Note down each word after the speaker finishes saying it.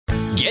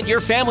Get your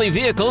family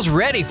vehicles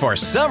ready for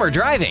summer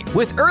driving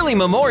with early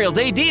Memorial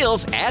Day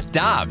deals at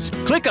Dobbs.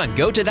 Click on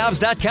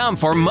GoToDobbs.com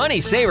for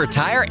money saver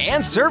tire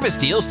and service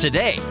deals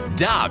today.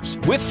 Dobbs,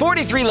 with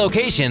 43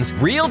 locations,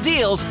 real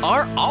deals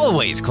are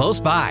always close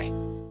by.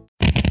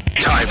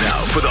 Time now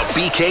for the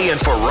BK and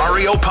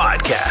Ferrario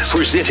podcast,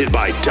 presented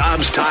by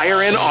Dobbs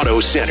Tire and Auto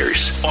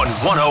Centers on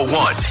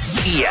 101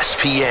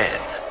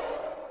 ESPN.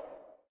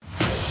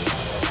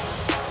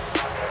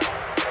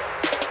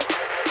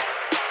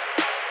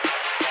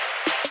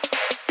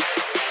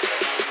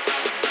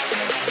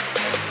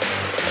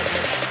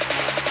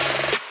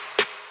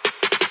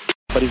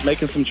 But he's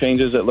making some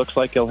changes. It looks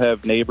like he'll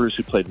have Neighbors,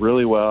 who played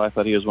really well. I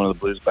thought he was one of the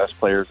Blues' best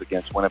players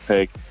against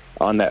Winnipeg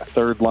on that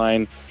third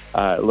line.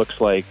 It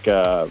looks like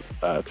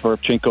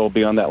Toropchenko will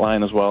be on that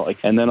line as well.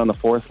 And then on the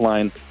fourth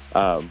line,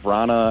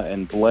 Vrana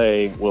and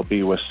Blais will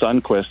be with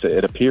Sundqvist,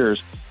 it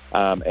appears.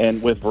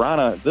 And with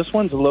Vrana, this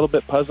one's a little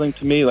bit puzzling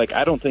to me.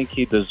 I don't think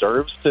he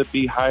deserves to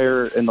be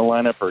higher in the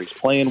lineup, or he's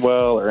playing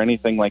well or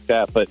anything like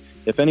that. But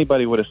if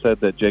anybody would have said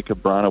that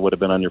Jacob Vrana would have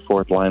been on your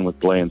fourth line with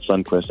Blais and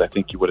Sundqvist, I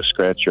think you would have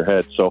scratched your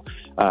head. So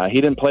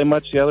he didn't play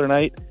much the other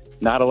night.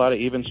 Not a lot of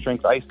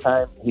even-strength ice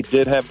time. He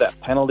did have that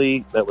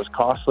penalty that was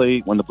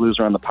costly when the Blues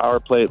were on the power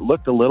play. It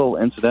looked a little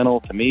incidental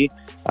to me,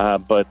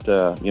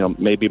 but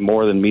maybe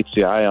more than meets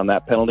the eye on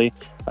that penalty,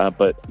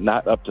 but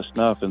not up to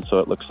snuff, and so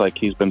it looks like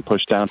he's been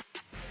pushed down.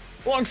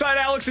 Alongside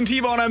Alex and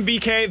T-Bone, I'm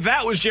BK.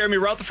 That was Jeremy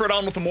Rutherford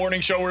on with the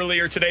morning show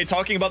earlier today,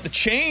 talking about the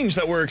change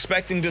that we're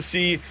expecting to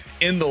see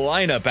in the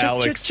lineup,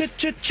 Alex.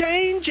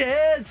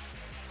 Changes!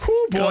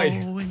 Oh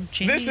boy,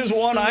 this is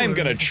one I'm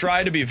going to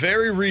try to be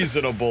very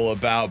reasonable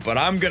about, but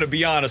I'm going to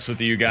be honest with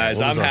you guys.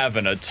 I'm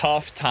having a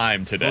tough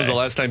time today. When was the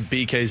last time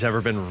BK's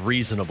ever been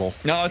reasonable?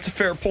 No, it's a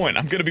fair point.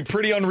 I'm going to be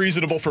pretty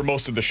unreasonable for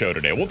most of the show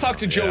today. We'll talk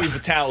to Joey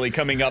Vitale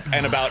coming up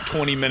in about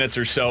 20 minutes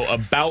or so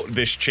about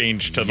this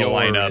change to the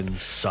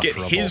lineup, get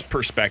his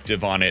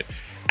perspective on it.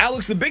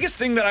 Alex, the biggest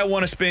thing that I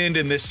want to spend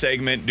in this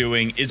segment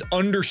doing is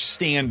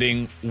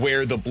understanding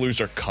where the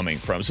Blues are coming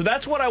from. So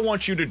that's what I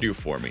want you to do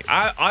for me.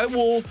 I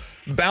will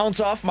bounce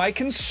off my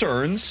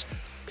concerns.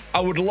 I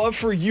would love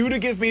for you to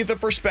give me the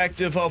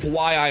perspective of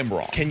why I'm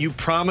wrong. Can you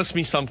promise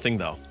me something,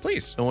 though?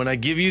 Please. And when I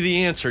give you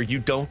the answer, you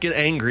don't get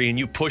angry and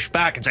you push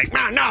back and say,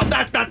 no,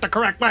 that's not the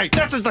correct way.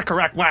 This is the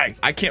correct way.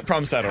 I can't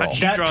promise that at all.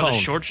 How'd you draw the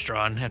short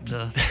straw and have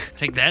to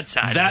take that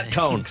side? That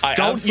tone.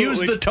 Don't use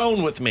the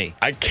tone with me.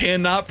 I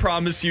cannot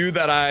promise you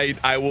that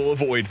I will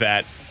avoid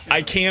that.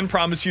 I can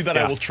promise you that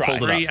I will try.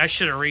 I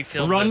should have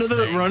refilled Run to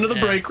the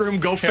break room,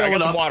 go fill it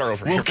up. Some water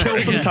over here. We'll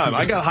kill some time.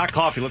 I got hot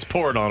coffee. Let's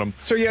pour it on him.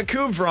 So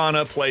Jakub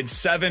Vrana played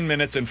 7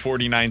 minutes and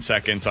 49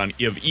 seconds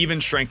of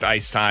even strength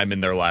ice time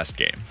in their last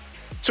game.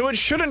 So it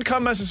shouldn't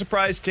come as a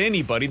surprise to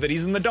anybody that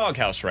he's in the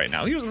doghouse right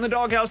now. He was in the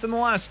doghouse in the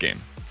last game.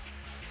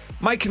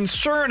 My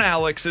concern,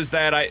 Alex, is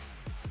that I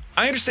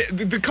understand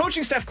the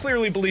coaching staff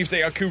clearly believes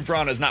that Jakub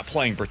Vrana is not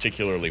playing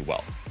particularly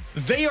well.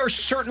 They are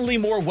certainly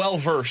more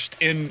well-versed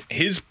in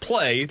his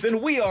play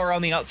than we are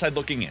on the outside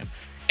looking in.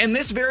 And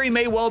this very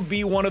may well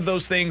be one of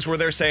those things where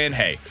they're saying,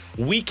 hey,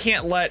 we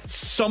can't let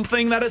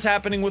something that is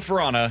happening with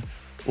Vrana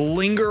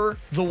linger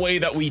the way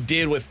that we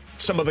did with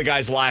some of the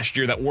guys last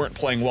year that weren't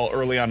playing well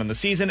early on in the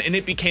season, and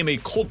it became a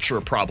culture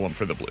problem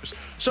for the Blues.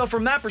 So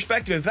from that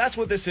perspective, if that's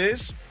what this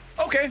is,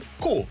 okay,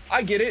 cool.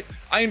 I get it.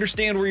 I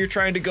understand where you're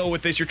trying to go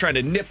with this. You're trying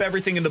to nip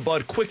everything in the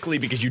bud quickly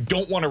because you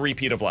don't want a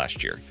repeat of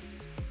last year.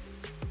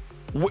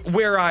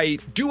 Where I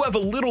do have a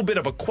little bit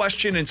of a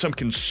question and some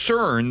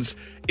concerns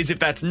is if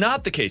that's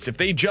not the case. If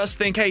they just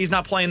think, hey, he's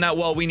not playing that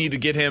well, we need to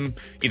get him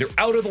either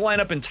out of the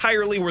lineup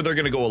entirely where they're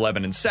going to go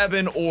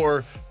 11-7,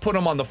 or put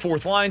him on the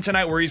fourth line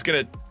tonight where he's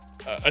going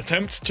to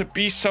attempt to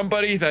be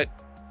somebody that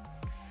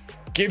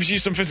gives you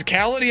some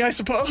physicality, I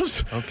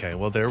suppose. Okay,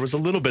 well, there was a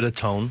little bit of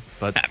tone,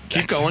 but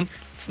keep going.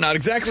 It's not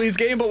exactly his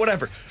game, but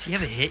whatever. Does he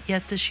have a hit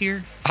yet this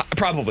year?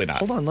 Probably not.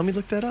 Hold on, let me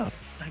look that up.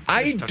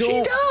 He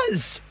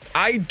does.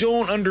 I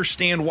don't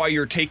understand why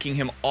you're taking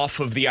him off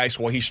of the ice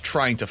while he's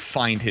trying to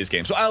find his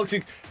game. So, Alex,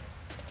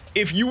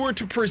 if you were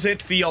to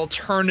present the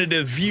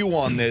alternative view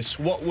on this,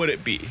 what would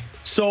it be?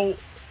 So,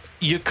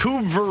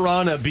 Jakub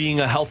Vrana being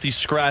a healthy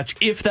scratch,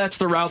 if that's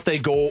the route they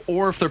go,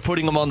 or if they're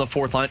putting him on the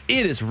fourth line,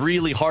 it is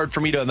really hard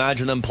for me to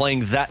imagine them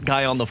playing that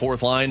guy on the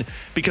fourth line,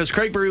 because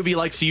Craig Berube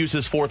likes to use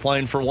his fourth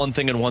line for one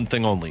thing and one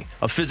thing only: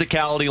 a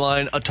physicality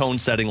line, a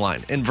tone-setting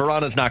line. And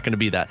Vrana's not going to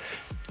be that.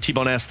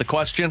 T-Bone asked the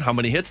question, how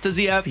many hits does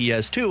he have? He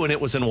has 2, and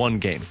it was in one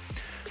game.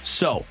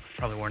 So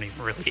probably weren't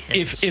even really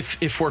hits.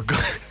 If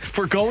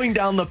we're going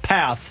down the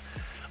path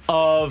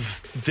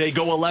of they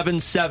go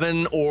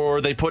 11-7 or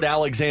they put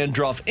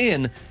Alexandrov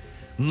in,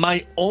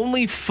 my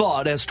only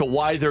thought as to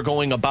why they're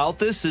going about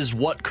this is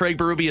what Craig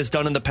Berube has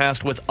done in the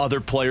past with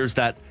other players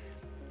that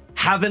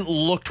haven't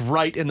looked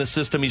right in the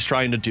system he's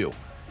trying to do.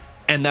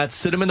 And that's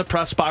sit him in the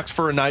press box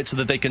for a night so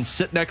that they can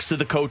sit next to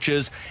the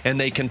coaches and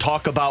they can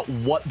talk about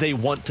what they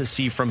want to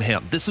see from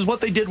him. This is what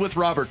they did with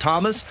Robert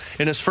Thomas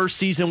in his first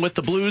season with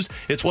the Blues.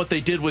 It's what they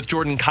did with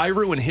Jordan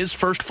Kyrou in his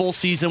first full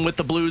season with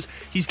the Blues.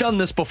 He's done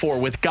this before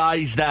with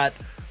guys that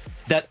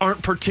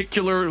aren't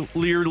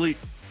particularly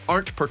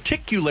aren't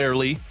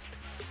particularly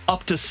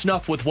up to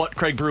snuff with what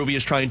Craig Berube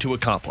is trying to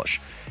accomplish.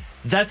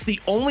 That's the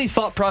only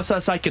thought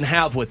process I can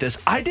have with this.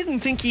 I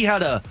didn't think he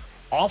had a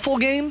awful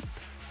game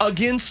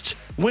against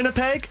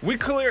Winnipeg. We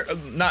clear,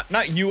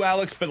 not you,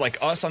 Alex, but like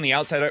us on the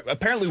outside,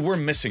 apparently we're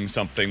missing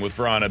something with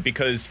Vrana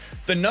because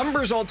the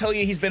numbers all tell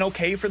you he's been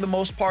okay for the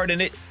most part,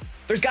 and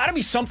there's got to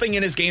be something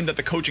in his game that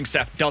the coaching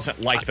staff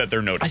doesn't like that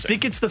they're noticing. I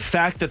think it's the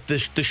fact that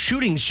the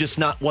shooting's just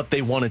not what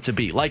they want it to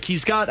be. Like,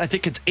 he's got, I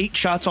think it's 8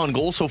 shots on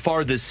goal so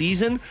far this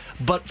season,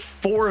 but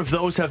 4 of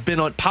those have been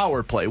on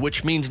power play,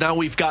 which means now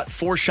we've got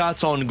 4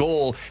 shots on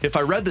goal, if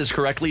I read this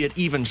correctly, at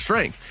even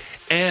strength.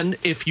 And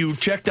if you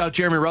checked out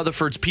Jeremy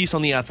Rutherford's piece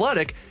on The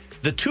Athletic,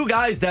 the 2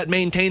 guys that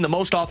maintain the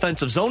most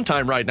offensive zone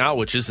time right now,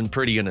 which isn't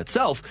pretty in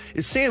itself,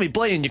 is Sammy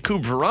Blais and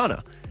Jakub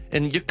Vrana.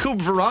 And Jakub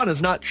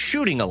Vrana's not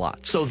shooting a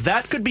lot. So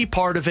that could be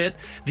part of it.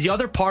 The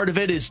other part of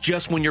it is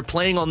just when you're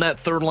playing on that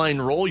third-line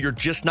role, you're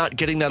just not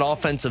getting that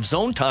offensive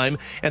zone time,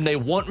 and they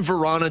want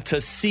Vrana to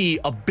see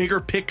a bigger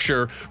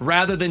picture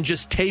rather than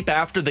just tape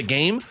after the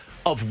game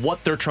of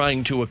what they're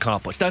trying to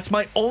accomplish. That's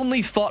my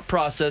only thought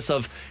process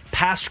of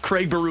past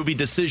Craig Berube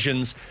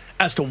decisions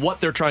as to what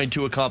they're trying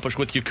to accomplish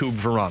with Jakub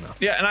Vrana.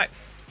 Yeah, and I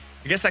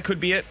guess that could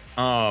be it.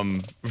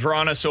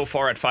 Vrana so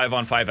far at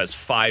 5-on-5 has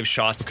 5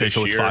 shots this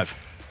year. It's 5.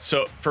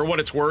 So, for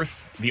what it's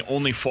worth, the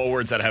only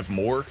forwards that have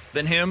more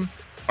than him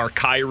are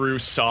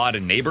Kyrou, Saad,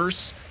 and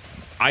Neighbors.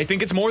 I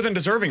think it's more than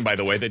deserving, by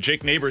the way, that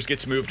Jake Neighbors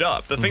gets moved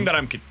up. The thing that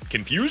I'm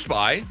confused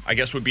by, I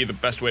guess would be the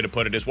best way to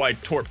put it, is why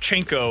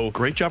Torpchenko...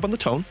 Great job on the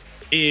tone.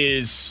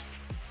 ...is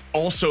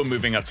also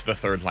moving up to the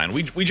third line.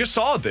 We just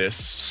saw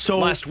this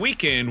last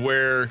weekend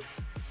where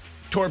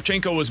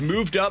Torpchenko was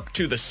moved up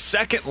to the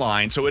second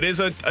line, so it is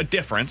a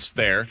difference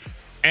there.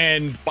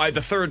 And by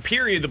the third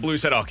period, the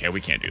Blues said, okay,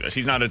 we can't do this.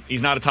 He's not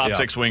a top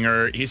 6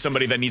 winger. He's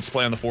somebody that needs to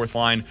play on the fourth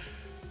line.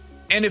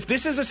 And if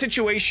this is a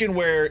situation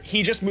where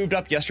he just moved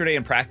up yesterday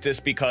in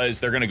practice because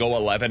they're going to go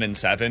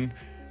 11-7,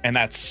 and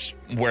that's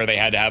where they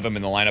had to have him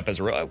in the lineup as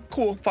a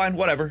cool, fine,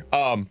 whatever.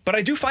 But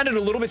I do find it a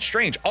little bit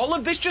strange. All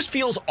of this just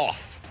feels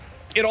off.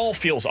 It all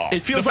feels off.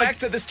 It feels the like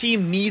fact that this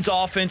team needs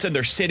offense and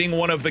they're sitting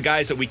one of the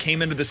guys that we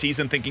came into the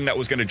season thinking that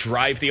was going to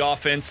drive the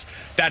offense,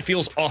 that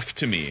feels off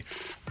to me.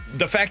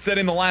 The fact that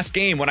in the last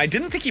game, when I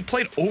didn't think he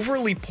played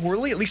overly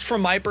poorly, at least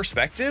from my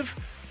perspective,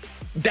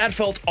 that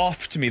felt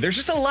off to me. There's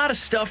just a lot of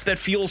stuff that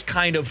feels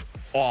kind of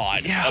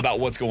odd about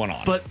what's going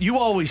on. But you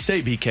always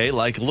say, BK,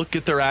 like, look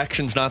at their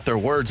actions, not their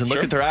words, and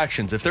look at their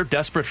actions. If they're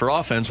desperate for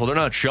offense, well, they're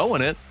not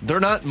showing it.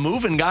 They're not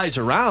moving guys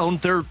around.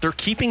 They're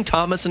keeping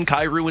Thomas and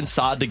Kyrou and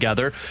Saad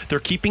together. They're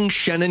keeping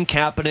Shannon,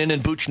 Kapanen,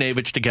 and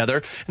Buchnevich together,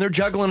 and they're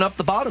juggling up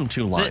the bottom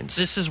 2 lines.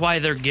 This is why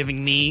they're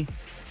giving me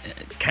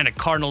kind of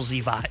Cardinals-y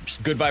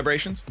vibes. Good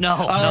vibrations?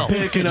 No.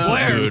 Picking up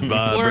good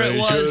vibrations. Where it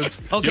was,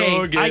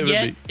 okay, I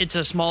get me. it's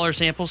a smaller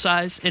sample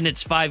size, and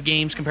it's 5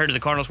 games compared to the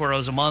Cardinals where it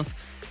was a month.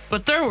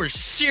 But there were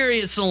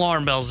serious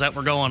alarm bells that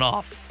were going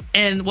off.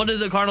 And what did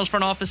the Cardinals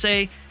front office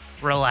say?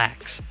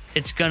 Relax.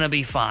 It's going to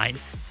be fine.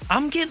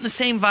 I'm getting the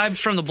same vibes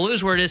from the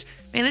Blues where it is,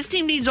 man, this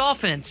team needs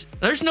offense.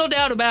 There's no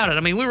doubt about it. I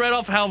mean, we read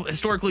off how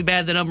historically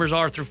bad the numbers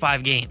are through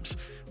 5 games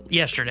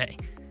yesterday.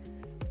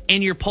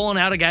 And you're pulling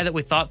out a guy that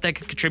we thought that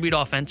could contribute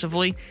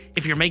offensively.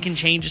 If you're making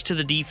changes to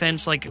the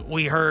defense, like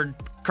we heard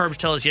Curbs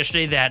tell us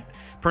yesterday that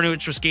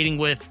Pernovich was skating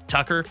with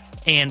Tucker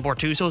and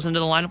Bortuzzo's into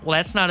the lineup. Well,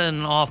 that's not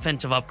an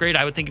offensive upgrade.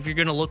 I would think if you're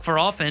going to look for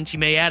offense, you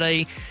may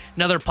add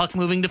another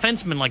puck-moving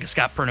defenseman like a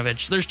Scott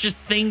Pernovich. There's just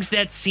things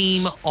that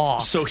seem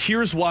off. So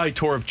here's why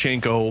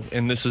Torpchenko,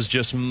 and this is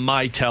just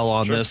my tell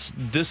on this,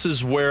 this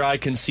is where I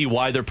can see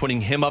why they're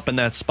putting him up in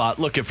that spot.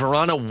 Look, if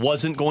Vrana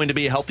wasn't going to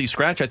be a healthy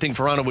scratch, I think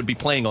Vrana would be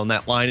playing on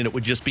that line, and it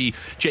would just be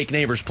Jake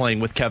Neighbors playing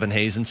with Kevin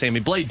Hayes and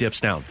Sammy Blais dips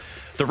down.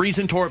 The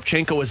reason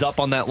Torpchenko is up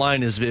on that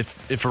line is if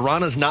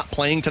Vrana's not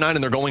playing tonight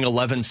and they're going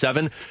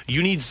 11-7,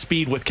 you need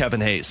speed with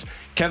Kevin Hayes.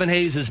 Kevin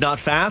Hayes is not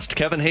fast.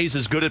 Kevin Hayes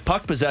is good at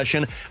puck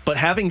possession, but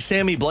having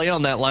Sammy Blais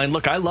on that line,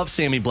 look, I love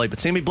Sammy Blais, but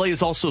Sammy Blais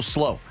is also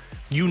slow.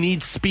 You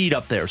need speed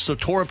up there. So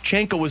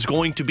Torpchenko is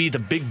going to be the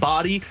big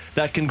body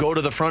that can go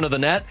to the front of the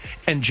net,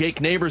 and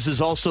Jake Neighbors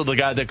is also the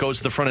guy that goes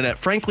to the front of the net.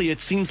 Frankly, it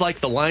seems like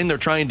the line they're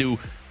trying to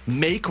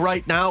make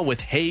right now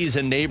with Hayes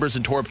and Neighbors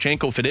and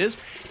Torpchenko, if it is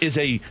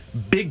a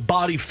big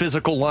body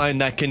physical line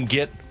that can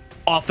get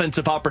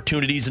offensive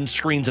opportunities and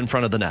screens in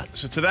front of the net.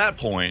 So to that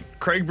point,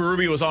 Craig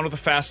Berube was on with the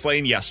fast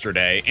lane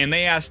yesterday, and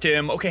they asked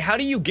him, okay, how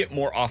do you get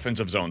more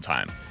offensive zone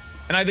time?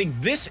 And I think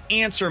this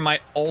answer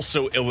might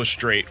also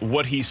illustrate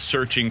what he's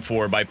searching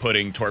for by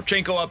putting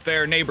Torpchenko up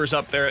there, Neighbors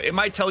up there. It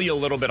might tell you a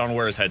little bit on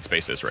where his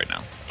headspace is right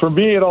now. For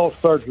me, it all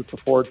starts with the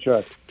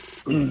forecheck.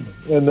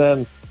 And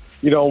then,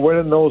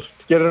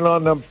 getting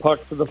on them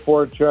pucks to the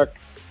forecheck,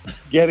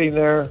 getting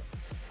there,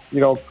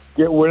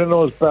 winning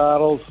those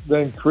battles,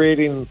 then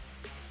creating,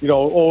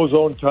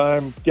 ozone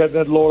time, getting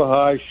it low to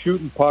high,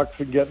 shooting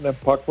pucks and getting them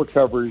puck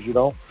recoveries,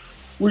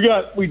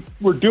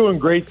 We're doing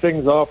great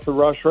things off the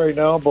rush right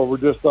now, but we're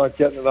just not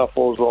getting enough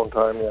ozone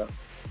time yet.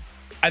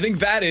 I think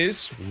that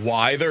is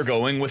why they're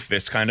going with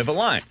this kind of a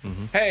line.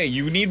 Mm-hmm. Hey,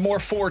 you need more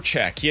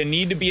forecheck. You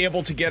need to be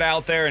able to get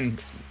out there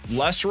and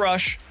less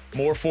rush,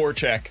 more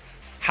forecheck.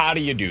 How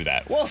do you do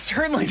that? Well,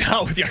 certainly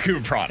not with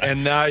Jakub Vrana.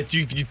 And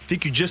you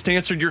think you just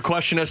answered your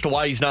question as to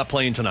why he's not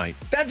playing tonight.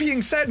 That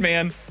being said,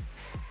 man,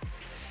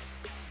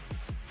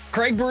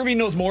 Craig Berube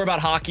knows more about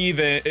hockey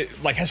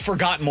has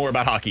forgotten more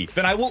about hockey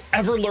than I will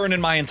ever learn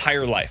in my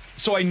entire life.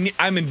 So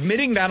I'm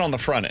admitting that on the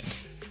front end.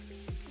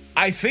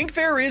 I think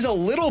there is a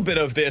little bit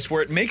of this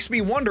where it makes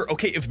me wonder,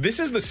 okay, if this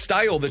is the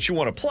style that you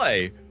want to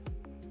play,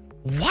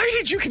 why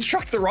did you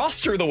construct the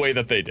roster the way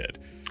that they did?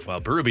 Well,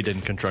 Berube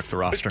didn't construct the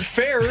roster.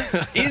 Fair.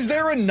 Is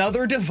there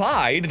another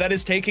divide that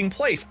is taking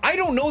place? I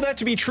don't know that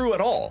to be true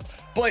at all,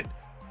 but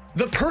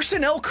the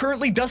personnel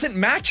currently doesn't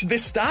match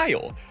this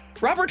style.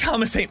 Robert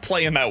Thomas ain't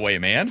playing that way,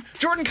 man.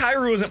 Jordan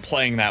Kyrou isn't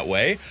playing that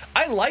way.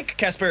 I like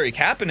Kasperi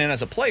Kapanen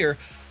as a player.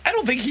 I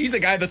don't think he's a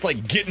guy that's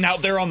like getting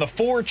out there on the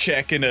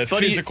forecheck in a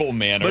physical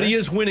manner. But he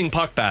is winning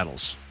puck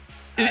battles.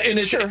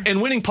 Sure.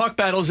 And winning puck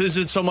battles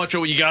isn't so much,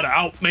 you got to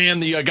outman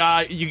the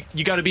guy.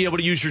 You got to be able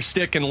to use your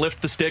stick and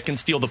lift the stick and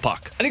steal the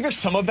puck. I think there's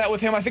some of that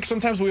with him. I think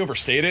sometimes we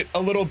overstate it a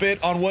little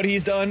bit on what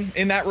he's done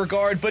in that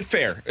regard, but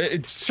fair.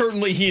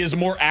 Certainly he is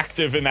more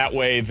active in that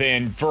way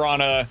than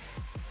Vrana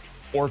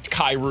or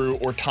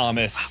Kyrou or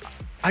Thomas.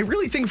 I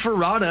really think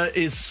Vrana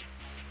is,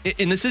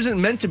 and this isn't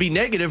meant to be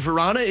negative,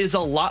 Vrana is a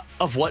lot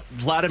of what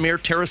Vladimir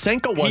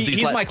Tarasenko was.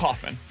 He's Mike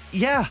Hoffman.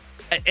 Yeah.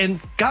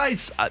 And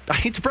guys, I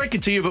hate to break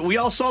it to you, but we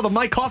all saw the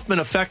Mike Hoffman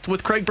effect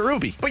with Craig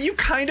Berube. But you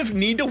kind of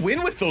need to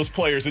win with those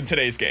players in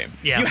today's game.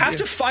 Yeah. You have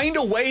to find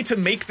a way to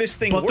make this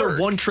thing work. But they're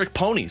one-trick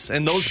ponies,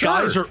 and those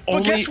guys are But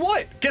only... guess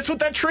what? Guess what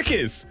that trick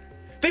is?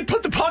 They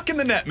put the puck in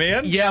the net,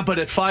 man. Yeah, but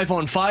at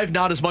 5-on-5,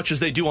 not as much as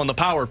they do on the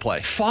power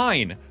play.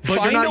 Fine. But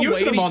Find you're not a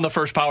using way them on the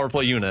first power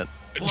play unit.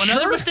 Well,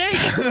 another mistake.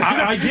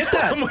 I get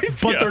that.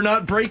 But ya. they're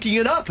not breaking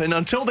it up. And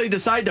until they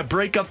decide to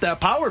break up that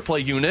power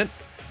play unit,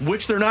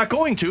 which they're not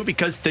going to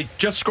because they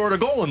just scored a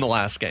goal in the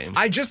last game.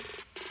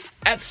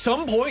 At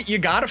some point, you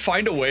got to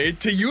find a way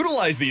to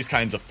utilize these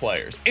kinds of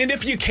players. And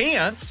if you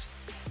can't,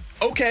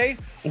 okay,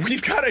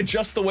 we've got to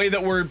adjust the way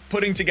that we're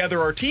putting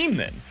together our team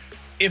then.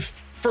 If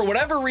for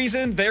whatever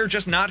reason, they're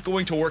just not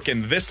going to work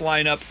in this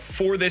lineup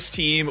for this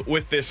team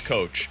with this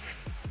coach,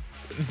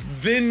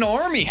 then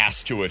Army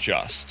has to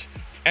adjust.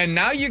 And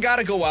now you got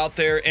to go out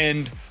there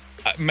and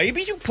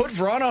maybe you put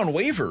Vrana on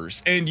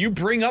waivers and you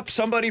bring up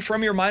somebody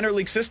from your minor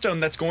league system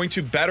that's going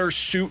to better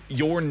suit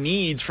your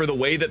needs for the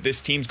way that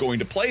this team's going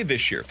to play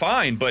this year.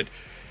 Fine, but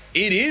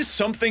it is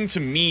something to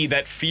me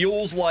that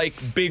feels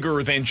like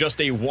bigger than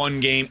just a one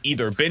game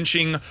either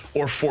benching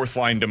or fourth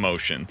line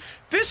demotion.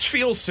 This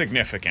feels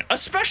significant,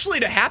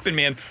 especially to happen,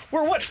 man.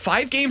 We're,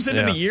 5 games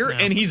into the year,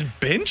 and he's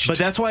benched? But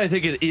that's why I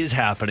think it is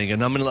happening,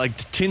 and I'm going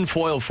to tin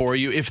foil for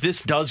you. If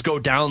this does go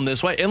down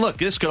this way, and look,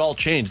 this could all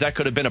change. That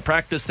could have been a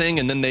practice thing,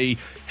 and then they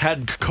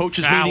had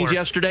coaches meetings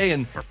yesterday.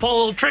 And we're pulling a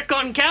little trick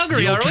on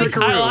Calgary, the aren't we?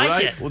 trickaroo, I like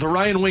right? it. Well, the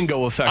Ryan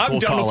Wingo effect, I'm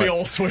done with the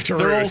old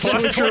switcheroos. The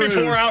last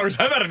 24 hours,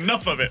 I've had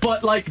enough of it.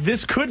 But,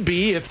 this could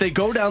be, if they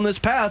go down this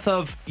path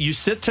of you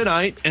sit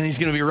tonight, and he's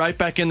going to be right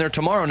back in there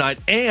tomorrow night,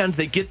 and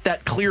they get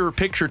that clearer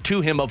picture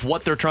to him of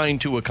what they're trying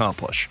to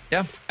accomplish.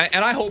 Yeah,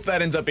 and I hope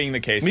that ends up being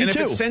the case. Me and too.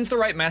 If it sends the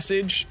right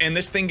message and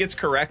this thing gets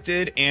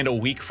corrected and a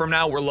week from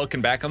now we're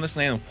looking back on this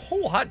and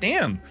saying, oh, hot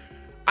damn,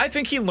 I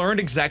think he learned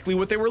exactly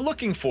what they were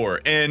looking for.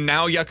 And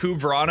now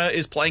Jakub Vrana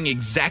is playing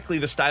exactly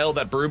the style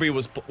that Berube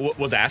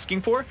was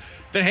asking for.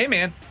 Then, hey,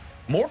 man,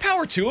 more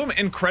power to him,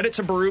 and credit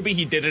to Berube,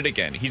 he did it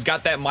again. He's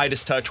got that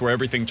Midas touch where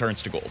everything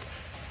turns to gold.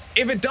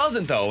 If it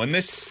doesn't, though, and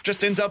this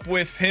just ends up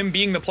with him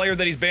being the player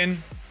that he's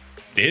been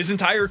his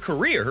entire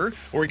career,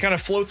 where he kind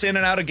of floats in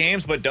and out of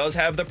games but does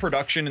have the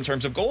production in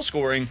terms of goal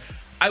scoring,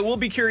 I will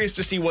be curious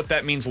to see what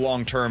that means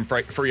long-term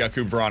for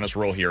Jakub Vrana's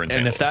role here in St.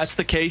 And Louis. if that's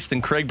the case,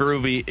 then Craig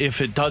Berube, if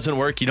it doesn't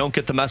work, you don't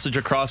get the message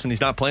across and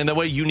he's not playing that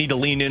way, you need to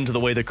lean into the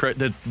way that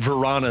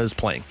Vrana is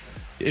playing.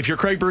 If you're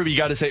Craig Berube, you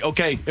got to say,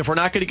 okay, if we're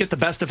not going to get the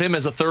best of him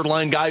as a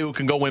third-line guy who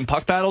can go win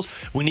puck battles,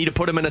 we need to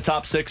put him in a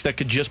top 6 that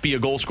could just be a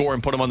goal scorer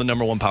and put him on the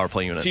number 1 power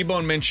play unit.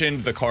 T-Bone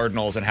mentioned the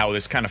Cardinals and how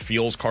this kind of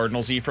feels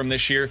Cardinals-y from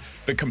this year.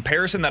 The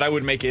comparison that I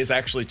would make is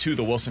actually to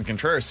the Wilson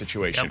Contreras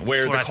situation,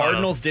 where the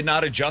Cardinals did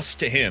not adjust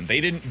to him. They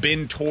didn't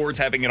bend towards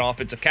having an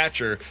offensive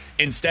catcher.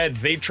 Instead,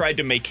 they tried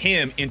to make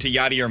him into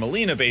Yadier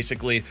Molina,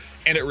 basically,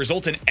 and it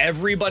resulted in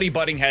everybody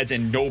butting heads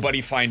and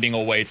nobody finding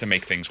a way to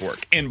make things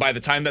work. And by the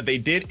time that they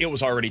did, it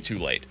was already too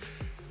late.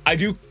 I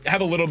do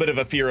have a little bit of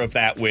a fear of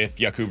that with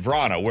Jakub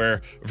Vrana,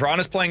 where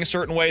Vrana's playing a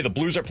certain way, the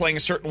Blues are playing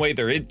a certain way.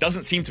 There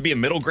doesn't seem to be a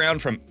middle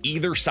ground from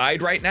either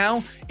side right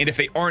now, and if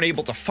they aren't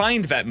able to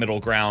find that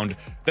middle ground,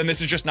 then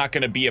this is just not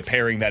going to be a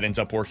pairing that ends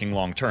up working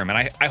long term.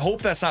 And I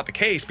hope that's not the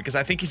case, because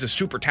I think he's a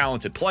super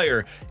talented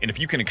player, and if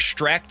you can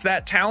extract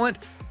that talent,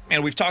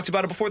 and we've talked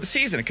about it before the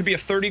season, it could be a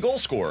 30-goal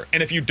scorer.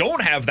 And if you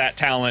don't have that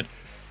talent,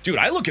 dude,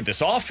 I look at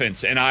this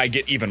offense and I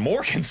get even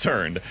more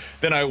concerned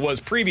than I was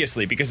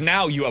previously, because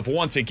now you have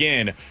once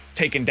again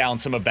taken down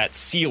some of that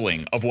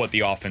ceiling of what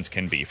the offense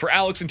can be. For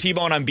Alex and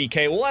T-Bone, I'm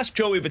BK. We'll ask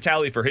Joey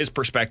Vitale for his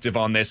perspective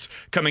on this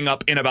coming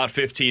up in about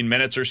 15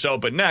 minutes or so.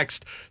 But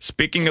next,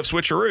 speaking of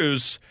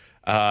switcheroos,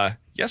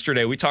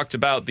 Yesterday, we talked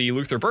about the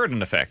Luther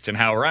Burden effect and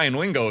how Ryan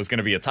Wingo is going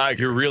to be a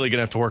Tiger. You're really going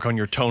to have to work on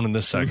your tone in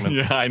this segment.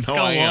 Yeah, I know. Let's go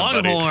I am,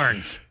 buddy.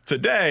 Longhorns.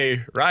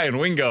 Today, Ryan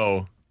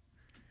Wingo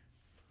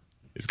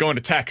is going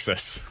to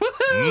Texas.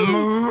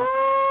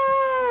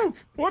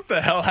 What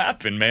the hell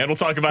happened, man? We'll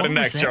talk about it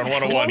next here on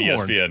 101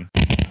 ESPN.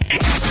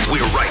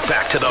 We're right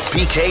back to the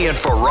BK and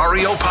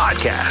Ferrario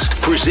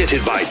podcast,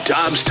 presented by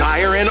Dobbs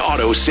Tire and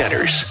Auto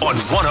Centers on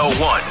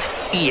 101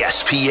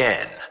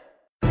 ESPN.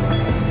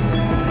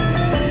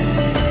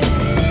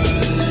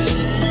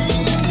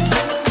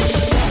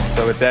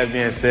 So with that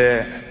being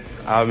said,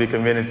 I'll be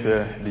committed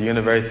to the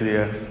University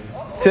of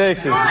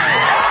Texas.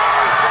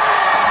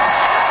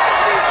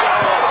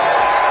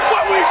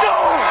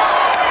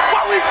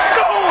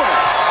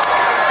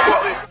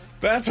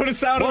 That's what it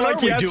sounded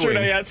like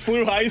yesterday at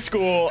SLU High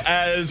School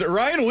as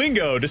Ryan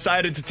Wingo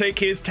decided to take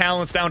his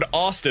talents down to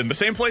Austin, the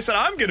same place that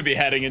I'm going to be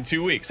heading in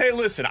 2 weeks. Hey,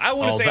 listen, I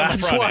want to say on the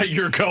front that's why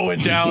you're going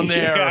down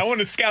there. Yeah, I want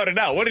to scout it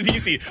out. What did he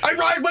see? Hey,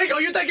 Ryan Wingo,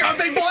 you think you're a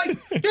big boy?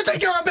 You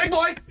think you're a big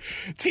boy?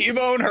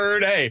 T-Bone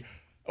heard, hey,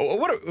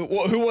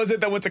 who was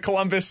it that went to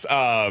Columbus?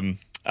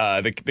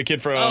 The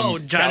kid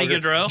from Johnny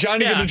Calgary. Gaudreau.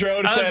 Johnny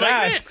Gaudreau said,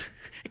 man,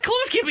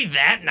 Columbus can't be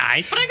that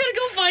nice, but I gotta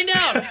go find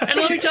out.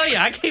 And let me tell you,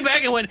 I came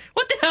back and went,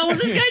 what the hell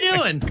was this guy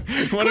doing?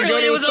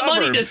 Clearly it was a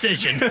money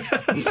decision.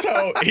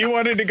 So he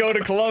wanted to go to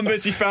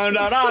Columbus. He found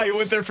out, he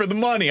went there for the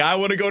money. I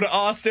want to go to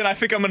Austin. I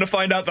think I'm going to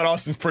find out that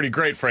Austin's pretty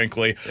great,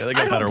 frankly. Yeah, they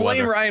got I better don't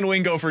blame weather. Ryan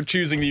Wingo for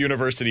choosing the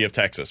University of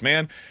Texas,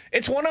 man.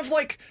 It's one of,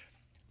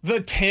 the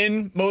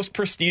 10 most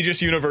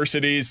prestigious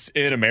universities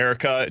in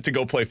America to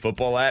go play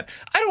football at.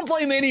 I don't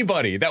blame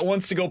anybody that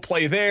wants to go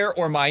play there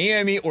or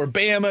Miami or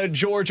Bama,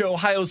 Georgia,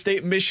 Ohio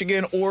State,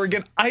 Michigan,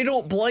 Oregon. I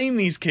don't blame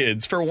these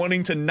kids for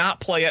wanting to not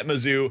play at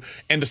Mizzou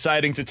and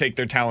deciding to take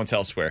their talents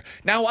elsewhere.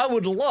 Now, I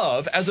would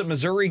love, as a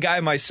Missouri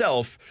guy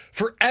myself,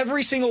 for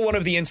every single one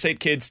of the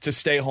in-state kids to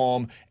stay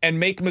home and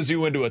make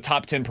Mizzou into a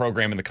top 10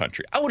 program in the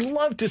country. I would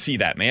love to see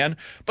that, man.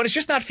 But it's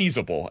just not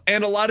feasible.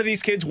 And a lot of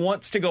these kids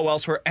want to go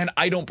elsewhere, and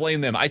I don't blame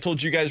them. I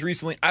told you guys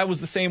recently, I was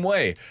the same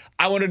way.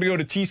 I wanted to go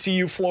to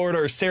TCU, Florida,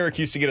 or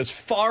Syracuse to get as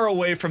far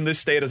away from this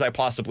state as I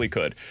possibly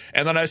could.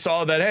 And then I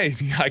saw that, hey,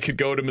 I could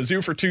go to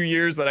Mizzou for 2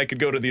 years, that I could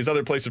go to these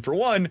other places for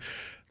one.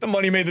 The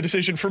money made the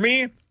decision for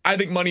me. I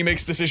think money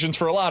makes decisions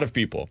for a lot of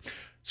people.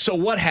 So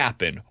what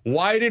happened?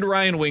 Why did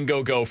Ryan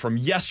Wingo go from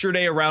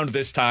yesterday around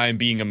this time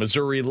being a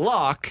Missouri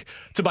lock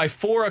to by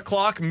 4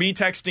 o'clock me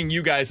texting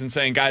you guys and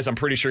saying, guys, I'm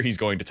pretty sure he's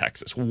going to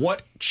Texas?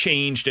 What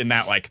changed in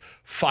that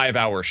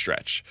 5-hour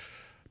stretch?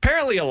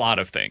 Apparently a lot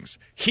of things.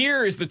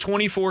 Here is the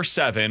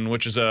 24/7,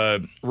 which is a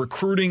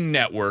recruiting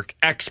network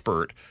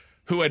expert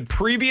who had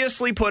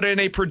previously put in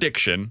a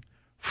prediction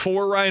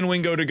for Ryan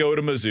Wingo to go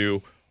to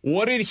Mizzou.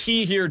 What did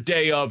he hear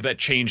day of that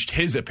changed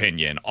his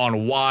opinion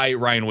on why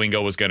Ryan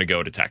Wingo was going to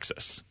go to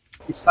Texas?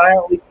 He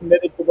silently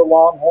committed to the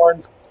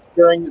Longhorns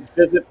during his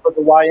visit for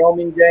the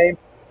Wyoming game.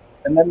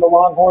 And then the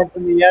Longhorns,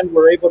 in the end,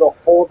 were able to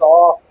hold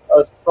off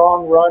a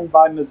strong run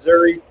by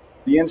Missouri,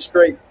 the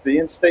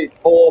in-state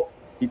poll.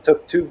 He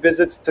took 2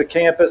 visits to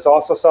campus,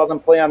 also saw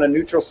them play on a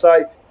neutral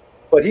site.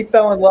 But he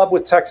fell in love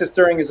with Texas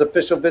during his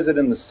official visit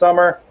in the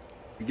summer.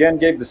 Again,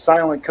 gave the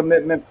silent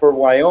commitment for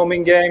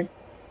Wyoming game.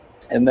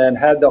 And then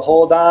had to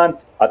hold on.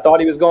 I thought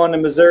he was going to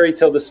Missouri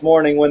till this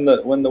morning when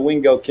the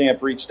Wingo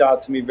camp reached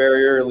out to me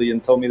very early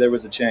and told me there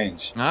was a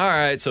change. All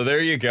right, so there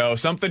you go.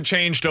 Something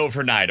changed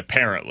overnight,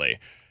 apparently.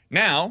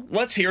 Now,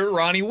 let's hear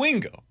Ronnie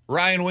Wingo,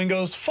 Ryan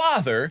Wingo's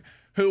father,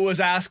 who was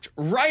asked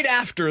right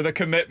after the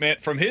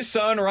commitment from his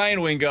son,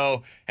 Ryan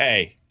Wingo,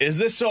 hey, is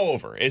this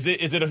over? Is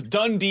it a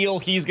done deal?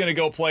 He's going to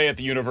go play at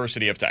the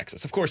University of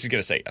Texas. Of course he's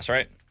going to say yes,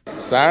 right?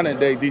 Signing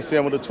day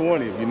December the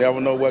 20th. You never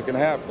know what can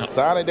happen.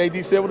 Signing day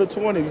December the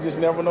 20th. You just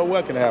never know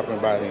what can happen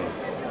by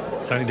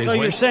then. Signing days so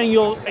you're saying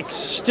you'll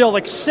still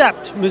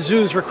accept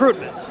Mizzou's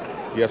recruitment?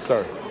 Yes,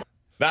 sir.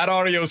 That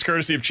audio is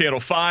courtesy of Channel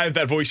 5.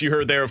 That voice you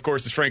heard there, of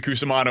course, is Frank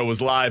Cusimano,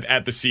 was live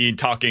at the scene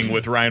talking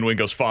with Ryan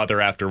Wingo's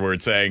father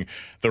afterwards, saying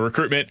the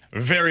recruitment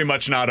very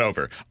much not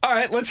over. All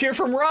right, let's hear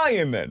from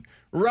Ryan then.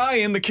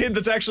 Ryan, the kid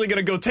that's actually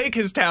going to go take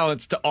his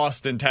talents to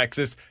Austin,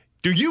 Texas.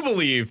 Do you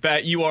believe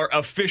that you are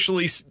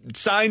officially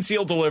signed,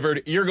 sealed,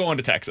 delivered? You're going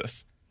to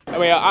Texas? I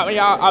mean, I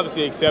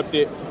obviously accept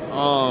it.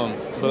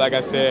 But like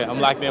I said, I'm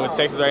locked in with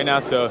Texas right now.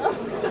 So,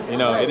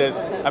 it is.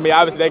 I mean,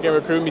 obviously they can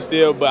recruit me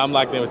still, but I'm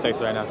locked in with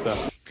Texas right now. So.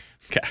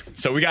 Okay,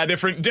 so we got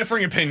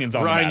differing opinions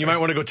on Ryan, you might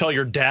want to go tell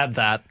your dad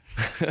that.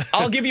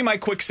 I'll give you my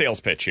quick sales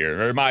pitch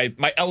here, or my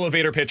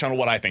elevator pitch on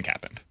what I think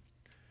happened.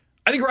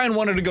 I think Ryan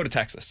wanted to go to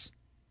Texas,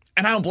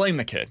 and I don't blame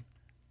the kid.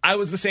 I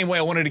was the same way.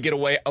 I wanted to get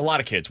away. A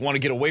lot of kids want to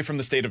get away from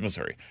the state of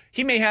Missouri.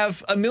 He may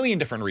have a million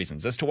different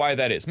reasons as to why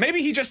that is.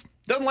 Maybe he just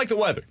doesn't like the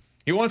weather.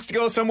 He wants to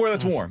go somewhere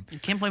that's warm. You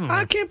can't blame him.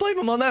 I can't blame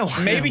him on that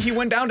one. Maybe he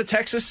went down to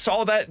Texas,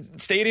 saw that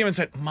stadium, and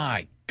said,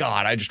 my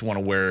God, I just want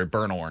to wear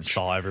burnt orange.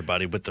 Saw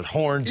everybody with the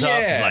horns up.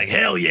 Yeah. He's like,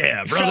 hell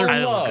yeah, brother. Fell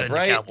in love,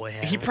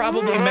 right? He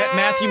probably met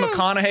Matthew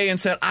McConaughey and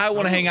said, I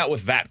want to hang out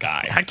with that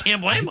guy. I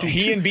can't blame him.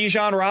 He and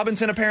Bijan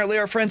Robinson apparently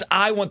are friends.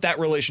 I want that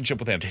relationship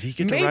with him. Did he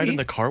get to ride in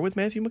the car with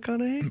Matthew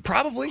McConaughey?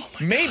 Probably.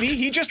 Maybe.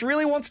 He just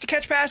really wants to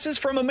catch passes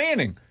from a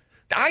Manning.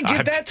 I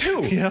get that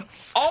too. Yeah.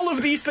 All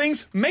of these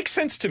things make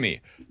sense to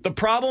me. The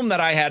problem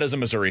that I had as a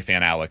Missouri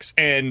fan, Alex,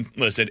 and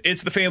listen,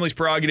 it's the family's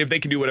prerogative. They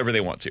can do whatever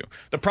they want to.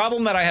 The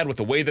problem that I had with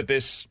the way that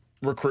this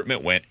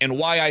recruitment went and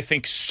why I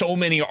think so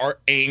many are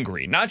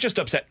angry, not just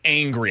upset,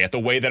 angry at the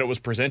way that it was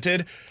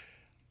presented.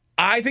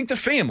 I think the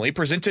family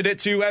presented it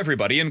to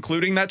everybody,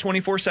 including that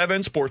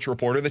 24/7 sports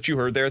reporter that you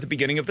heard there at the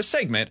beginning of the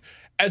segment,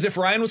 as if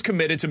Ryan was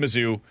committed to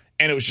Mizzou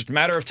and it was just a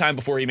matter of time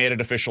before he made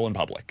it official in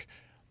public.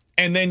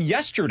 And then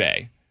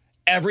yesterday,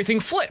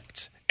 everything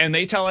flipped and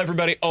they tell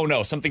everybody, oh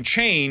no, something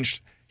changed.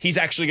 He's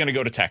actually going to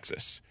go to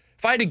Texas.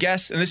 If I had to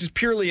guess, and this is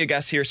purely a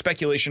guess here,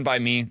 speculation by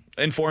me,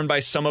 informed by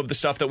some of the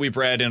stuff that we've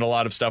read and a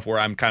lot of stuff where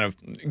I'm kind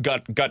of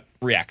gut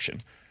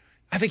reaction.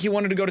 I think he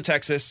wanted to go to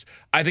Texas.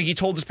 I think he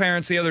told his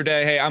parents the other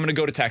day, hey, I'm going to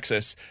go to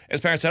Texas.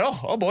 His parents said,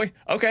 oh boy,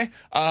 okay.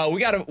 We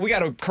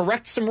gotta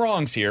correct some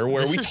wrongs here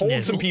where we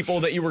told some people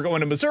that you were going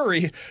to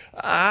Missouri.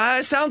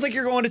 Sounds like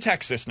you're going to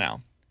Texas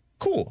now.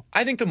 Cool.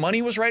 I think the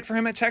money was right for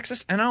him at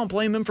Texas, and I don't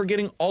blame him for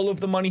getting all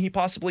of the money he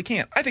possibly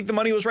can. I think the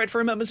money was right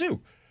for him at Mizzou.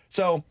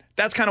 So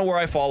that's kind of where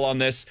I fall on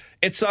this.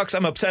 It sucks.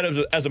 I'm upset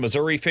as a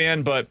Missouri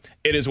fan, but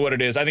it is what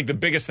it is. I think the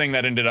biggest thing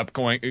that ended up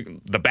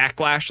going, the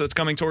backlash that's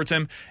coming towards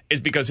him,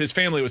 is because his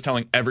family was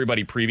telling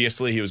everybody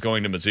previously he was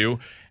going to Mizzou,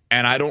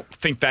 and I don't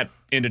think that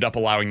ended up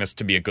allowing this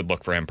to be a good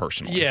look for him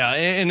personally. Yeah,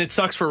 and it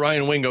sucks for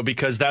Ryan Wingo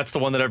because that's the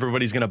one that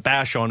everybody's going to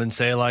bash on and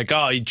say, like,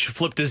 oh, he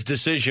flipped his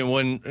decision,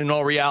 when in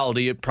all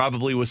reality, it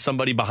probably was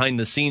somebody behind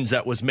the scenes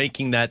that was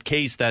making that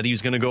case that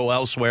he's going to go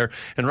elsewhere.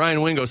 And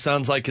Ryan Wingo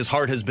sounds like his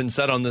heart has been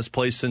set on this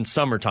place since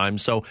summertime.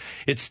 So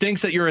it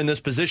stinks that you're in this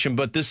position,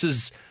 but this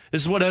is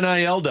what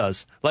NIL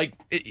does. Like,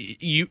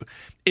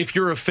 if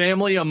you're a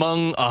family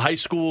among a high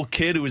school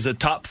kid who is a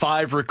top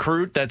 5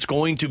 recruit that's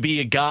going to be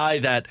a guy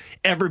that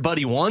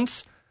everybody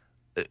wants,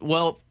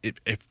 well,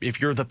 if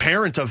you're the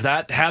parent of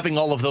that, having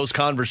all of those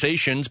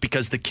conversations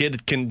because the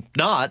kid can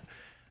not,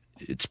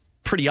 it's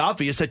pretty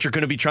obvious that you're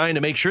going to be trying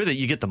to make sure that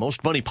you get the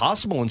most money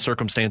possible in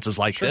circumstances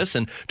like this.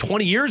 And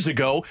 20 years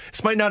ago,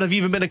 this might not have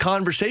even been a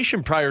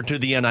conversation prior to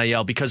the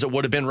NIL because it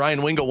would have been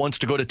Ryan Wingo wants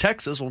to go to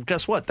Texas. Well,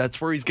 guess what?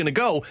 That's where he's going to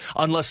go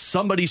unless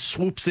somebody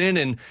swoops in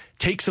and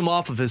takes him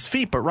off of his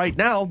feet. But right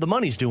now, the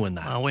money's doing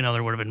that. Well, we know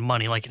there would have been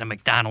money like in a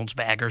McDonald's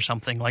bag or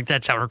something. Like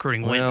that's how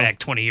recruiting went back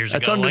 20 years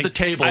that's ago. That's under like, the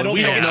table. I don't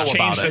we think don't know it's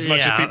about changed it. as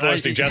much as people are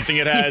suggesting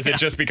it has. It's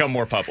just become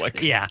more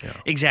public. Yeah,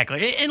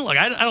 exactly. And look,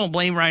 I don't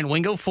blame Ryan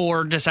Wingo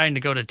for deciding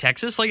to go to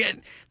Texas. Like,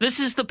 this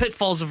is the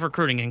pitfalls of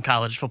recruiting in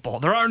college football.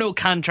 There are no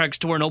contracts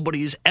to where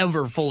nobody is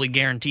ever fully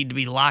guaranteed to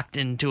be locked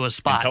into a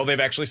spot. Until they've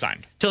actually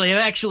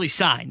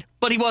signed.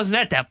 But he wasn't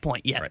at that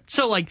point yet. Right.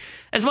 So, like,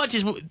 as much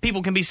as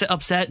people can be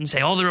upset and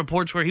say all the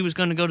reports where he was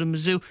going to go to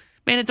Mizzou,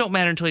 man, it don't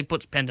matter until he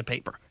puts pen to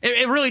paper.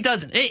 It really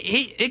doesn't.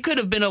 It could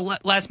have been a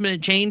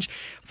last-minute change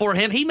for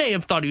him. He may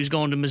have thought he was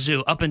going to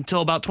Mizzou up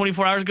until about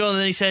 24 hours ago, and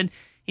then he said,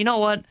 you know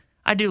what?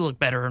 I do look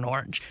better in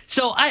orange.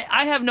 So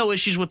I have no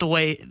issues with the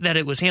way that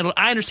it was handled.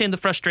 I understand the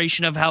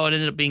frustration of how it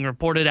ended up being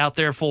reported out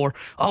there for,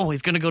 oh,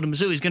 he's going to go to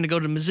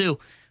Mizzou.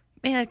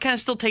 Man, it kind of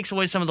still takes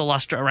away some of the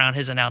luster around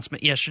his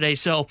announcement yesterday.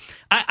 So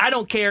I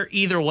don't care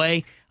either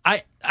way.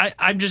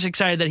 I'm just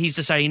excited that he's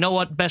decided, you know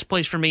what, best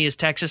place for me is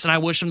Texas, and I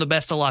wish him the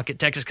best of luck at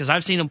Texas because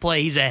I've seen him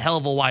play. He's a hell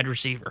of a wide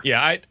receiver.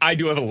 Yeah, I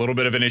do have a little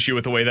bit of an issue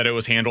with the way that it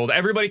was handled.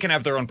 Everybody can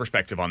have their own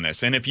perspective on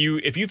this, and if you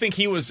think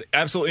he was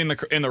absolutely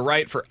in the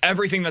right for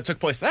everything that took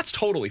place, that's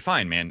totally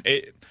fine, man.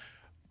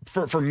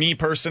 For me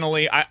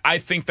personally, I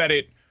think that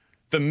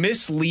the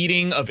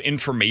misleading of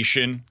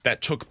information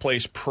that took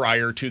place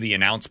prior to the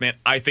announcement,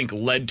 I think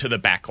led to the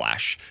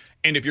backlash.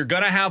 And if you're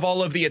going to have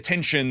all of the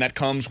attention that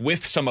comes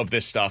with some of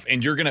this stuff,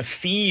 and you're going to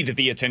feed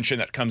the attention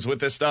that comes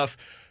with this stuff,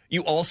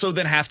 you also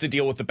then have to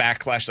deal with the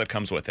backlash that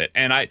comes with it.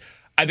 And I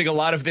think a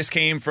lot of this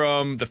came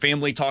from the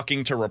family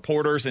talking to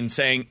reporters and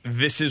saying,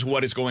 this is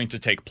what is going to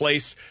take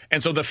place.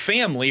 And so the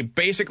family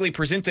basically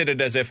presented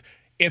it as if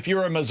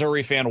you're a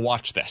Missouri fan,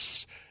 watch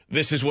this.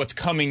 This is what's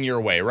coming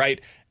your way,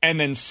 right? And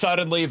then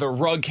suddenly the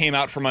rug came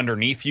out from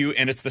underneath you,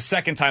 and it's the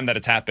second time that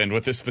it's happened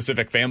with this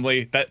specific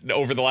family that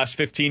over the last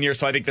 15 years.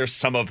 So I think there's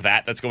some of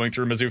that's going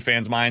through Mizzou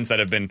fans' minds that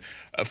have been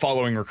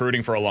following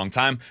recruiting for a long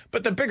time.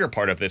 But the bigger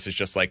part of this is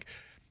just like,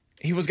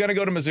 he was going to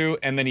go to Mizzou,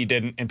 and then he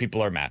didn't, and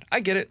people are mad. I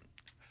get it.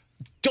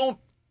 Don't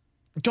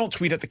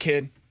tweet at the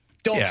kid.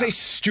 Don't say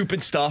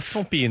stupid stuff.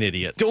 Don't be an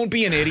idiot.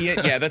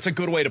 Yeah, that's a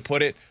good way to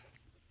put it.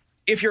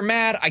 If you're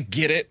mad, I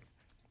get it.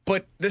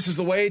 But this is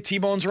the way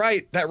T-Bone's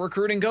right that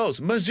recruiting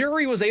goes.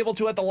 Missouri was able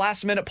to, at the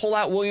last minute, pull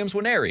out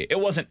Williams-Nwaneri. It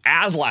wasn't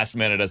as last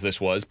minute as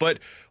this was, but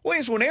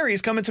Williams-Nwaneri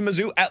is coming to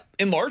Mizzou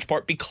in large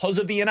part because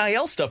of the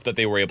NIL stuff that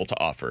they were able to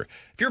offer.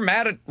 If you're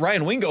mad at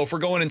Ryan Wingo for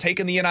going and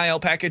taking the NIL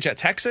package at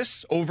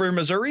Texas over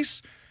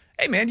Missouri's,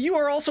 hey, man, you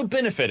are also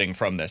benefiting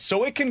from this.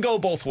 So it can go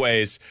both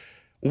ways.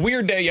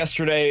 Weird day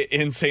yesterday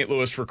in St.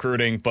 Louis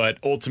recruiting, but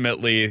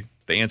ultimately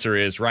the answer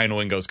is Ryan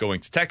Wingo's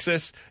going to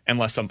Texas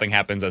unless something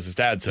happens, as his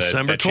dad said,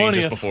 December that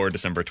changes 20th. before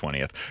December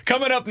 20th.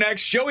 Coming up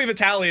next, Joey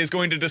Vitale is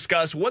going to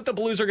discuss what the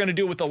Blues are going to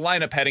do with the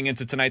lineup heading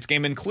into tonight's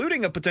game,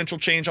 including a potential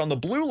change on the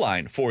blue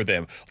line for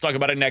them. We'll talk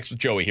about it next with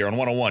Joey here on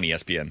 101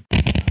 ESPN.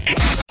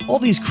 All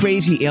these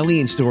crazy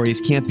alien stories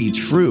can't be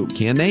true,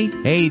 can they?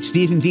 Hey, it's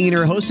Stephen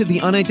Diener, host of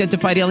the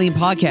Unidentified Alien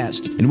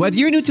Podcast. And whether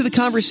you're new to the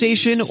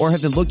conversation or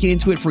have been looking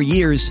into it for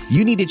years,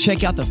 you need to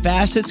check out the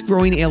fastest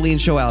growing alien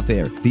show out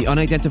there, the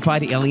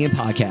Unidentified Alien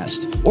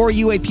Podcast, or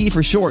UAP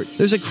for short.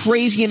 There's a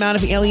crazy amount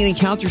of alien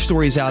encounter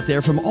stories out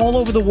there from all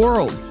over the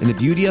world. And the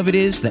beauty of it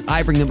is that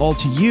I bring them all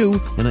to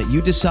you and let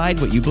you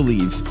decide what you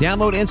believe.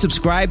 Download and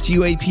subscribe to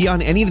UAP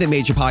on any of the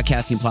major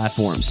podcasting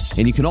platforms.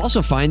 And you can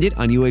also find it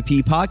on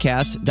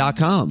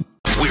UAPpodcast.com.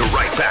 We're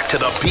right back to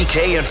the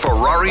BK and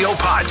Ferrario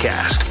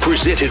podcast,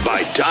 presented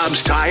by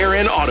Dobbs Tire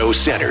and Auto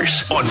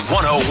Centers on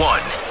 101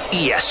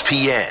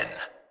 ESPN.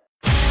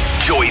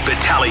 Joey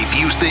Vitale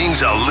views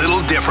things a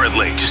little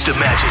differently. Just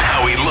imagine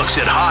how he looks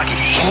at hockey.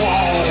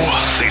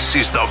 Whoa! This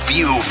is The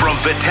View from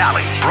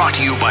Vitale, brought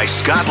to you by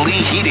Scott Lee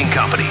Heating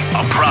Company,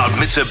 a proud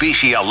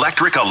Mitsubishi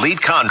Electric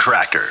Elite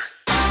contractor.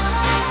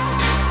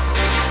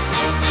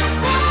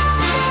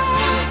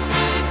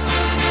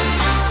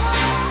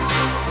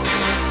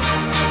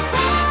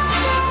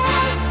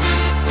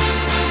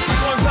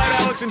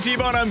 And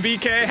T-Bone on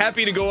BK.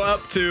 Happy to go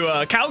up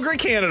to Calgary,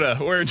 Canada,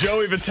 where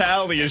Joey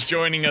Vitale is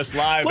joining us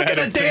live. Look at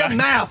the damn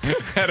map.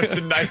 Ahead of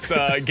tonight's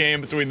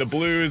game between the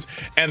Blues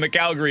and the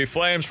Calgary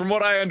Flames. From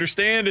what I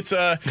understand, it's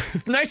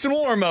nice and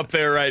warm up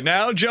there right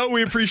now. Joe,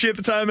 we appreciate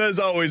the time as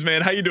always,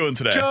 man. How you doing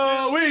today?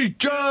 Joey.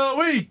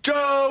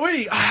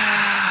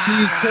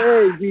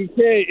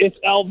 BK, it's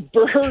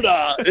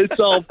Alberta. It's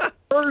Alberta.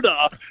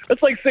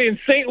 That's like saying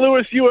St.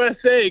 Louis,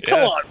 USA. Come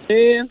on,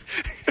 man.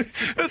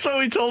 That's what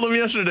we told him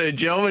yesterday,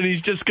 Joe, and he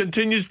just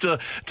continues to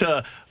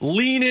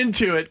lean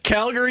into it.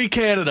 Calgary,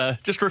 Canada,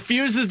 just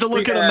refuses to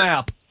look at a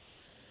map.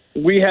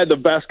 We had the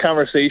best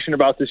conversation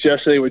about this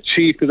yesterday with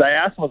Chief, because I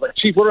asked him, I was like,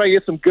 Chief, where do I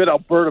get some good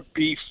Alberta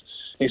beef?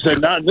 And he said,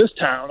 not in this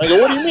town. I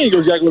go, what do you mean? He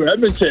goes, yeah, I go to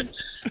Edmonton.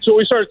 So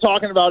we started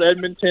talking about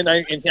Edmonton,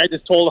 and I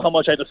just told him how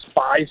much I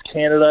despise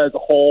Canada as a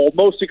whole,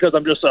 mostly because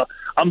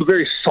I'm a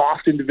very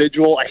soft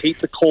individual. I hate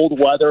the cold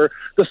weather.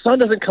 The sun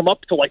doesn't come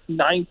up till like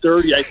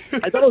 9:30.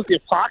 I thought it was the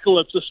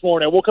apocalypse this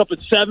morning. I woke up at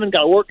 7,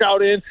 got a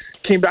workout in,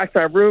 came back to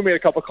my room, made a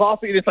cup of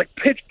coffee, and it's like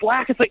pitch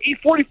black. It's like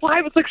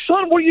 8:45. It's like,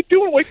 son, what are you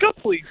doing? Wake up,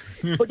 please.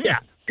 But yeah,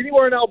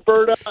 anywhere in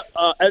Alberta,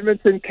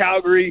 Edmonton,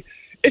 Calgary,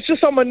 it's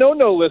just on my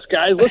no-no list,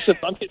 guys. Listen,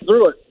 I'm getting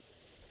through it.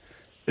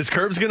 Is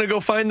Curbs going to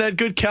go find that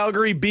good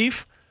Calgary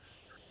beef?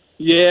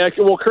 Yeah,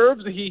 well,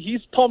 Curbs,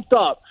 he's pumped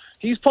up.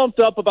 He's pumped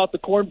up about the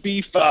corned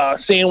beef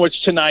sandwich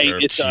tonight. Sure,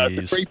 it's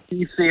a great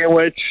beef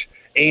sandwich,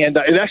 and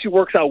it actually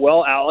works out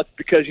well, Alex,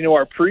 because,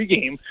 our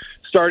pregame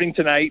starting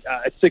tonight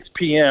at 6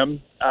 p.m.,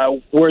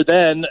 where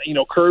then,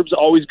 Curbs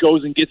always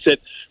goes and gets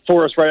it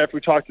for us right after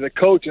we talk to the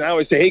coach. And I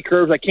always say, hey,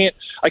 Curbs, I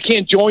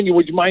can't join you.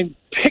 Would you mind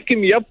picking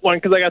me up one?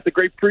 Because I got the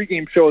great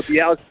pregame show with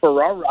the Alex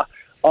Ferrara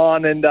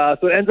on, and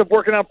so it ends up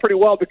working out pretty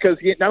well because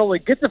he not only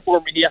gets it for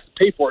me, he has to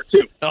pay for it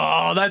too.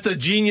 Oh, that's a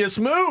genius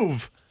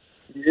move.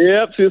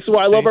 Yep, so this is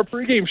why I love our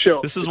pregame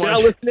show. This is if why you're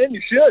not listening,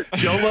 you should.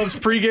 Joe loves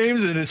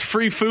pregames, and it's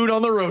free food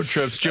on the road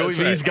trips. Joey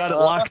V's got it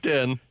locked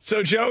in.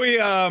 So, Joey,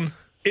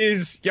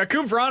 is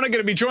Jakub Vrana going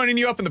to be joining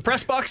you up in the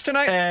press box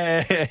tonight?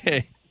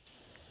 Hey.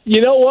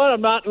 You know what? I'm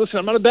not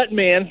a betting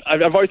man. I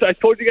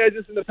told you guys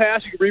this in the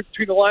past. You can read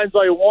between the lines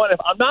all you want.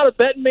 I'm not a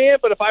betting man,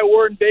 but if I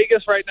were in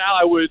Vegas right now,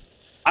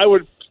 I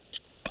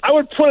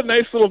would put a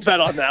nice little bet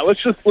on that.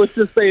 Let's just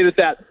say it at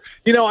that.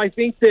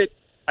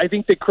 I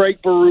think that Craig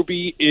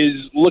Berube is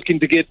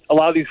looking to get a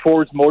lot of these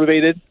forwards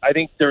motivated. I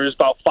think there's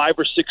about 5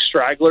 or 6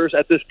 stragglers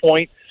at this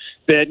point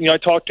that, I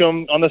talked to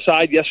him on the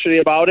side yesterday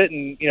about it,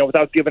 and,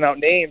 without giving out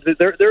names,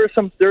 there are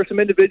some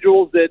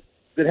individuals that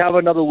have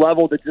another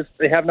level that just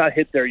they have not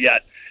hit there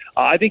yet.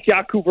 I think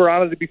Jakub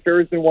Vrana, to be fair,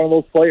 has been one of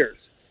those players.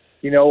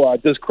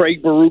 Does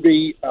Craig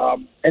Berube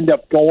end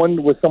up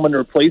going with someone to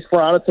replace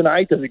Vrana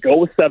tonight? Does he go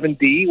with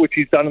 7D, which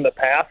he's done in the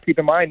past? Keep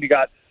in mind, you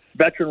got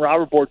veteran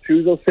Robert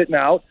Bortuzzo sitting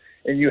out,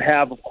 and you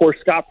have, of course,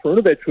 Scott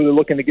Perunovich, who they're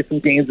looking to get some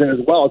games in as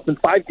well. It's been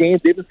 5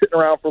 games. They've been sitting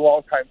around for a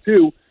long time,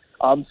 too.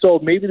 So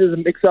maybe there's a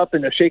mix-up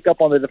and a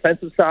shake-up on the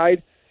defensive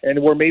side,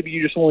 and where maybe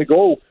you just only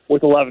go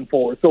with 11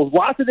 forwards. So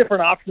lots of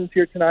different options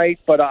here tonight,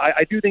 but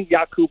I do think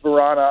Jakub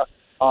Vrana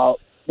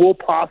will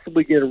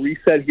possibly get a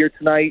reset here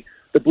tonight.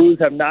 The Blues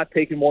have not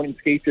taken morning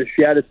skate just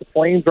yet. It's the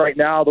Flames right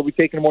now. They'll be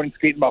taking a morning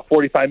skate in about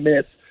 45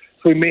 minutes,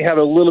 so we may have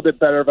a little bit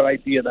better of an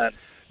idea then.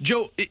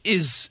 Joe,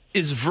 is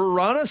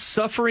Verana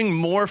suffering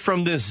more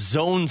from this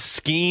zone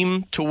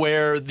scheme to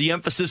where the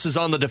emphasis is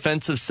on the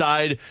defensive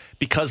side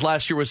because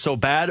last year was so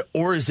bad,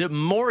 or is it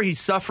more he's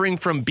suffering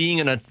from being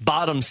in a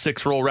bottom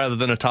six role rather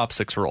than a top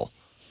six role?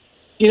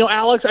 You know,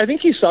 Alex, I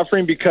think he's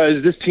suffering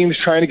because this team is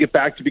trying to get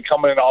back to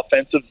becoming an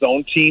offensive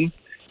zone team.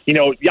 You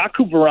know,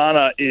 Jakub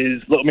Verana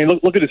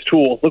look at his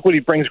tools. Look what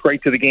he brings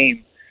great to the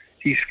game.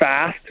 He's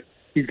fast,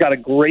 he's got a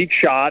great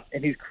shot,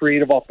 and he's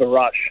creative off the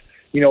rush.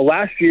 You know,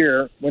 last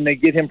year, when they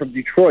get him from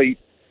Detroit,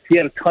 he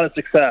had a ton of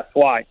success.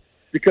 Why?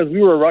 Because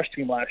we were a rush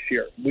team last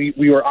year. We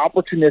were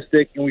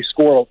opportunistic, and we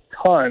scored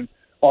a ton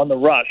on the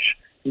rush.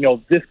 You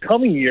know, this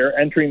coming year,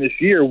 entering this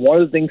year,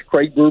 one of the things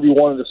Craig Berube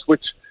wanted to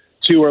switch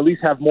to, or at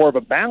least have more of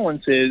a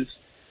balance, is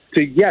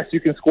to, yes, you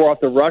can score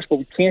off the rush, but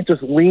we can't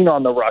just lean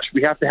on the rush.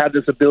 We have to have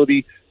this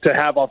ability to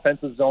have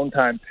offensive zone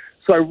time.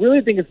 So I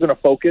really think it's been a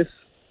focus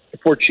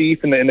for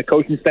Chief and the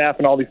coaching staff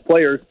and all these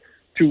players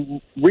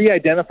to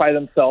re-identify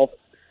themselves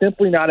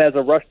simply not as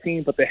a rush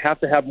team, but they have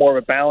to have more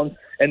of a balance,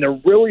 and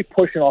they're really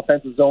pushing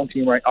offensive zone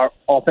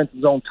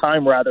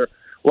time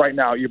right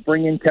now. You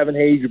bring in Kevin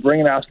Hayes, you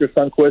bring in Oscar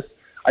Sundquist.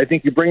 I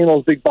think you bring in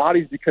those big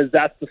bodies because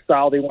that's the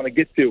style they want to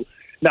get to.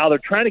 Now they're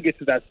trying to get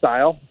to that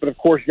style, but of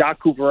course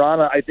Jakub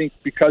Verana, I think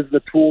because of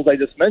the tools I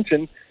just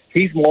mentioned,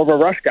 he's more of a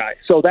rush guy.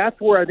 So that's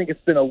where I think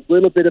it's been a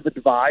little bit of a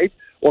divide,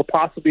 or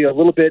possibly a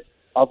little bit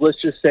of, let's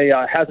just say,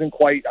 hasn't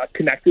quite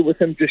connected with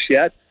him just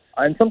yet.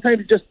 And sometimes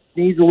it just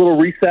needs a little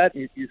reset.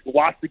 You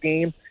watch the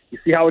game, you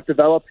see how it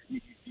develops.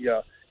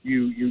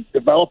 You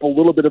develop a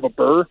little bit of a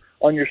burr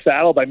on your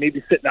saddle by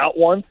maybe sitting out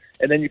one,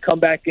 and then you come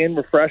back in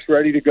refreshed,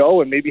 ready to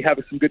go, and maybe have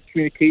some good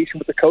communication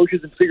with the coaches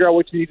and figure out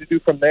what you need to do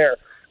from there.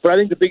 But I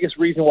think the biggest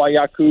reason why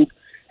Jakub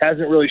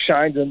hasn't really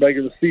shined in the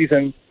regular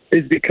season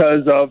is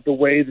because of the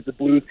way that the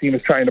Blues team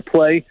is trying to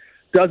play.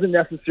 Doesn't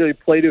necessarily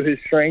play to his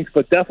strengths,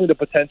 but definitely the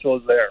potential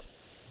is there.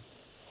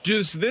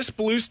 Does this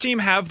Blues team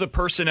have the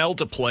personnel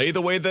to play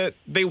the way that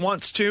they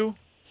want to,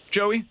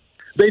 Joey?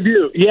 They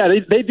do. Yeah,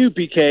 they do,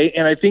 BK,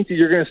 and I think that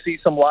you're going to see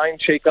some line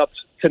shakeups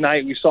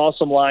tonight. We saw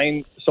some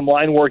line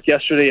work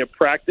yesterday at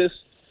practice.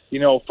 You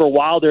know, for a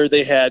while there,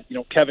 they had,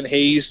 Kevin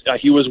Hayes.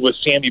 He was with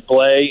Sammy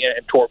Blais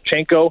and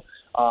Toropchenko.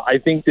 I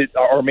think that,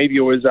 or maybe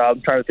it was,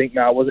 I'm trying to think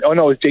now, it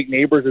was Jake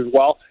Neighbors as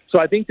well.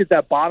 So I think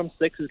that bottom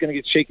six is going to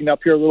get shaken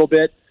up here a little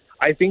bit.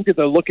 I think that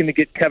they're looking to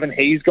get Kevin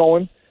Hayes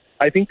going.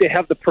 I think they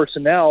have the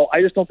personnel.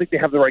 I just don't think they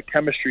have the right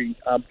chemistry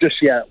just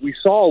yet. We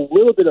saw a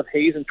little bit of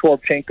Hayes and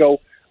Toropchenko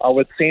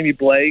with Sammy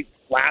Blais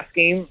last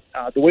game.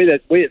 The way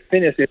it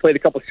finished, they played a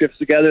couple shifts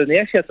together, and they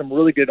actually had some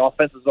really good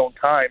offensive zone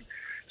time.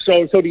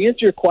 So to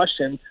answer your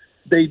question,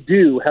 they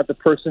do have the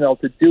personnel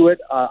to do it.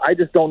 I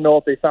just don't know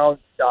if they found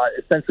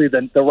essentially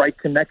the right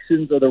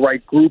connections or the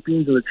right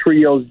groupings or the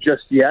trios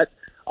just yet.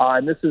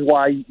 And this is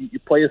why you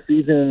play a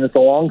season, and it's a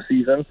long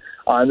season.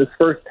 In this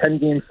first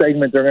 10-game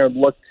segment, they're going to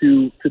look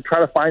to try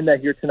to find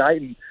that here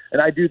tonight.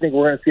 And I do think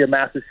we're going to see a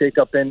massive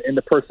shakeup in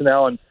the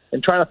personnel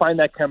and trying to find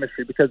that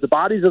chemistry, because the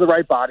bodies are the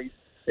right bodies.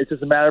 It's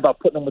just a matter about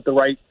putting them with the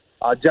right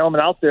gentlemen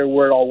out there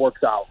where it all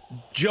works out.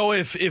 Joe,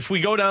 if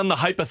we go down the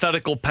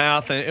hypothetical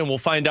path, and we'll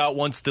find out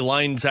once the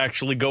lines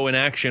actually go in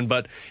action,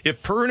 but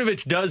if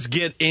Perunovic does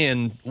get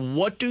in,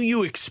 what do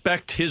you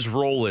expect his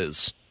role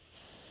is?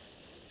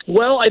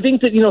 Well, I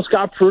think that,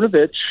 Scott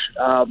Perunovic,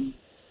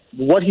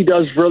 what he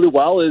does really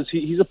well is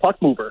he's a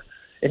puck mover,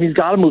 and he's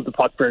got to move the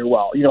puck very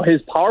well.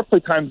 His power play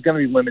time is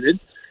going to be limited.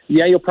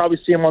 Yeah, you'll probably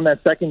see him on that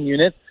second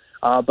unit.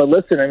 But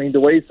listen, I mean,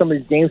 the way some of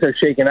these games have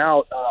shaken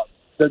out,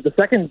 the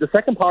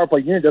second power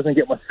play unit doesn't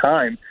get much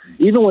time.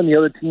 Even when the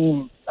other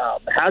team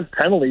has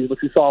penalties, which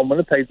we saw in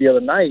Winnipeg the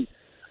other night,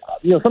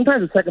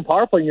 sometimes the second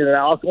power play unit,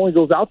 Alex, only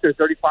goes out there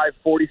 35,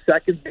 40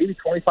 seconds, maybe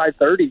 25,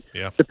 30,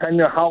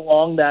 depending on how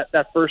long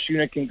that first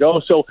unit can go.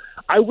 So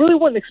I really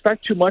wouldn't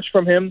expect too much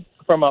from him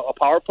from a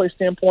power play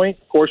standpoint.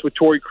 Of course, with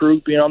Torrey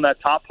Krug being on that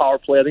top power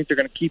play, I think they're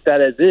going to keep that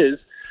as is.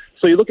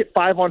 So you look at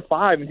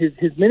 5-on-5, and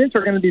his minutes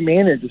are going to be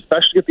managed,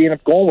 especially if they end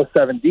up going with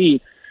 7D.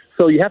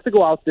 So you have to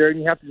go out there, and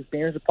you have to just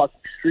manage the puck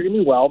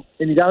extremely well,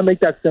 and you got to make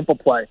that simple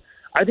play.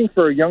 I think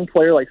for a young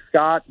player like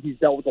Scott, he's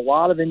dealt with a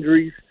lot of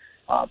injuries.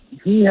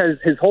 He has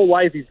his whole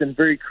life, he's been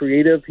very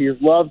creative. He has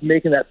loved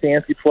making that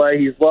fancy play.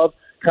 He's loved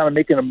kind of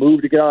making a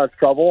move to get out of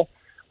trouble.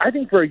 I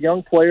think for a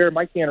young player,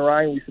 Mike and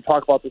Ryan, we used to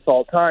talk about this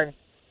all the time.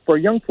 For a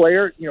young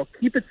player,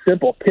 keep it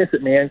simple. Kiss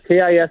it, man.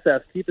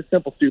 KISS. Keep it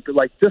simple, stupid.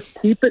 Just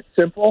keep it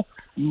simple.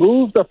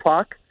 Move the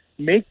puck.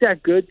 Make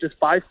that good, just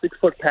 5-6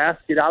 foot pass.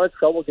 Get out of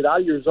trouble. Get out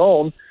of your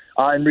zone,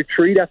 and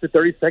retreat after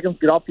 30 seconds.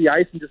 Get off the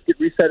ice and just get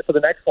reset for the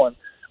next one.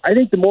 I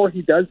think the more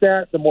he does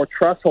that, the more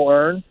trust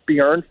will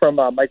be earned from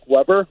Mike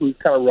Weber, who's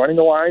kind of running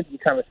the lines and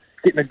kind of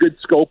getting a good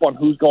scope on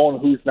who's going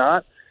and who's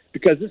not.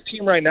 Because this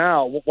team right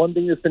now, one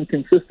thing that's been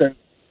consistent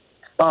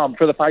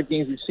for the 5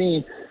 games we've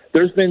seen,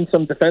 there's been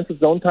some defensive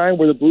zone time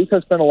where the Blues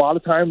have spent a lot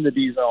of time in the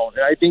D zone.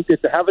 And I think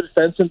that to have a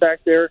defenseman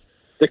back there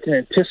that can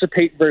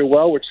anticipate very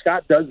well, which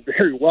Scott does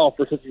very well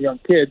for such a young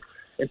kid,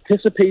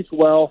 anticipates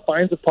well,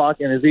 finds the puck,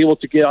 and is able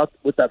to get out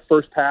with that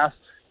first pass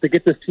to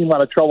get this team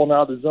out of trouble and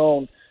out of the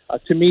zone.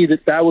 to me,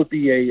 that would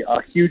be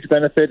a huge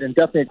benefit and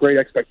definitely a great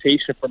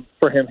expectation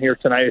for him here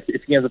tonight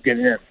if he ends up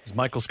getting in. As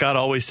Michael Scott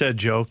always said,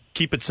 Joe,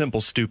 keep it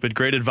simple, stupid.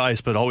 Great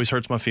advice, but always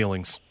hurts my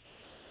feelings.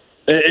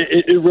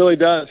 It really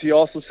does. He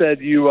also said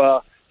he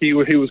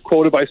was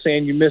quoted by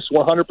saying you miss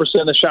 100% of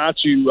the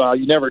shots you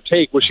never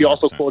take, which he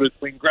also quoted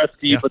Wayne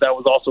Gretzky, but that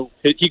was also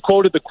he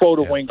quoted the quote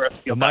of Wayne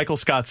Gretzky. Michael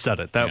Scott said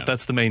it.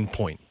 That's the main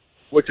point.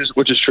 Which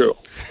is true.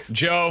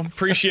 Joe,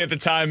 appreciate the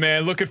time,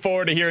 man. Looking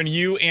forward to hearing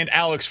you and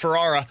Alex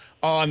Ferrara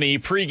on the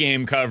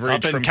pregame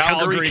coverage from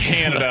Calgary,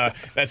 Canada.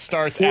 That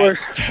starts at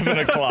 7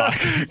 o'clock.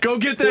 Go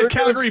get that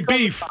Calgary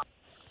beef.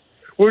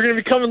 We're going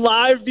to be coming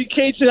live,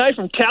 BK, tonight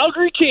from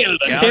Calgary, Canada.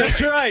 Yeah,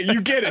 that's right. You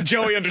get it.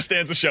 Joey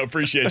understands the show.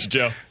 Appreciate you,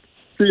 Joe.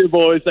 See you,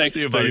 boys. Thanks. See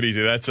you, buddy. Take it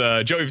easy. That's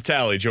Joey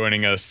Vitale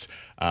joining us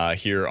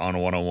here on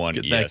 101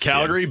 Get ESPN. that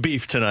Calgary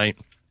beef tonight.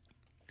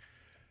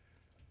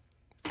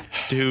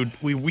 Dude,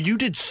 you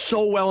did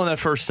so well in that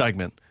first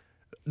segment.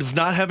 Of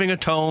not having a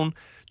tone,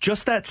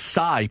 just that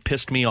sigh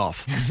pissed me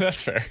off.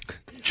 That's fair.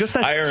 Just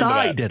that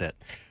sigh did it.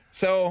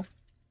 So,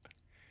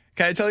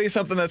 can I tell you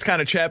something that's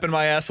kind of chapping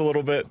my ass a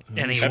little bit?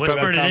 And he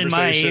whispered it in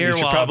my ear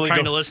while I'm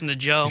trying to listen to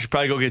Joe. You should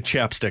probably go get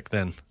chapstick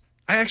then.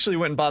 I actually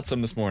went and bought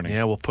some this morning.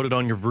 Yeah, we'll put it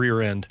on your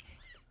rear end.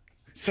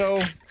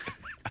 So,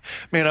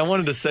 man, I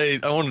wanted to say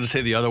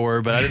the other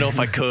word, but I didn't know if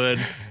I could.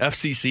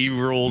 FCC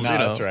rules. No,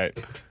 that's right.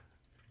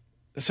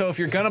 So if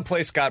you're going to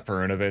play Scott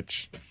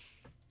Perunovich,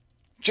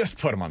 just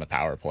put him on the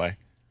power play.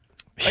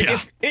 Like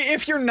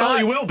if you're not... Well,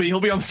 he will be. He'll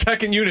be on the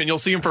second unit, and you'll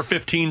see him for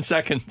 15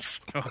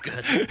 seconds. Oh,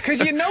 good.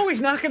 Because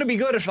he's not going to be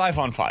good at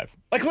 5-on-5.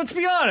 Like, let's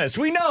be honest.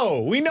 We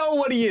know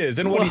what he is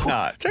and what he's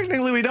not.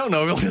 Technically, we don't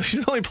know.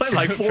 He's only played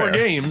like 4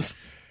 games.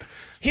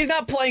 He's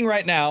not playing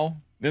right now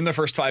in the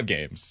first 5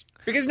 games.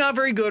 Because he's not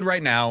very good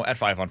right now at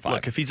 5-on-5.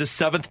 Look, if he's a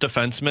 7th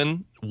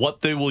defenseman,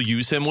 what they will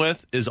use him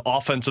with is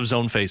offensive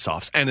zone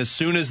faceoffs. And as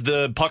soon as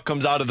the puck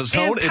comes out of the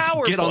zone,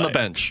 it's get on the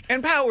bench.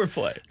 And power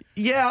play.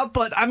 Yeah,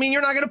 but, I mean,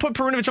 you're not going to put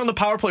Perunovich on the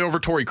power play over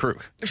Torrey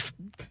Krug.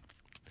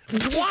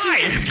 Why?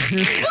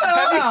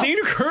 Have you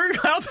seen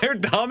Krug out there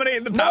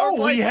dominating the power play?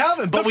 No, we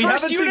haven't. But we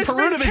haven't seen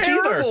Perunovich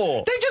either.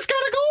 They just got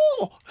a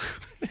goal.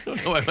 I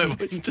don't know why my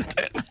voice did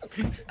that.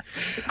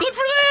 Good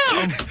for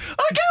them.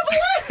 I can't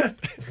believe it.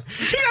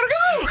 He gotta go.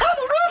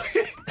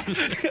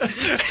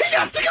 He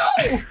has to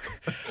go.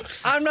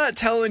 I'm not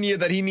telling you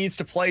that he needs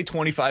to play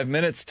 25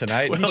 minutes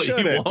tonight. Well, he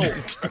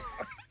won't.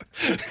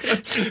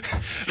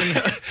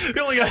 The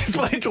only guy that's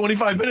playing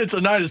 25 minutes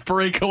a night is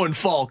Parayko and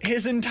Falk.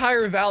 His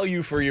entire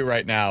value for you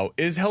right now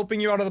is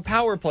helping you out of the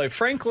power play.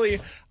 Frankly,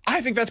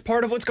 I think that's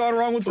part of what's gone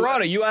wrong with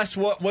Verada. You asked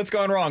what's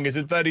gone wrong. Is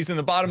it that he's in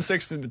the bottom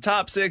 6 and the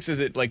top 6? Is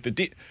it like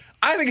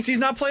I think it's he's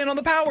not playing on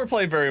the power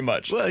play very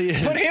much. Well,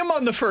 yeah. Put him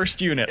on the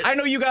first unit. I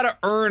know you got to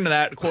earn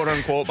that, quote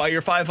unquote, by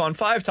your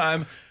 5-on-5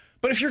 time.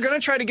 But if you're going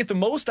to try to get the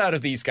most out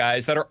of these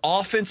guys that are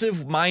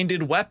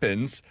offensive-minded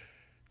weapons,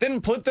 then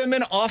put them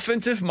in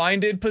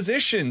offensive-minded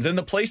positions. And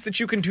the place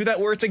that you can do that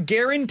where it's a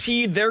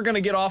guaranteed they're going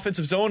to get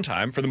offensive zone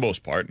time, for the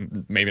most part,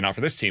 maybe not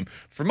for this team,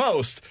 for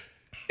most,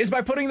 is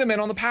by putting them in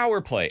on the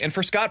power play. And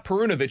for Scott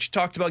Perunovich, you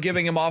talked about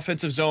giving him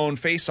offensive zone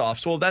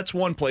face-offs. Well, that's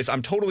one place.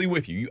 I'm totally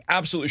with you. You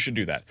absolutely should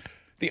do that.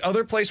 The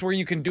other place where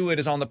you can do it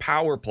is on the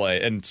power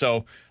play. And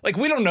so, like,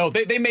 we don't know.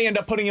 They may end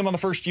up putting him on the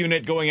first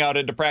unit, going out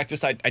into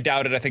practice. I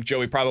doubt it. I think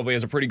Joey probably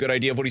has a pretty good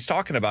idea of what he's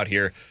talking about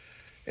here.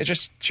 It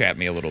just chapped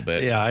me a little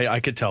bit. Yeah, I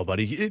could tell,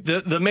 buddy.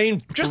 The main...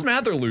 Just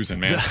mad they're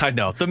losing, man. I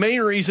know. The main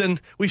reason...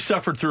 We've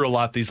suffered through a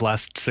lot these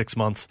last 6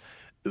 months.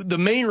 The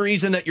main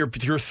reason that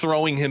you're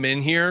throwing him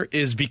in here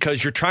is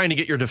because you're trying to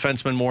get your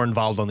defensemen more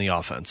involved on the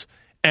offense.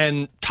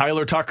 And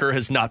Tyler Tucker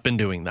has not been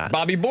doing that.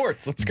 Bobby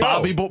Bortz, let's go.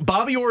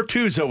 Bobby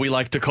Ortuzzo, we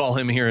like to call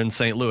him here in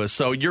St. Louis.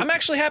 So I'm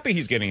actually happy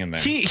he's getting in there.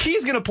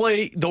 He's going to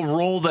play the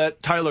role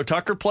that Tyler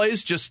Tucker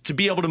plays, just to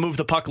be able to move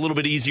the puck a little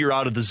bit easier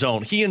out of the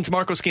zone. He and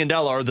Marco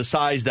Scandella are the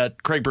size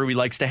that Craig Berube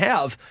likes to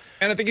have.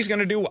 And I think he's going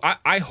to do,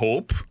 I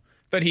hope,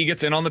 that he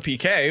gets in on the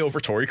PK over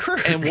Torrey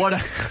Krug. And what,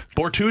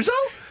 Bortuzzo?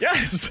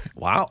 Yes.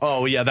 Wow.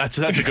 Oh, yeah, that's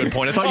a good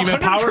point. I thought you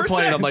meant power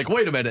play, and I'm like,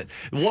 wait a minute.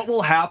 What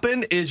will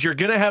happen is you're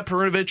going to have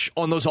Perunovich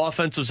on those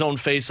offensive zone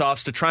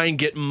faceoffs to try and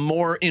get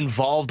more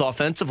involved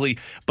offensively,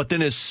 but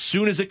then as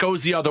soon as it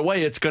goes the other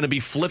way, it's going to be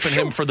flipping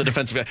him for the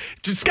defensive guy.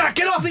 Scott,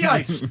 get off the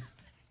ice!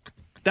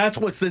 That's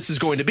what this is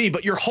going to be.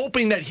 But you're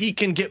hoping that he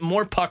can get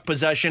more puck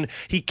possession,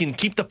 he can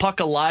keep the puck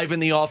alive in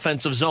the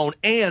offensive zone,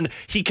 and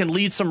he can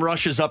lead some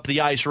rushes up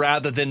the ice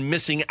rather than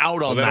missing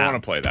out on that. They don't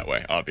want to play that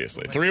way,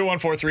 obviously.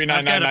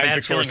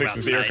 314-399-9646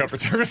 is the Air Comfort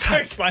Service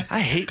text line. I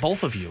hate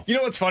both of you. You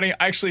know what's funny?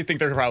 I actually think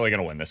they're probably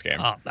going to win this game.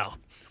 Oh, no.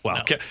 Well,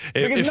 no.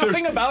 Because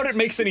nothing about it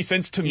makes any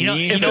sense to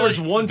me. If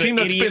there's one team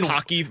that's been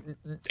hockey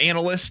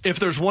analyst, if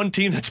there's one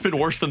team that's been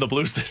worse than the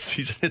Blues this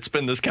season, it's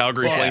been this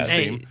Calgary Flames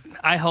team.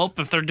 I hope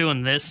if they're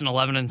doing this in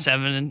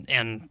 11-7,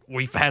 and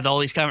we've had all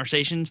these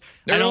conversations,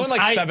 they're doing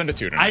like 7-2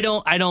 tonight.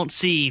 I don't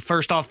see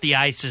first off the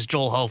ice is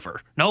Joel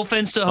Hofer. No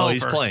offense to Hofer. Oh,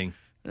 he's playing.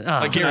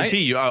 I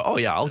guarantee you.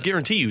 I'll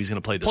guarantee you he's going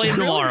to play this one. Play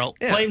him tomorrow.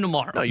 Yeah. Play him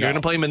tomorrow. No, you're going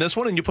to play him in this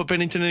one, and you put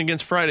Bennington in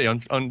against Friday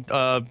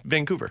on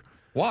Vancouver.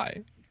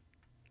 Why?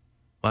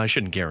 Well, I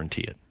shouldn't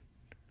guarantee it.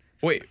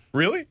 Wait,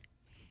 really?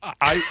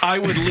 I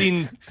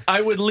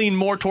would lean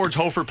more towards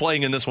Hofer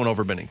playing in this one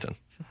over Binnington.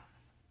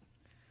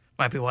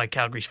 Might be why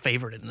Calgary's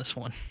favored in this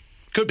one.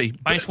 Could be.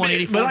 Minus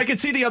 184. But I could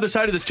see the other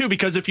side of this, too,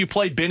 because if you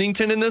play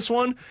Binnington in this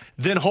one,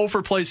 then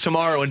Hofer plays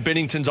tomorrow and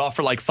Binnington's off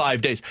for like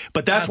 5 days.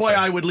 But that's why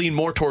I would lean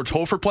more towards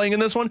Hofer playing in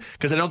this one,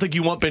 because I don't think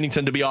you want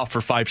Binnington to be off for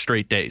 5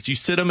 straight days. You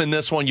sit him in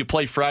this one, you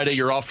play Friday,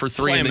 you're off for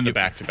 3. Play and him then in the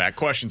back-to-back.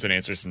 Questions and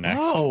answers next.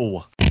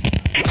 Oh.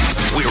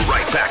 We're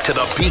right back to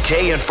the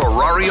BK and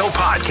Ferrario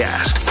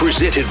podcast,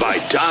 presented by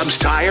Dobbs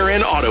Tire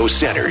and Auto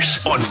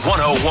Centers on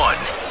 101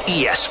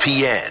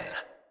 ESPN.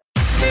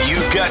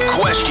 You've got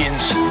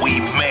questions, we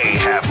may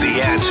have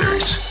the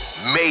answers.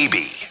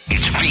 Maybe.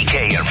 It's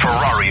BK and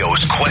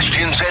Ferrario's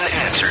questions and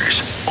answers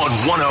on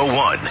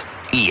 101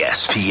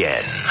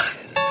 ESPN.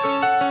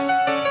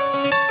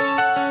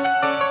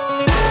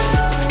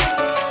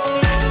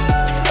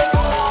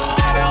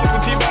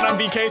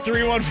 BK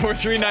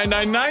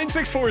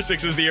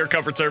 314-399-9646 is the Air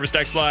Comfort Service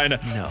text line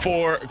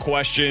for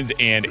questions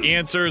and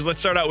answers. Let's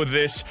start out with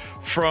this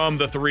from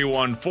the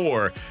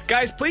 314.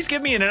 Guys, please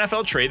give me an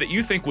NFL trade that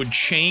you think would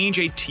change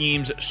a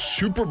team's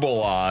Super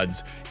Bowl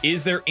odds.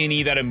 Is there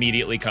any that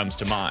immediately comes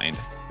to mind?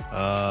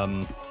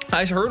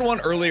 I heard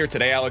one earlier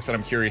today, Alex, that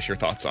I'm curious your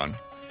thoughts on.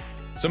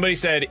 Somebody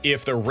said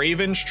if the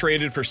Ravens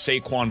traded for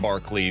Saquon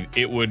Barkley,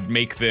 it would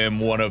make them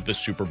one of the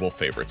Super Bowl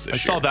favorites this year. I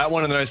saw that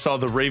one, and then I saw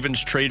the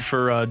Ravens trade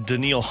for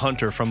Danielle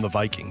Hunter from the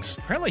Vikings.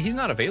 Apparently he's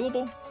not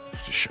available.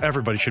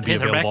 Everybody should be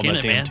available on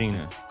that damn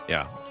team.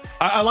 Yeah.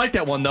 I like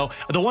that one, though.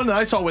 The one that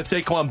I saw with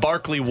Saquon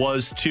Barkley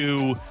was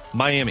to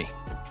Miami.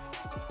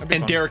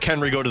 And Derrick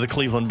Henry go to the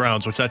Cleveland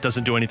Browns, which that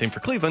doesn't do anything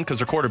for Cleveland because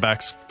their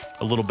quarterback's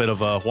a little bit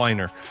of a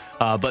whiner.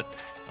 But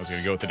I was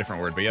going to go with a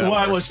different word, but yeah. Well,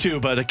 I was too,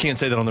 but I can't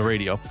say that on the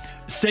radio.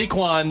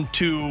 Saquon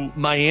to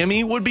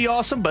Miami would be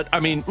awesome, but I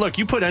mean, look,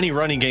 you put any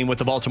running game with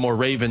the Baltimore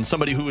Ravens,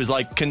 somebody who is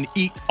like can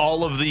eat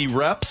all of the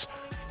reps,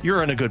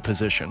 you're in a good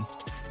position.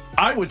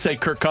 I would say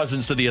Kirk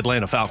Cousins to the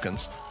Atlanta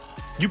Falcons.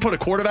 You put a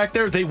quarterback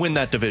there, they win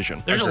that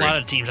division. There's a lot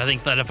of teams. I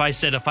think that if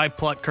I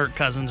pluck Kirk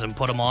Cousins and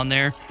put him on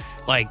there,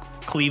 like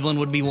Cleveland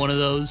would be one of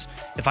those.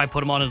 If I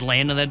put him on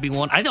Atlanta, that'd be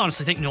one. I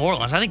honestly think New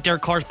Orleans. I think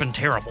Derek Carr's been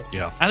terrible.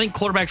 Yeah. I think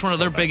quarterback's one of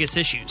their biggest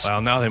issues.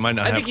 Well, now they might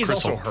not have I think he's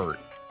also hurt.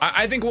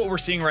 I think what we're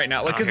seeing right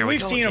now, like, because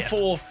we've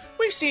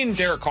seen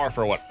Derek Carr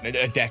for what,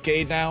 a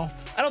decade now?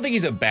 I don't think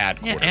he's a bad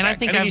quarterback. And I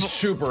think he's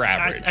super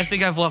average. I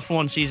think I've left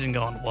one season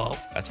going, whoa.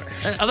 That's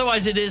fair.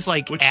 Otherwise, it is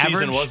like Which average.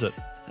 season was it?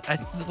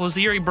 Was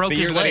the year he broke his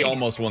leg. The year that he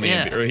almost won the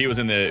MVP, or he was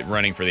in the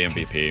running for the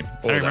MVP. I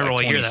don't remember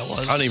what year that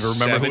was. I don't even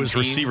remember who his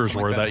receivers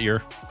were that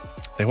year.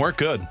 They weren't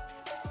good.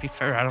 To be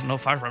fair, I don't know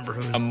if I remember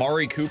who.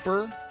 Amari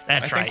Cooper.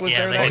 That's right. Was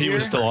there he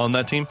was still on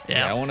that team?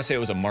 Yeah, I want to say it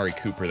was Amari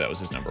Cooper that was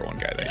his number one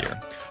guy that year.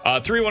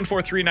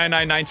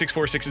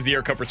 314-399-9646 is the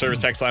Air Comfort Service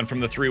text line from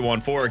the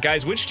 314.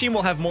 Guys, which team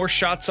will have more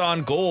shots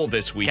on goal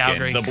this weekend?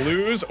 Calgary. The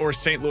Blues or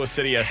St. Louis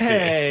City SC?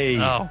 Hey.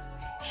 Oh.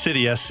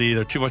 City SC.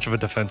 They're too much of a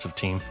defensive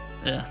team.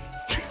 Yeah.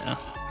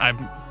 I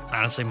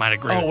honestly might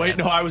agree with wait,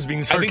 that. no, I was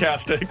being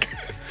sarcastic.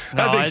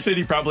 I think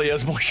City probably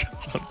has more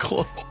shots on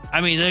goal. I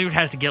mean, they would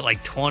have to get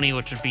like 20,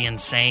 which would be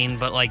insane,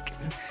 but like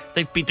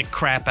they've beat the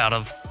crap out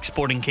of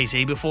Sporting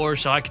KC before,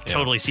 so I could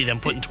totally see them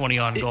putting 20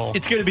 on goal.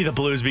 It's going to be the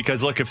Blues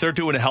because, look, if they're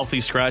doing a healthy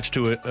scratch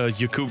to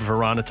Jakub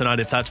Vrana tonight,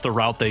 if that's the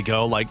route they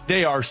go, like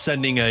they are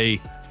sending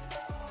a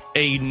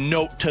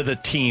note to the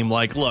team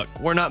like, look,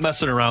 we're not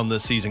messing around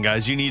this season,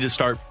 guys. You need to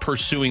start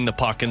pursuing the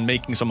puck and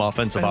making some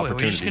offensive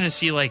opportunities. We're just going to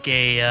see like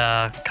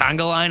a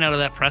conga line out of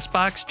that press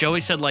box.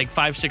 Joey said like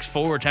 5-6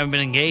 forwards haven't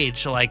been engaged,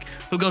 so like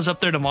who goes up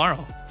there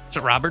tomorrow? Is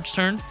it Robert's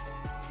turn?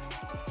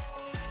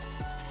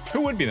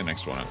 Who would be the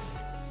next one up?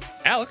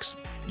 Alex,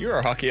 you're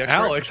our hockey expert.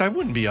 Alex, I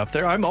wouldn't be up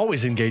there. I'm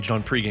always engaged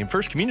on pregame.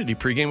 First community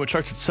pregame, which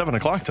starts at 7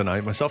 o'clock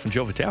tonight, myself and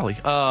Joe Vitale.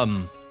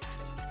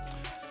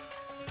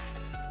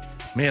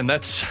 Man,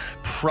 that's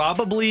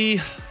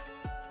probably...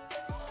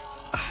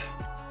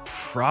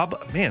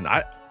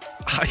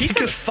 he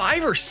said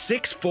 5 or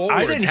 6 forwards.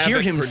 I didn't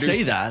hear him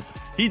say that.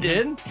 He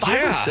did?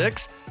 5 or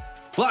 6?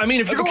 Well, I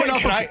mean, if you're going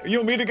off of... You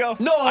want me to go?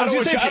 No, I don't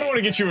want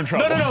to get you in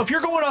trouble. No. If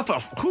you're going off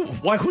of...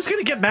 Who's going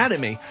to get mad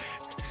at me?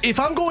 If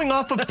I'm going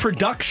off of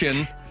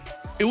production,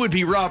 it would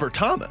be Robert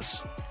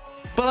Thomas.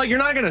 But, like, you're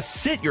not going to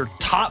sit your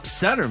top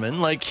centerman.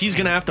 Like, he's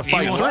going to have to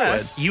fight through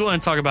it. You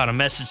want to talk about a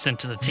message sent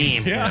to the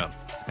team. Yeah.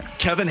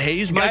 Kevin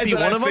Hayes might be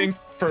one of them.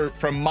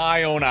 From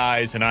my own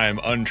eyes, and I am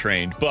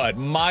untrained, but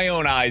my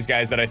own eyes,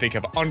 guys that I think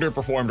have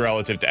underperformed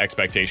relative to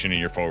expectation in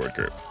your forward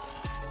group.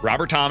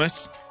 Robert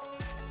Thomas,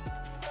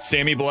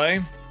 Sammy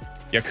Blais,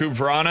 Jakub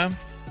Vrana,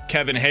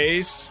 Kevin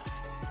Hayes.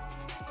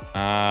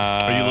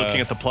 Are you looking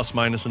at the plus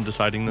minus and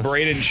deciding this?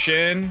 Braden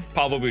Shin,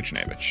 Pavel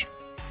Buchnevich.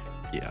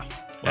 Yeah.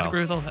 I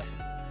agree with all that.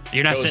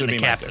 You're not sitting the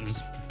captain.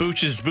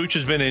 Booch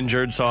has been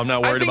injured, so I'm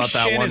not worried about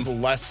that Shin one. is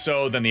less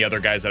so than the other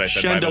guys that I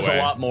said. Shin by the does way.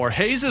 a lot more.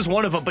 Hayes is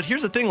one of them, but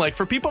here's the thing: like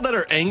for people that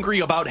are angry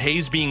about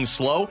Hayes being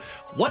slow,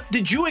 what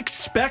did you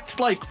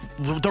expect? Like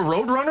the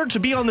Roadrunner to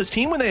be on this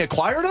team when they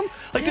acquired him?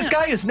 Like this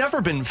guy has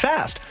never been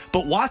fast,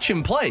 but watch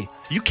him play.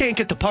 You can't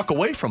get the puck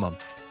away from him.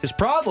 His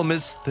problem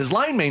is his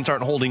line mates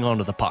aren't holding on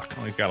to the puck.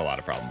 Well, he's got a lot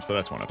of problems, but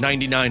that's one of them.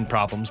 99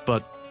 problems,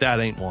 but that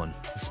ain't one.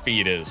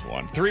 Speed is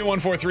one.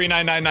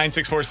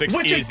 314-399-9646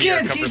 Which, is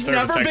again, the Air he's Comfort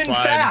Service never text been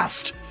line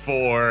fast.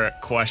 for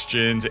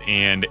questions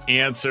and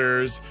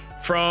answers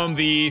from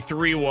the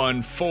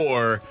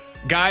 314.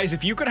 Guys,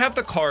 if you could have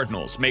the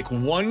Cardinals make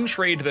one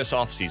trade this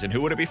offseason,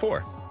 who would it be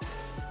for?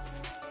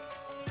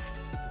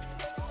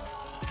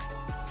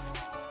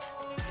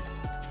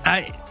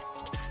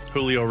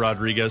 Julio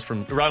Rodriguez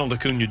from Ronald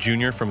Acuna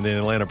Jr. from the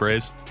Atlanta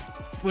Braves.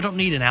 We don't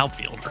need an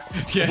outfielder.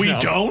 We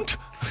don't?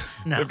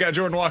 No. They've got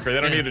Jordan Walker.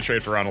 They don't need to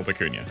trade for Ronald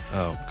Acuna.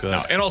 Oh, good.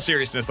 No, in all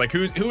seriousness, like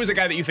who is a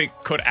guy that you think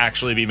could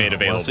actually be made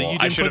available? So you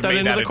didn't I should put have that made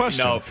into that the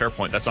question. No, fair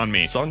point. That's on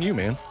me. It's on you,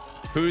 man.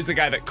 Who's the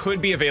guy that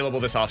could be available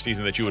this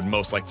offseason that you would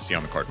most like to see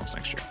on the Cardinals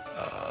next year?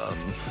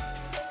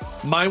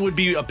 Mine would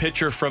be a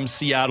pitcher from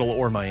Seattle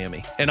or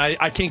Miami. And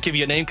I can't give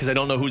you a name because I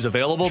don't know who's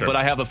available, Sure. but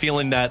I have a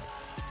feeling that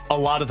a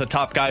lot of the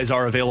top guys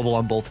are available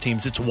on both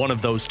teams. It's one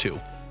of those two.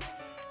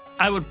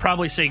 I would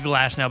probably say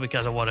Glass now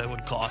because of what it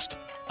would cost.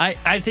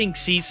 I think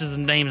Cease is the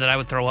name that I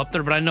would throw up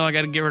there, but I know I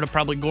got to get rid of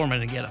probably Gorman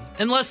to get him.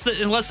 Unless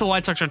the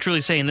White Sox are truly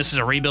saying this is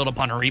a rebuild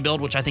upon a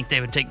rebuild, which I think they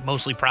would take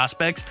mostly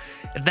prospects.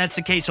 If that's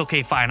the case,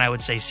 okay, fine, I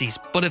would say Cease.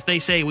 But if they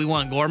say we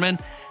want Gorman,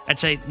 I'd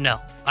say no.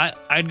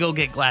 I'd go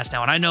get Glass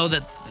now. And I know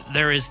that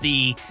there is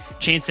the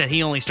chance that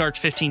he only starts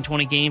 15,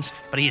 20 games,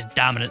 but he's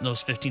dominant in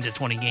those 15 to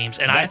 20 games.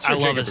 And I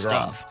love his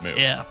stuff. Move.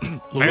 Yeah,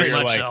 Very very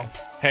much like, so.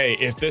 Hey,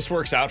 if this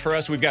works out for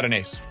us, we've got an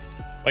ace.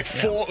 Like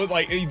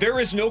there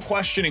is no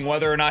questioning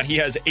whether or not he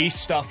has ace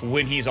stuff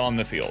when he's on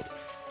the field.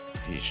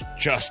 He's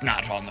just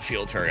not on the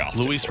field very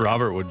often. Luis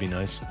Robert would be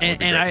nice.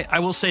 And I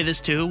will say this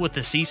too with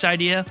the Cease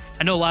idea.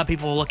 I know a lot of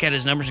people will look at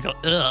his numbers and go,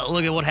 "Ugh,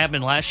 look at what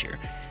happened last year."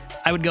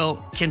 I would go,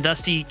 can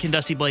Dusty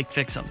Blake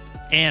fix him?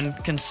 And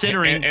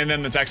considering, and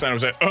then the text line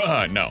was like,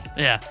 no.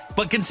 Yeah,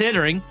 but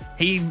considering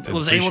he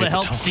was able to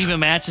help Steven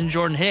Matz and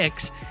Jordan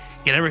Hicks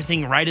get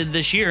everything righted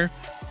this year,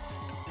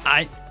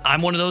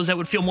 I'm one of those that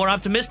would feel more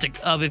optimistic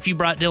of if you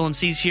brought Dylan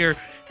Cease here,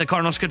 the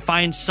Cardinals could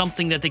find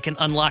something that they can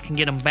unlock and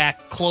get him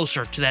back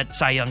closer to that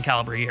Cy Young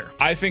caliber year.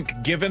 I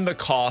think given the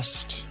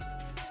cost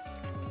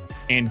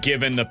and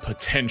given the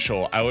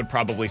potential, I would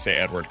probably say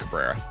Edward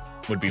Cabrera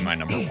would be my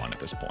number one at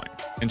this point.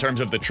 In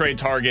terms of the trade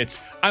targets,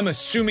 I'm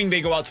assuming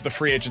they go out to the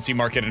free agency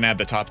market and add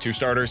the top two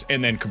starters,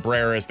 and then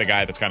Cabrera is the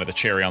guy that's kind of the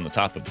cherry on the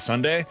top of the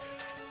sundae.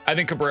 I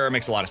think Cabrera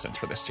makes a lot of sense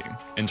for this team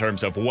in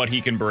terms of what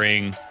he can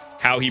bring,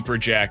 how he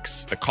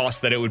projects, the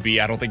cost that it would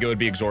be. I don't think it would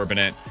be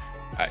exorbitant.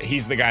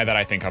 He's the guy that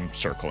I think I'm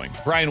circling.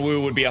 Brian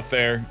Wu would be up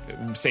there,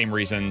 same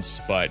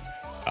reasons, but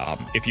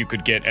if you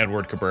could get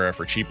Edward Cabrera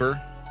for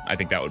cheaper, I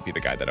think that would be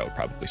the guy that I would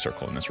probably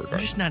circle in this regard.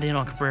 I'm just not in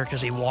on Cabrera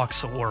because he walks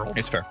the world.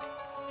 It's fair.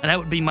 And that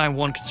would be my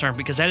one concern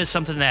because that is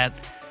something that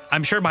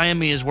I'm sure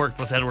Miami has worked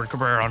with Edward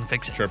Cabrera on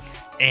fixing. Sure.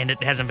 And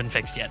it hasn't been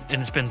fixed yet.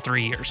 And it's been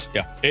 3 years.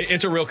 Yeah,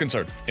 it's a real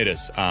concern. It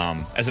is.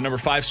 As a number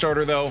 5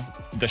 starter, though,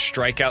 the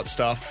strikeout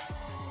stuff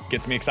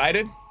gets me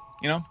excited,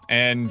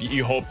 and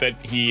you hope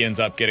that he ends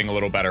up getting a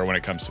little better when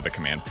it comes to the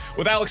command.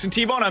 With Alex and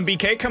T-Bone, I'm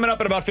BK. Coming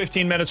up in about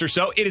 15 minutes or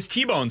so, it is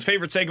T-Bone's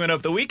favorite segment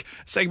of the week,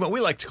 segment we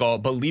like to call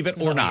Believe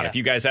It or Not. Yeah. If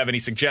you guys have any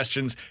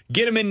suggestions,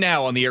 get them in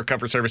now on the Air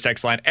Comfort Service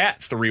text line at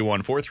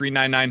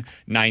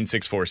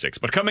 314-399-9646.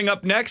 But coming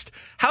up next,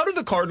 how do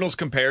the Cardinals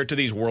compare to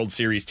these World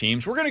Series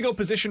teams? We're going to go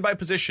position by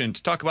position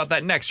to talk about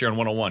that next year on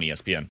 101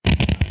 ESPN.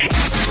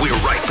 We're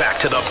right back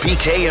to the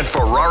BK and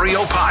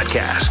Ferrario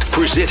podcast,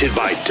 presented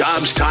by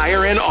Dobbs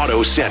Tire and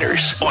Auto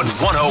Centers on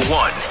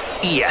 101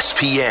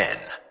 ESPN.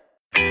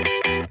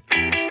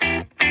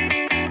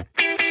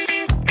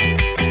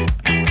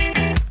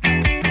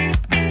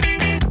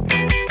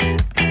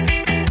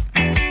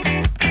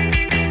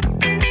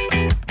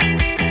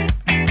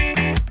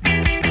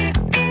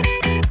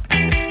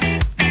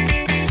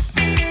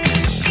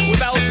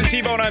 With Alex and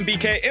T-Bone on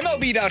BK,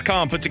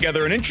 MLB.com put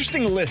together an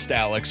interesting list,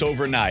 Alex,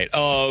 overnight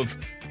of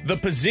the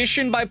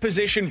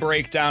position-by-position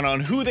breakdown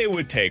on who they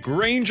would take.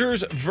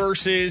 Rangers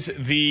versus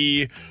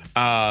the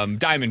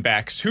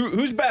Diamondbacks.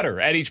 Who's better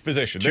at each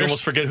position? You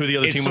almost forget who the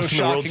other team was in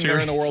the World Series. They're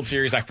in the World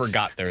Series. I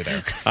forgot they're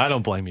there. I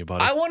don't blame you,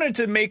 buddy. I wanted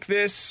to make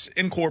this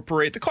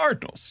incorporate the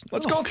Cardinals.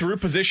 Let's go through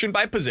position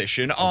by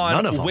position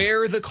on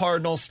where the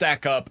Cardinals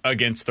stack up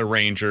against the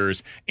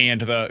Rangers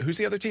and who's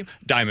the other team?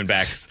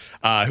 Diamondbacks,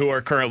 who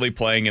are currently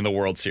playing in the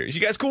World Series.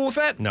 You guys cool with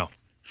that? No.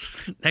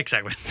 Next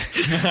segment.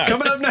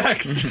 Coming up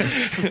next.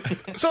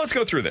 So let's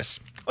go through this.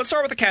 Let's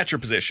start with the catcher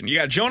position. You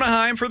got Jonah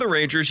Heim for the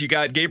Rangers. You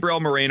got Gabriel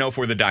Moreno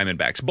for the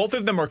Diamondbacks. Both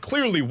of them are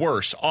clearly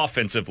worse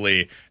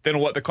offensively than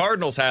what the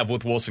Cardinals have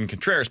with Wilson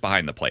Contreras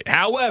behind the plate.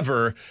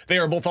 However, they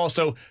are both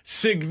also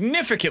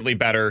significantly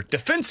better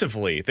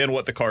defensively than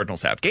what the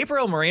Cardinals have.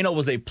 Gabriel Moreno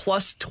was a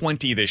plus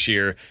 20 this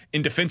year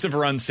in defensive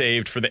runs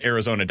saved for the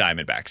Arizona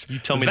Diamondbacks. You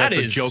tell me that's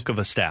a joke of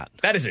a stat.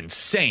 That is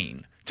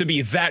insane to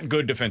be that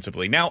good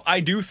defensively. Now, I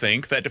do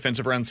think that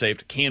defensive runs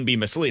saved can be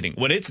misleading.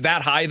 When it's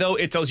that high, though,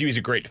 it tells you he's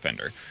a great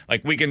defender.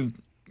 Like, we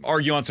can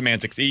argue on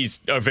semantics. He's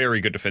a very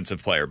good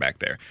defensive player back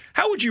there.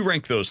 How would you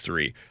rank those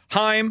three?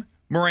 Heim,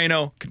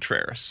 Moreno,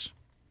 Contreras.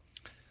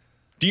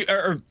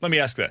 Let me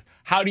ask that.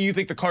 How do you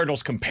think the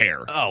Cardinals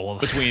compare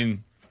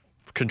between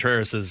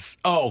Contreras is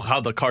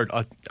how the card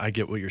I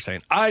get what you're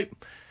saying. I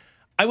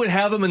would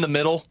have him in the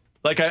middle.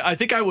 Like I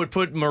think I would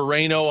put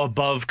Moreno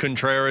above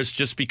Contreras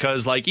just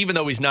because even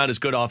though he's not as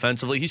good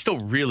offensively, he's still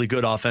really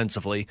good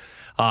offensively.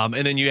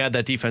 And then you add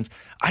that defense.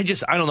 I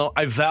don't know.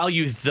 I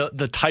value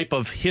the type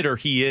of hitter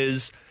he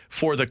is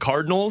for the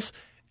Cardinals.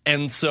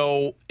 And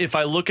so if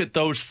I look at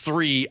those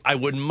three, I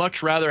would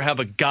much rather have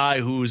a guy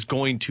who's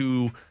going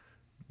to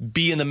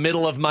be in the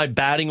middle of my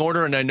batting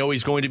order, and I know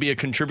he's going to be a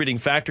contributing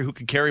factor who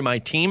could carry my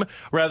team,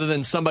 rather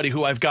than somebody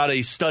who I've got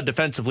a stud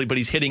defensively, but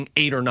he's hitting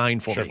 8 or 9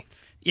 for me.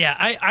 Yeah,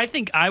 I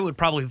think I would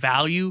probably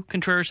value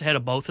Contreras ahead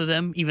of both of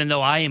them, even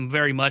though I am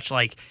very much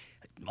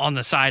on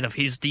the side of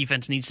his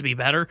defense needs to be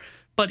better.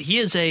 But he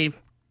is a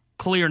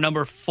clear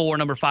number 4,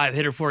 number 5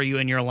 hitter for you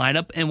in your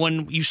lineup. And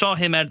when you saw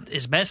him at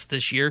his best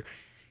this year,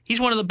 he's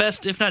one of the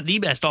best, if not the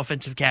best,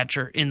 offensive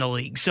catcher in the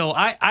league. So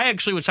I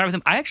actually would side with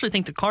him. I actually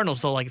think the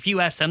Cardinals, though, if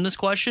you ask them this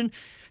question,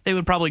 they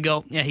would probably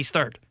go, yeah, he's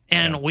third.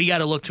 And we got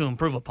to look to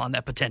improve upon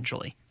that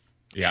potentially.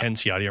 Yeah.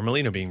 Hence Yadier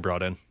Molina being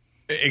brought in.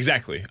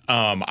 Exactly.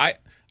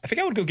 I think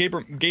I would go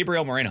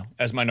Gabriel Moreno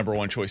as my number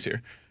 1 choice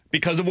here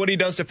because of what he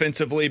does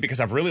defensively,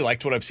 because I've really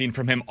liked what I've seen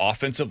from him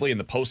offensively in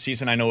the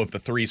postseason. I know of the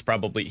threes,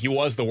 he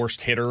was the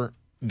worst hitter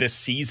this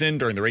season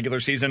during the regular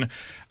season.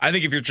 I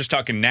think if you're just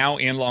talking now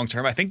and long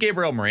term, I think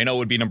Gabriel Moreno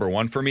would be number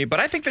 1 for me, but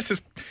I think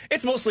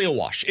it's mostly a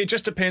wash. It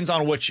just depends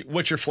on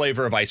what your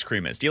flavor of ice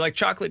cream is. Do you like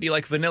chocolate? Do you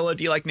like vanilla?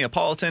 Do you like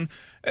Neapolitan?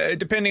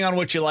 Depending on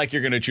what you like,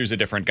 you're going to choose a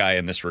different guy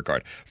in this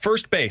regard.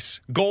 First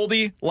base,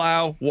 Goldie,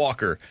 Lau,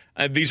 Walker.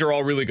 These are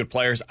all really good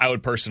players. I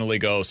would personally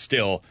go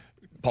still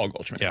Paul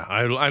Goldschmidt. Yeah,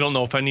 I don't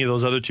know if any of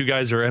those other 2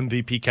 guys are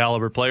MVP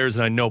caliber players,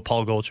 and I know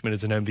Paul Goldschmidt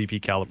is an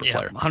MVP caliber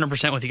player.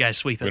 100% with you guys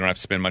sweeping. We don't have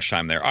to spend much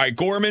time there. All right,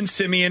 Gorman,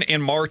 Simeon,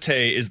 and Marte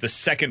is the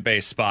second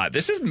base spot.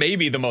 This is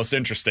maybe the most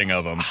interesting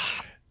of them.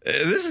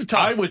 This is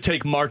tough. I would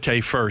take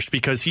Marte first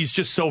because he's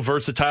just so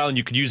versatile and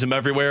you could use him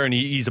everywhere, and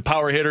he's a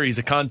power hitter, he's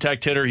a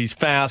contact hitter, he's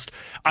fast.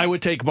 I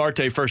would take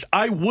Marte first.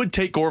 I would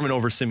take Gorman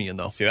over Simeon,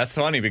 though. See, that's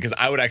funny because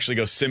I would actually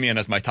go Simeon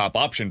as my top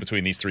option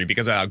between these 3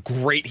 because of how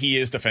great he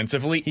is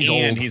defensively,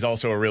 and he's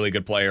also a really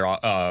good player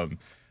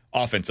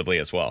offensively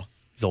as well.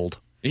 He's old.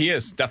 He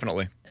is,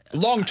 definitely.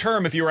 Long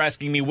term, if you were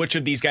asking me which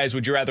of these guys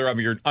would you rather have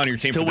on your team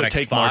Still for the would next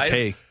take 5,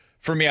 Marte.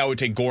 For me, I would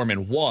take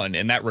Gorman 1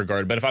 in that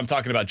regard. But if I'm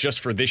talking about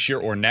just for this year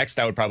or next,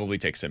 I would probably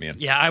take Simeon.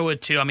 Yeah, I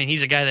would too. I mean,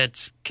 he's a guy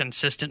that's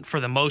consistent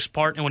for the most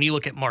part. And when you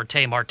look at Marte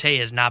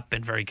has not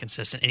been very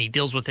consistent. And he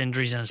deals with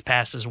injuries in his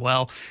past as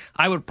well.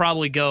 I would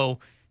probably go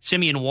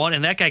Simeon 1,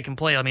 and that guy can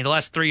play. I mean, the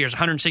last 3 years,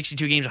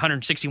 162 games,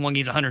 161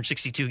 games,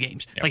 162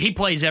 games. Yep. He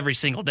plays every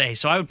single day.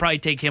 So I would probably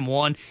take him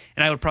 1,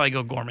 and I would probably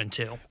go Gorman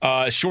 2.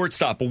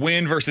 Shortstop,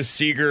 Wynn versus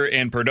Seager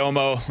and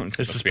Perdomo.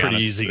 This is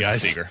pretty easy,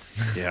 guys. This is Seager.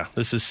 Yeah,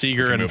 this is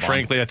Seager, and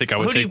frankly, I think I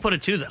would Who do you put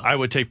it to, though? I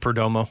would take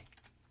Perdomo.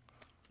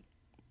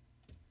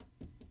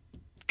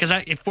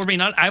 Because if we're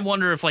being honest, I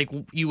wonder if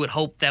you would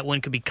hope that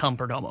Wynn could become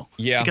Perdomo.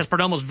 Yeah. Because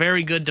Perdomo's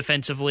very good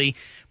defensively,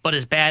 but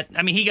his bat,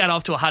 I mean, he got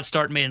off to a hot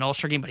start and made an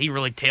All-Star game, but he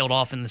really tailed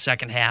off in the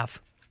second half.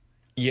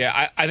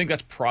 Yeah, I think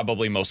that's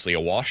probably mostly a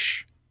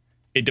wash.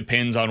 It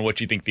depends on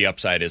what you think the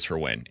upside is for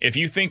Wynn. If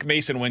you think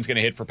Mason Wynn's going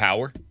to hit for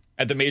power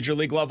at the major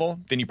league level,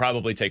 then you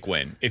probably take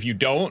Wynn. If you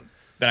don't,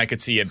 then I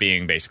could see it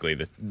being basically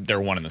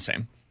they're one and the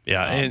same.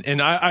 Yeah,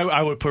 and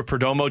I would put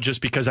Perdomo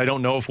just because I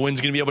don't know if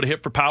Wynn's going to be able to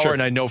hit for power, Sure.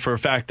 and I know for a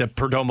fact that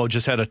Perdomo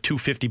just had a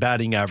 .250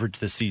 batting average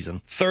this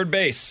season. Third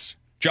base,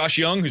 Josh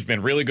Young, who's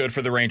been really good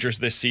for the Rangers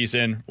this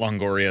season.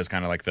 Longoria is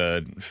kind of like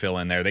the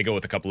fill-in there. They go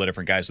with a couple of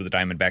different guys with the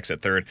Diamondbacks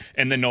at third,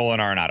 and then Nolan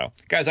Arenado.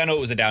 Guys, I know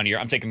it was a down year.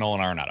 I'm taking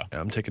Nolan Arenado.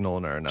 Yeah, I'm taking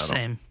Nolan Arenado.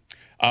 Same.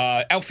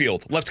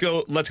 Outfield. Let's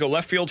go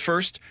left field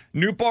first.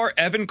 Nootbaar,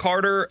 Evan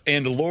Carter,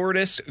 and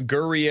Lourdes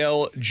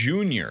Gurriel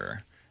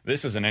Jr.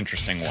 This is an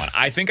interesting one.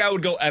 I think I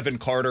would go Evan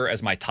Carter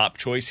as my top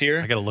choice here.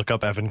 I got to look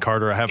up Evan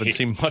Carter. I haven't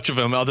seen much of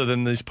him other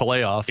than these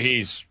playoffs.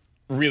 He's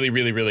really,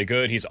 really, really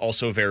good. He's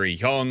also very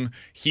young.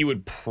 He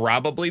would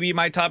probably be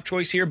my top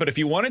choice here, but if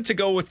you wanted to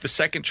go with the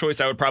second choice,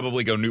 I would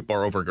probably go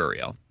Nootbaar over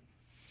Gurriel.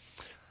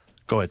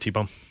 Go ahead,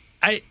 T-Bone.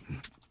 I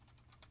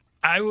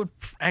would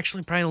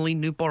actually probably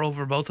lean Nootbaar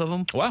over both of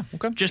them. Wow,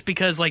 okay. Just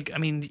because,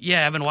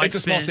 Evan White's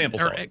it's a small sample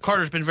size.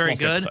 Carter's been very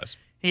good. Size.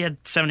 He had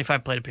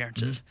 75 plate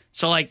appearances. Mm-hmm.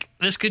 So,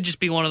 this could just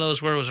be one of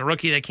those where it was a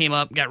rookie that came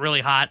up, got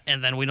really hot,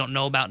 and then we don't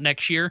know about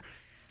next year.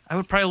 I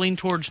would probably lean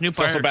towards Nootbaar. He's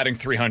also batting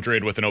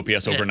 300 with an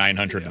OPS over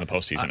 900 in the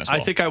postseason as well.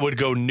 I think I would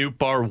go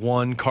Nootbaar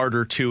 1,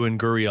 Carter 2, and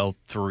Gurriel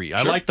 3. Sure.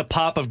 I like the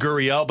pop of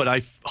Gurriel, but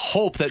I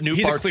hope that Nootbaar...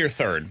 He's a clear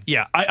third.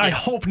 Yeah, I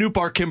hope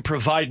Nootbaar can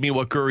provide me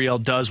what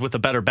Gurriel does with a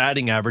better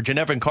batting average. And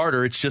Evan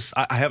Carter, it's just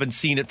I haven't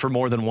seen it for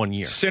more than 1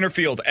 year. Center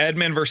field,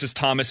 Edman versus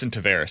Thomas and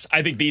Taveras.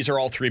 I think these are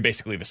all three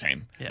basically the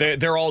same. Yeah.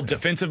 They're all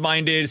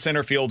defensive-minded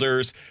center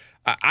fielders.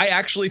 I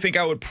actually think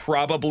I would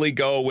probably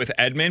go with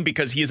Edman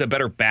because he is a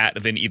better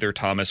bat than either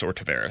Thomas or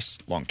Taveras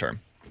long-term.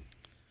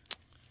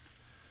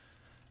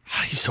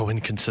 He's so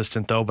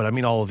inconsistent, though, but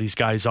all of these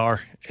guys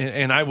are.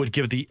 And I would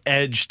give the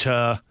edge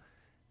to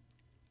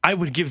I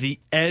would give the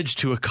edge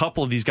to a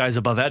couple of these guys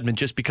above Edman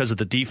just because of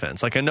the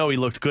defense. Like, I know he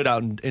looked good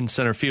out in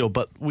center field,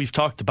 but we've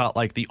talked about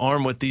like the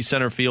arm with these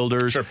center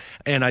fielders. Sure.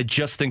 And I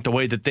just think the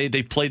way that they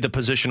played the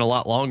position a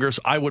lot longer.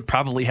 So I would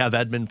probably have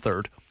Edman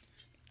third.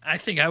 I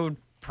think I would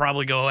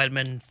probably go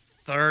Edman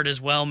third as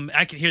well.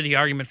 I could hear the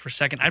argument for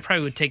second. I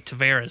probably would take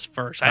Tavares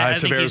first. I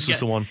think Tavares is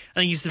the one. I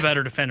think he's the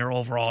better defender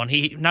overall, and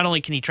he not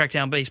only can he track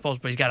down baseballs,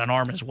 but he's got an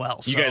arm as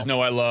well. So. You guys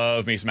know I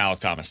love me some Alec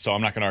Thomas, so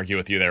I'm not going to argue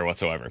with you there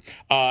whatsoever.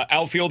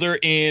 Outfielder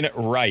in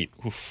right.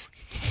 Oof.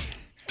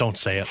 Don't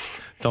say it.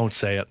 Don't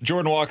say it.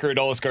 Jordan Walker,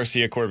 Adolis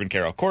Garcia, Corbin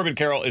Carroll. Corbin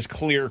Carroll is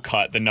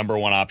clear-cut the number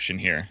one option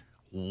here.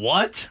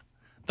 What?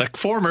 The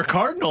former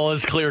Cardinal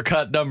is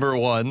clear-cut number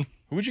one.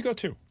 Who would you go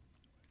to?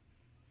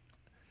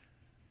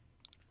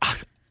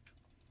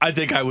 I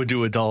think I would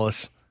do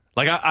Adolis.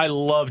 Like, I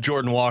love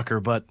Jordan Walker,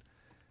 but,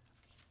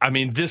 I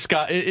mean, this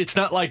guy, it's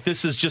not like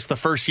this is just the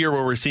first year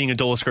where we're seeing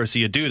Adolis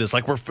Garcia do this.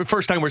 Like,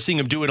 first time we're seeing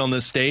him do it on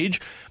this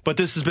stage, but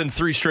this has been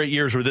 3 straight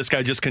years where this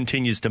guy just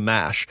continues to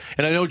mash.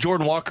 And I know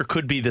Jordan Walker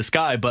could be this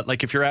guy, but,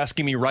 like, if you're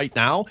asking me right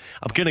now,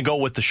 I'm going to go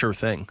with the sure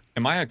thing.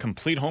 Am I a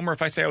complete homer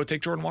if I say I would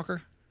take Jordan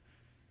Walker?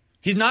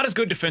 He's not as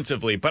good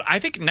defensively, but I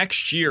think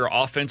next year,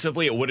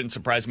 offensively, it wouldn't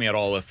surprise me at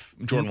all if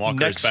Jordan Walker is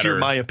better. Next year,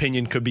 my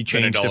opinion could be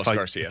changed if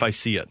I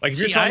see it. Like, if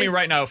you're telling me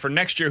right now, for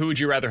next year, who would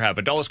you rather have,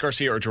 Adolis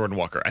Garcia or Jordan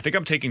Walker? I think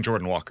I'm taking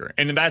Jordan Walker.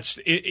 And that's,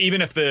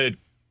 even if the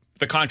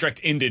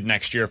contract ended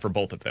next year for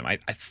both of them, I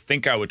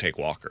think I would take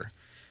Walker.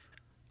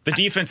 The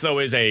defense, though,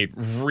 is a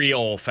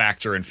real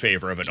factor in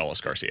favor of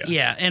Adolis Garcia.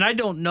 Yeah, and I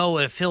don't know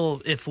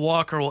if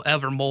Walker will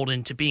ever mold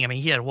into being. I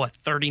mean, he had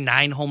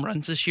 39 home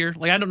runs this year.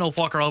 Like, I don't know if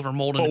Walker will ever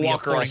mold into being. But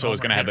Walker also is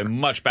going to have a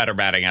much better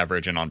batting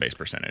average and on base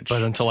percentage.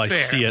 But until I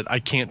see it,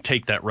 I can't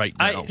take that right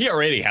now. He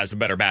already has a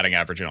better batting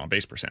average and on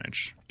base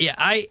percentage. Yeah,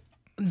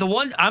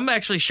 I'm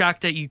actually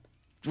shocked that you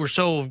were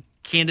so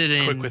candid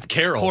in quick with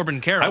Carroll. Corbin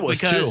Carroll. I was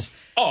too.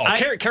 Oh,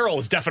 Carroll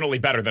is definitely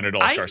better than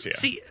Adolis Garcia.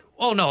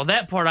 Oh, no,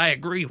 that part I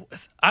agree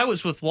with. I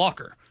was with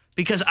Walker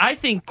because I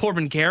think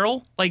Corbin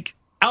Carroll, like,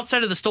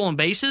 outside of the stolen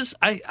bases,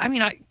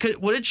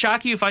 would it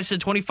shock you if I said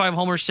 25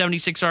 homers,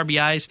 76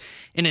 RBIs,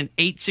 and an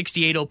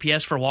 868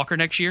 OPS for Walker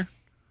next year?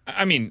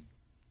 I mean,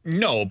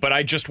 no, but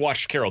I just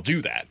watched Carroll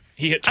do that.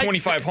 He hit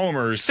 25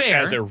 homers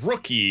as a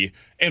rookie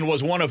and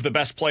was one of the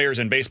best players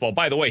in baseball.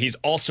 By the way, he's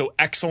also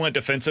excellent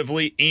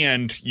defensively,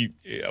 and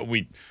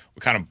we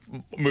kind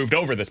of moved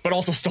over this, but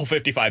also stole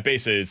 55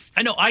 bases.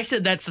 I know. I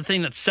said that's the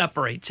thing that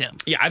separates him.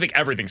 Yeah, I think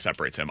everything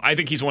separates him. I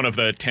think he's one of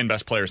the 10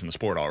 best players in the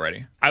sport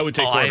already. I would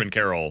take Corbin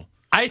Carroll.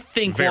 I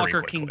think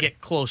Walker can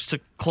get close to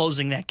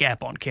closing that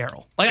gap on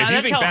Carroll. Like, if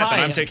you think that, then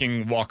I'm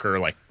taking Walker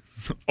like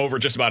over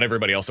just about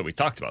everybody else that we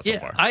talked about so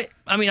far.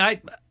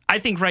 I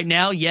think right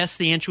now, yes,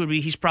 the answer would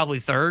be he's probably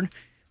third.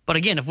 But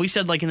again, if we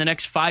said like in the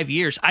next 5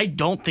 years, I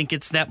don't think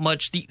it's that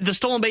much. The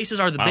stolen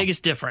bases are the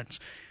biggest difference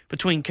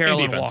between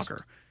Carroll and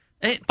Walker.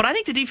 But I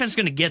think the defense is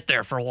going to get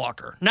there for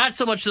Walker. Not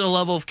so much to the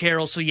level of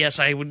Carroll, so yes,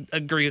 I would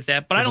agree with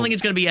that. But I don't think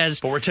it's going to be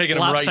as we're taking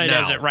lopsided right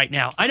now. as it right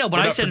now. I know, but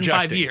I said in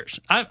 5 years.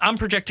 I'm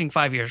projecting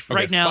 5 years. Okay,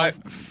 right now.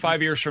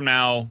 5 years from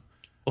now.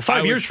 Well,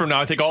 5 years from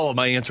now, I think all of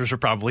my answers are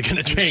probably going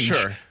to change.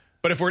 Sure.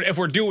 But if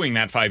we're doing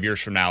that 5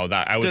 years from now,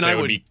 that I would say it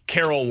would be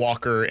Carroll,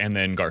 Walker, and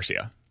then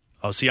Garcia.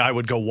 Oh, see, I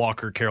would go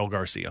Walker, Carroll,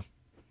 Garcia.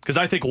 Because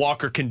I think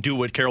Walker can do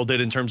what Carroll did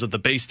in terms of the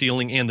base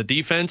stealing and the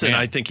defense, and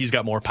I think he's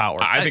got more power.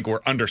 I think we're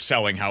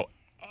underselling how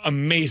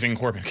amazing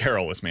Corbin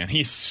Carroll is, man.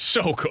 He's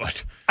so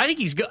good. I think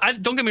he's good.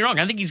 Don't get me wrong.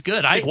 I think he's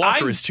good. I think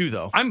Walker is too,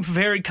 though. I'm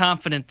very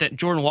confident that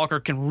Jordan Walker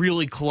can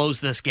really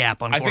close this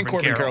gap on Corbin Carroll. I think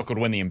Corbin Carroll could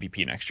win the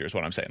MVP next year is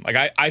what I'm saying.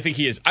 Like, I think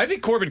he is. I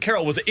think Corbin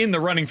Carroll was in the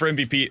running for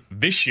MVP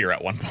this year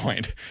at one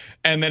point,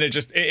 and then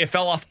it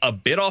fell off a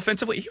bit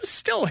offensively. He was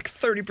still like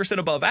 30%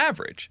 above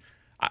average.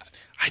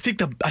 I think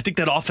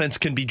that offense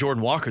can be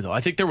Jordan Walker, though.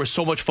 I think there was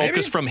so much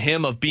focus from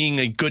him of being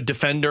a good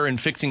defender and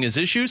fixing his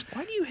issues.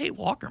 Why do you hate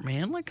Walker,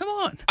 man? Like, come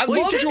on. I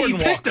love Jordan Walker.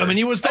 He picked him, and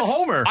he was the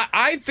homer.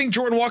 I think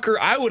Jordan Walker,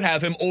 I would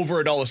have him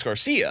over Adolis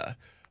Garcia.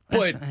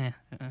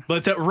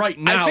 But that right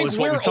now is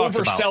what we talked about. I think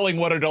we're overselling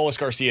what Adolis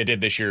Garcia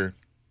did this year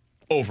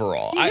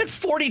overall. He hit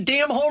 40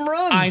 damn home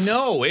runs. I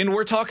know, and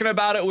we're talking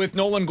about it with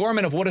Nolan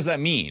Gorman of what does that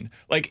mean?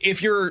 Like,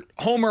 if you're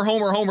homer,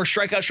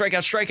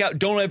 strikeout,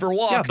 don't ever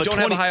walk, don't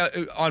have a high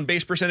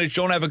on-base percentage,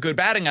 don't have a good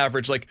batting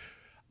average, like,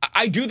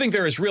 I do think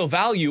there is real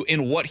value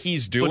in what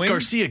he's doing. But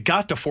Garcia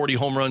got to 40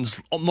 home runs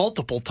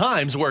multiple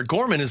times, where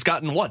Gorman has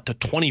gotten, to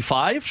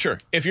 25? Sure.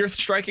 If you're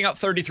striking out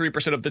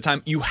 33% of the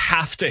time, you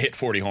have to hit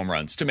 40 home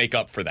runs to make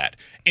up for that.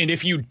 And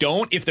if you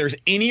don't, if there's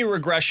any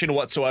regression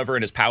whatsoever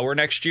in his power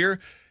next year,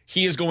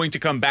 he is going to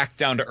come back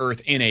down to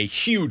earth in a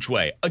huge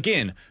way.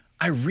 Again,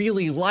 I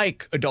really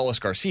like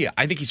Adolis Garcia.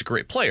 I think he's a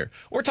great player.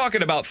 We're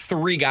talking about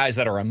 3 guys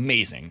that are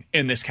amazing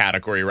in this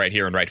category right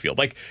here in right field.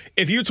 Like,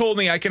 if you told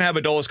me I can have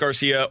Adolis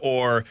Garcia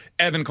or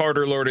Evan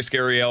Carter, Lourdes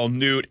Gurriel,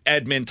 Newt,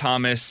 Edman,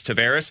 Thomas,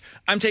 Tavares,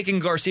 I'm taking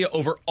Garcia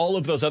over all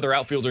of those other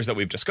outfielders that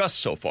we've discussed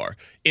so far.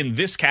 In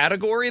this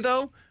category,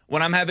 though,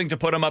 when I'm having to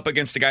put him up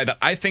against a guy that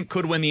I think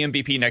could win the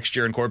MVP next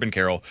year in Corbin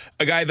Carroll,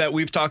 a guy that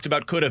we've talked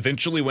about could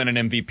eventually win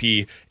an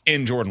MVP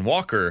in Jordan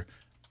Walker,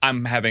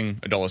 I'm having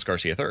Adolis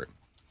Garcia third.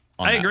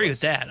 I agree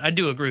with that. I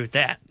do agree with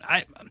that.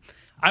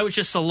 I was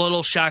just a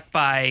little shocked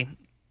by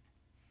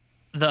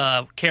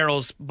the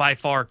Carroll's by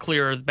far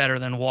clearer better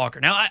than Walker.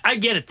 Now, I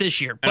get it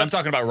this year. But, and I'm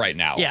talking about right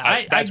now. Yeah,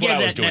 I that's get what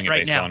I was that doing it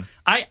right based now. on.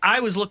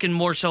 I was looking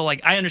more so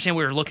like, I understand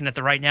we were looking at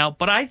the right now,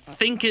 but I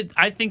think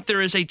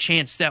there is a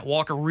chance that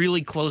Walker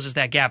really closes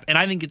that gap, and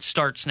I think it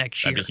starts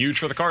next year. That'd be huge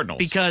for the Cardinals.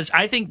 Because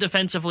I think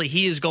defensively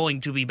he is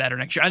going to be better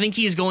next year. I think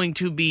he is going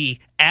to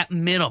be, at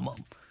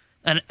minimum,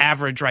 an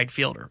average right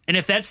fielder. And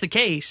if that's the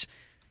case,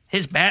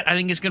 his bat, I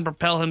think, is going to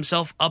propel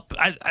himself up.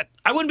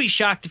 I wouldn't be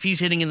shocked if he's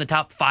hitting in the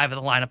top 5 of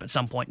the lineup at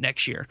some point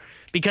next year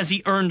because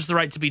he earns the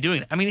right to be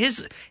doing it. I mean,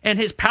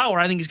 his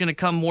power, I think, is going to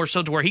come more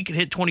so to where he could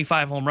hit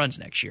 25 home runs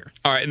next year.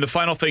 All right, and the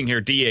final thing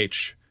here,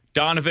 DH.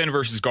 Donovan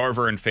versus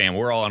Garver and Pham.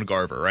 We're all on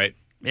Garver, right?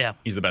 Yeah.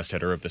 He's the best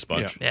hitter of this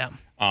bunch. Yeah.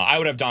 I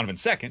would have Donovan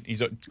second.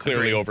 He's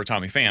clearly over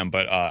Tommy Pham,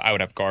 but I would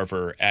have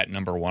Garver at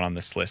number 1 on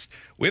this list.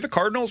 We have the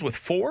Cardinals with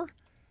 4.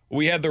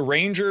 We had the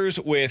Rangers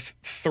with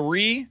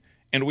 3.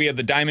 And we had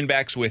the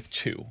Diamondbacks with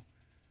 2.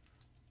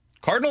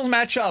 Cardinals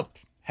match up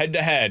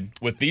head-to-head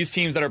with these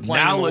teams that are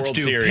playing in the World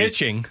Series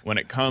pitching when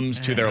it comes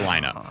to their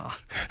lineup.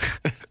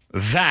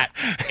 That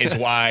is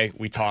why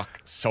we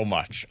talk so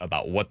much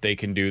about what they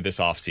can do this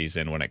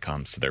offseason when it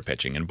comes to their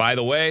pitching. And by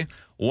the way,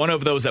 one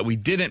of those that we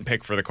didn't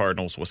pick for the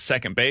Cardinals was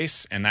second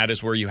base, and that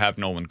is where you have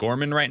Nolan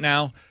Gorman right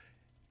now.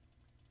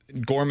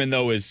 Gorman,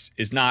 though, is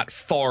not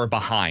far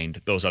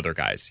behind those other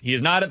guys. He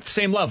is not at the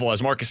same level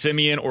as Marcus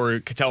Semien or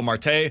Ketel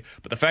Marte,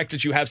 but the fact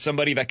that you have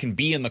somebody that can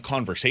be in the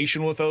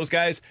conversation with those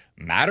guys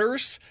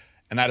matters,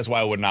 and that is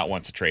why I would not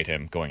want to trade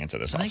him going into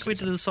this offseason. I think we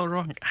did this all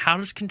wrong. How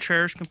does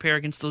Contreras compare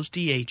against those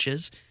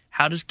DHs?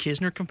 How does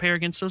Kisner compare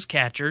against those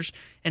catchers?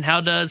 And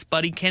how does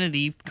Buddy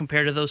Kennedy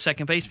compare to those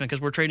second basemen? Because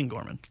we're trading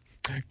Gorman.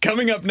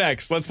 Coming up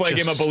next, let's play a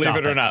game of Believe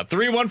It or Not.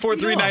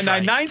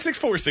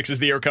 314-399-9646 is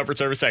the Air Comfort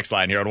Service X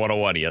line here on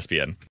 101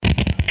 ESPN.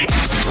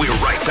 We're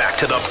right back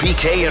to the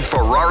BK and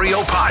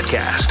Ferrario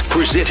podcast,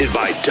 presented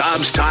by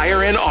Dobbs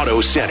Tire and Auto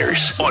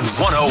Centers on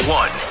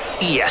 101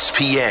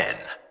 ESPN.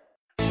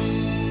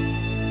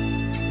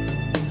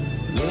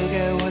 Look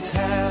at what's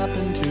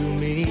happened to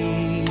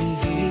me.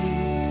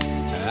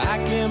 I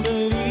can't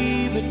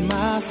believe it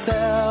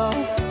myself.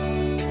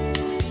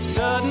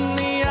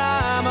 Suddenly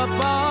I'm up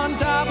on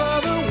top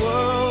of the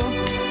world.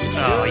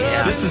 Oh,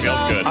 yeah. This is feels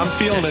good. I'm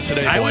feeling it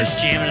today, boys. I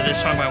was jamming to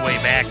this on my way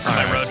back from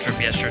my road trip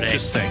yesterday.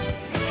 Just sing.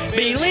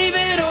 Believe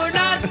it or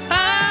not,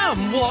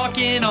 I'm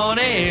walking on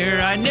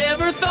air. I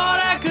never thought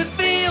I could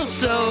feel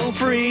so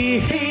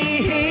free.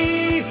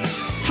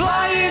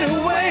 Flying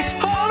away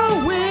on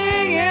a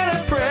wing and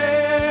a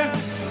prayer.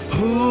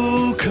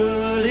 Who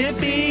could it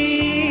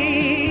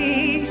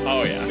be?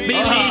 Oh, yeah.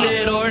 Believe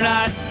it or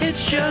not,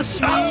 it's just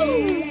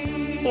me.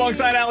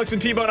 Alongside Alex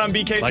and T-Bone on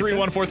BK,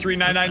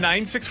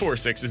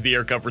 314-399-9646 is the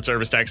Air Comfort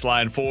Service text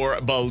line for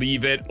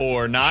Believe It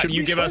or Not.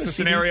 You give us a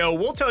scenario,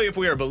 we'll tell you if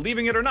we are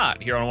believing it or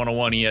not here on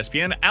 101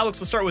 ESPN.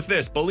 Alex, let's start with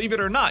this. Believe it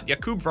or not,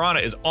 Jakub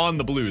Vrana is on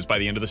the Blues by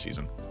the end of the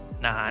season.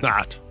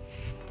 Not.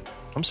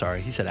 I'm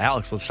sorry. He said,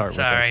 Alex, let's start with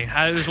this. Sorry.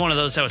 It was one of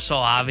those that was so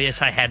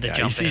obvious I had to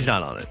jump in. He's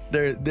not on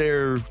it.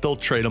 They'll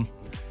trade him.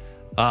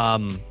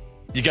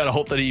 You got to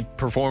hope that he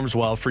performs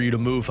well for you to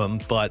move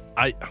him, but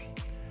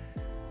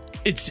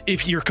it's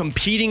if you're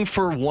competing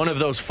for one of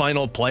those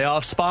final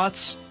playoff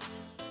spots,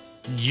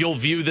 you'll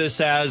view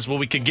this as, well,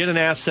 we could get an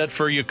asset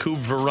for Jakub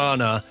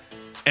Vrana,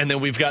 and then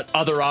we've got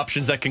other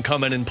options that can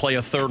come in and play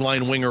a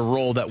third-line winger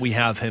role that we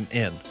have him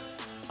in.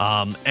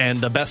 And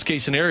the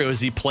best-case scenario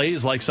is he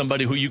plays like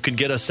somebody who you could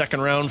get a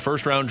second-round,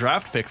 first-round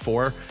draft pick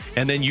for,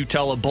 and then you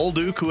tell a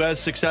Bolduc who has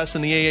success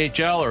in the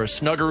AHL or a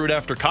Snuggerud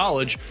after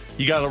college,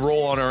 you got a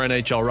role on our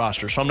NHL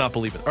roster. So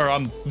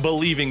I'm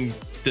believing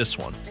this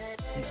one.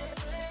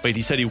 Wait,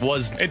 he said he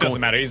was... It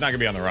doesn't matter. He's not going to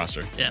be on the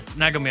roster. Yeah,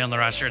 not going to be on the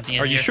roster at the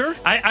end. Are you sure?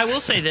 I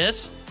will say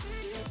this.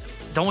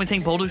 Don't we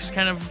think Bolduc's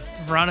kind of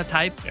Vrana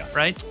type,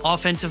 right?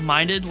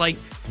 Offensive-minded, like...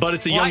 But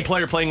it's a young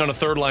player playing on a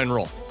third-line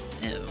role.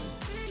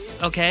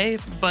 Okay,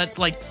 but,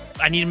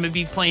 I need him to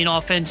be playing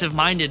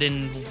offensive-minded,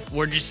 and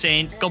we're just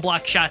saying, go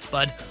block shots,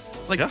 bud.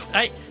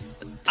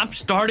 I'm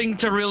starting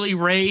to really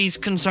raise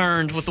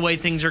concerns with the way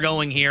things are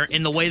going here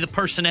and the way the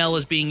personnel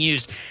is being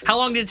used. How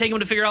long did it take him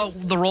to figure out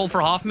the role for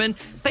Hoffman?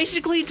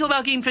 Basically until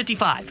about game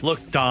 55.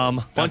 Look,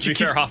 Dom. Once you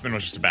fair, Hoffman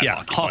was just a bad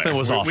hockey Hoffman player.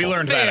 was awful. We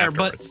learned Fair, that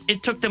afterwards. but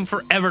it took them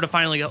forever to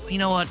finally go, you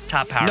know what,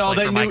 top power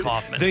play for Mike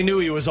Hoffman. They knew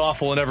he was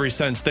awful in every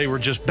sense. They were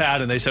just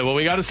bad, and they said, well,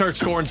 we got to start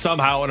scoring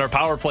somehow, and our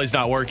power play's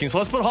not working, so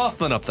let's put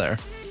Hoffman up there.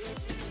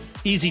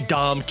 Easy,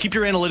 Dom. Keep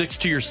your analytics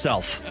to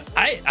yourself.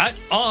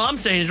 All I'm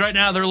saying is right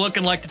now they're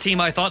looking like the team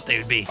I thought they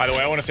would be. By the way,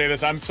 I want to say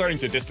this. I'm starting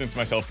to distance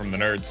myself from the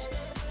nerds.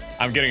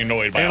 I'm getting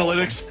annoyed by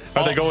analytics.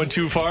 Are they going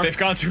too far? They've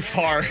gone too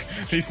far.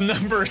 These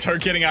numbers are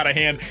getting out of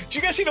hand. Did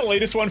you guys see the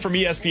latest one from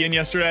ESPN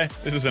yesterday?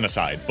 This is an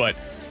aside, but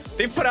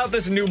they've put out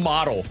this new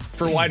model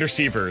for wide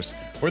receivers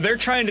where they're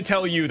trying to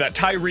tell you that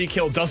Tyreek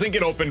Hill doesn't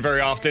get open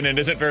very often and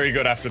isn't very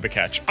good after the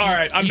catch. All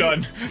right, I'm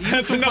done.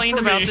 That's enough for me. You complained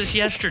about this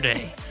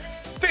yesterday.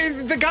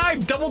 The guy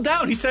doubled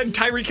down. He said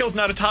Tyreek Hill's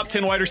not a top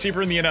 10 wide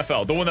receiver in the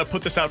NFL, the one that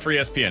put this out for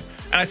ESPN.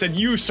 And I said,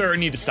 you, sir,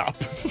 need to stop.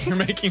 You're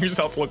making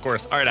yourself look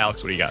worse. All right,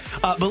 Alex, what do you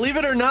got? Believe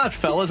it or not,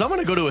 fellas, I'm going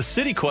to go to a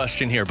City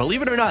question here.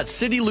 Believe it or not,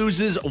 City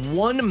loses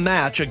one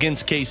match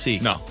against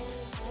KC. No.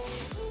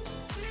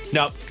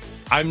 Now,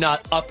 I'm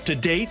not up to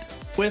date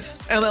with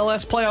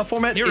MLS playoff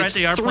format. You're right, It's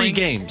they are 3 playing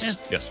games. Yeah.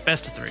 Yes.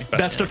 Best of 3.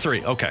 Best of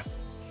 3, okay.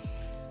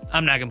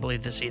 I'm not going to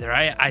believe this either.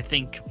 I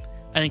think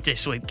they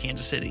sweep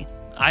Kansas City.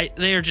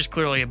 They are just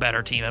clearly a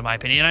better team, in my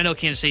opinion. And I know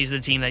Kansas City's the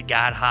team that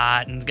got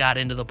hot and got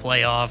into the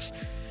playoffs.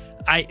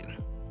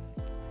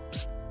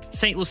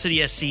 St. Louis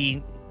City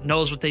SC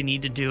knows what they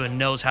need to do and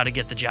knows how to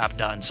get the job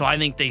done. So I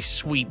think they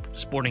sweep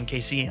Sporting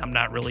KC. I'm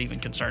not really even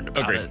concerned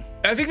about it.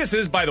 I think this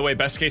is, by the way,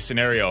 best case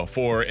scenario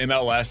for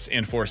MLS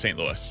and for St.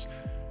 Louis.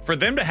 For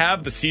them to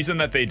have the season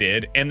that they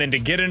did and then to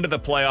get into the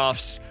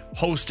playoffs,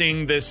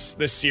 hosting this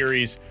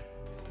series,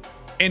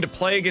 and to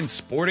play against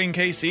Sporting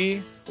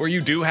KC, where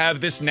you do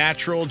have this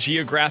natural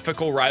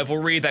geographical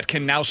rivalry that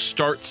can now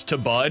start to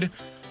bud,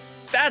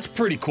 that's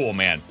pretty cool,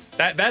 man.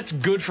 That's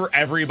good for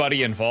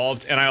everybody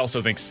involved, and I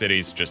also think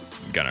City's just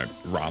gonna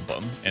romp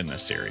them in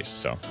this series.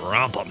 So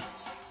romp them.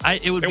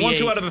 They won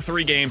 2 out of the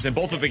 3 games, and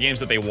both of the games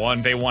that they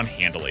won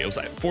handily. It was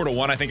like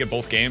 4-1, I think, in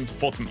both games,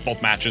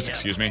 both matches. Yeah.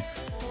 Excuse me.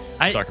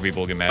 Soccer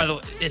people get mad. By the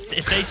way,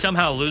 if they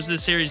somehow lose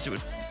this series,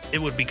 it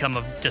would become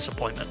a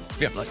disappointment.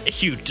 Yeah. Like a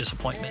huge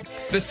disappointment.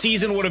 The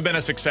season would have been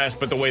a success,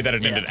 but the way that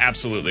it ended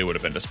absolutely would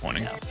have been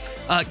disappointing.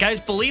 Yeah. Guys,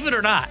 believe it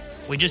or not,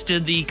 we just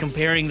did the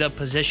comparing the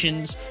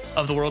positions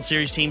of the World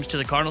Series teams to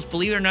the Cardinals.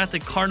 Believe it or not, the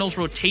Cardinals'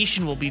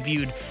 rotation will be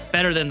viewed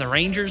better than the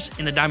Rangers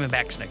and the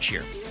Diamondbacks next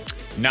year.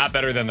 Not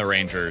better than the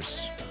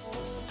Rangers.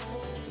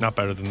 Not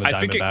better than the Diamondbacks.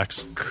 I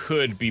think it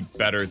could be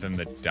better than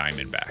the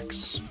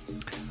Diamondbacks.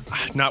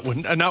 Not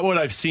what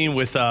I've seen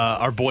with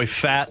our boy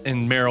Fat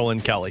and Merrill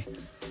and Kelly.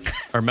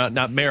 Or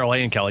not Merrill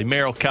and Kelly.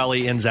 Merrill,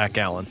 Kelly, and Zach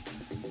Allen.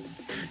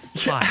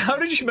 Yeah, how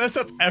did you mess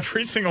up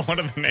every single one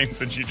of the names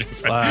that you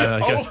just said?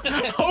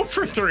 0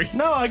 for 3.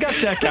 No, I got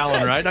Zach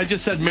Allen right. I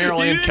just said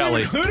Merrill and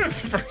Kelly.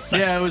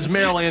 Yeah, it was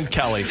Merrill and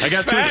Kelly. I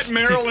got Fat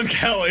Merrill and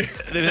Kelly.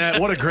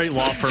 What a great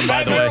law firm,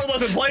 by Fat the way. Merrill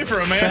doesn't play for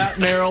him, man. Fat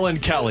Merrill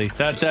and Kelly.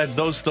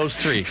 Those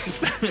 3.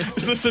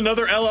 Is this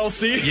another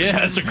LLC?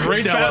 Yeah, it's a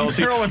great Fat LLC.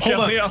 Merrill and Hold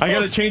Kelly on. LLC. I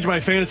got to change my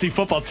fantasy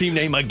football team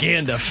name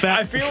again to Fat.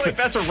 I feel like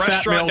that's a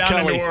restaurant down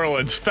Kelly. in New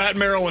Orleans. Fat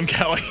Merrill and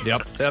Kelly.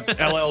 Yep,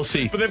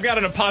 LLC. But they've got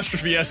an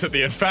apostrophe S at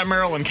the end. Fat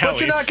Merrill and Kelly.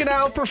 But you're not going to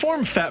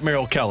outperform Fat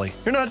Merrill Kelly.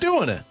 You're not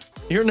doing it.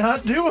 You're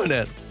not doing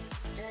it.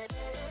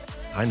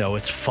 I know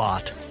it's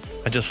fought.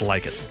 I just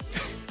like it.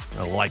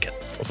 I like it.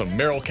 It's also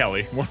Merrill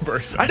Kelly, one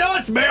person. I know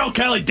it's Merrill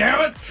Kelly,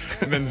 damn it.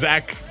 And then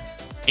Zach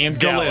and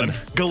Gallon.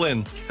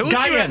 Gallin. Who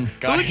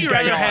would you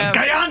rather have?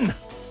 Guyan.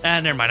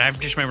 Never mind. I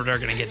just remembered they're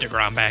going to get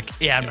DeGrom back.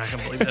 Yeah, I'm not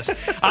going to believe this.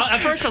 At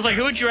first, I was like,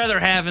 who would you rather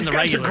have in the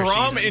regular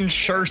DeGrom season? and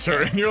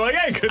Scherzer. And you're like,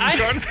 hey, couldn't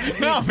run.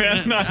 No,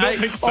 man. No, I don't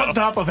think so. On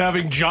top of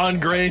having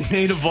John Gray and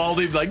Nate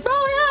Eovaldi, like,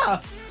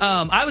 oh,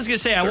 yeah. I was going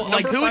to say,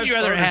 who would you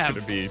rather have?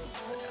 Go ahead.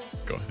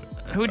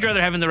 Who would you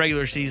rather have in the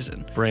regular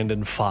season?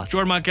 Brandon Pfaadt.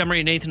 Jordan Montgomery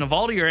and Nathan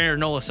Eovaldi or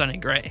Aaron Nola, Sonny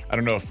Gray? I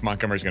don't know if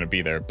Montgomery's going to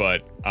be there,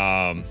 but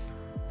I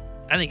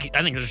think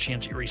there's a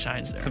chance he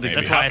resigns there. I think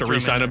that's why I have to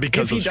re-sign him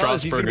because of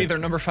Strasburger. He's going to be their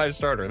number 5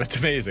 starter. That's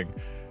amazing.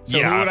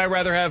 So who would I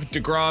rather have?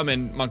 DeGrom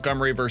and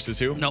Montgomery versus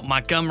who? No,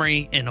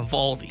 Montgomery and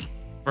Eovaldi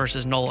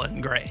versus Nola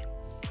and Gray.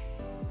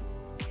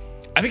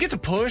 I think it's a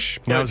push.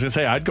 Yeah, I was going to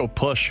say, I'd go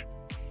push.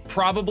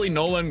 Probably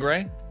Nola and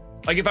Gray.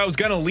 Like, if I was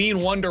going to lean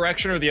one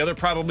direction or the other,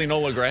 probably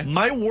Nola Gray.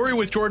 My worry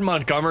with Jordan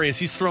Montgomery is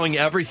he's throwing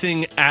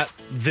everything at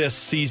this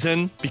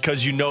season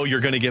because you know you're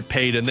going to get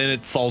paid, and then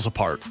it falls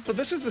apart. But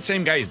this is the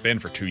same guy he's been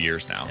for 2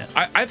 years now.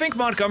 Yeah. I think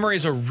Montgomery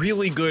is a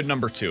really good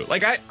number 2.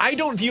 Like, I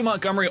don't view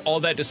Montgomery all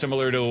that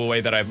dissimilar to the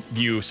way that I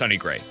view Sonny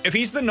Gray. If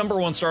he's the number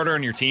 1 starter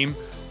on your team,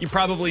 you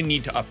probably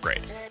need to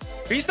upgrade.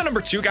 If he's the number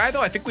 2 guy,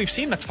 though, I think we've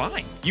seen that's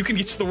fine. You can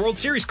get to the World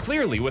Series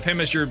clearly with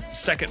him as your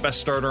second best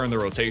starter in the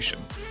rotation.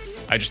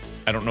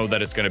 I don't know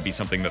that it's going to be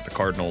something that the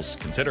Cardinals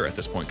consider at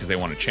this point because they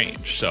want to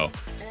change. So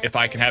if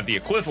I can have the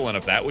equivalent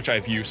of that, which I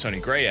view Sonny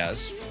Gray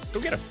as,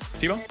 go get him.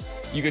 T-Bone,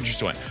 you could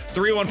just win.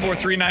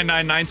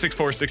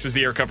 314-399-9646 is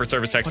the Air Comfort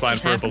Service text line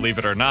for Believe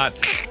It or Not.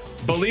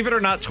 Believe it or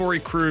not, Torrey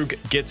Krug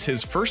gets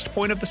his first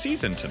point of the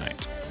season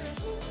tonight.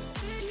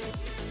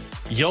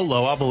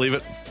 YOLO, I'll believe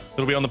it.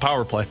 It'll be on the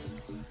power play.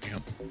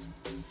 Yep.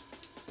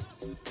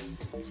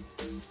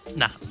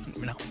 No.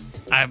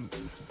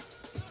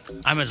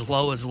 I'm as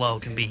low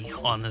can be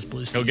on this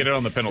Blues team. He'll get it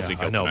on the penalty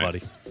kill. I know, tonight.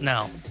 buddy.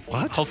 No.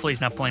 What? Hopefully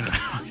he's not playing the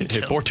penalty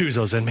kill.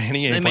 Bortuzzo's in, man.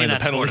 He ain't playing the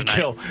penalty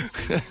kill.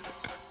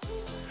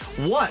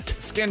 What?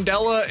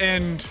 Scandella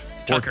and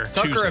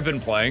Tucker have been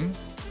playing.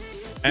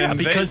 And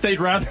because they'd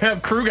rather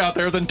have Krug out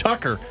there than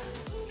Tucker.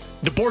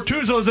 The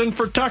Bortuzzo's in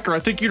for Tucker. I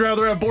think you'd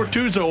rather have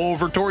Bortuzzo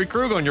over Torrey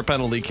Krug on your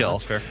penalty kill.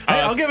 That's fair. Hey,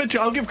 I'll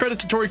give credit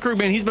to Torrey Krug,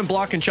 man. He's been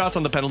blocking shots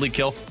on the penalty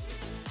kill.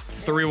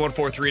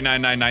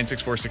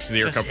 314-399-9646 is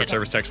the Air Comfort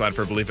Service text line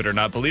for Believe It or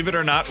Not. Believe it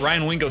or not,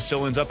 Ryan Wingo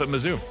still ends up at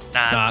Mizzou.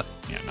 Not.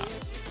 Yeah, not.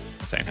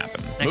 This ain't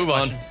happening. Move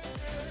on.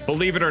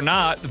 Believe it or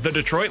not, the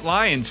Detroit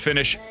Lions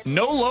finish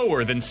no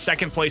lower than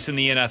second place in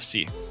the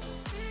NFC.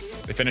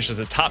 They finish as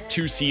a top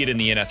 2 seed in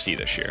the NFC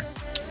this year.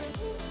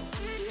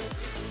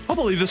 I'll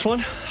believe this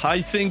one.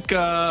 I think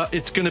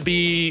it's going to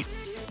be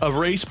a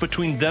race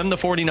between them, the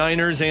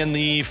 49ers, and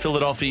the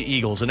Philadelphia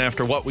Eagles. And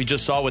after what we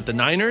just saw with the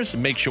Niners, it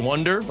makes you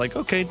wonder, like,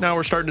 okay, now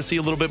we're starting to see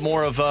a little bit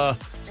more of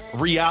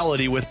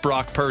reality with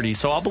Brock Purdy.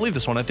 So I'll believe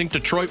this one. I think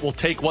Detroit will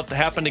take what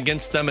happened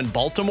against them in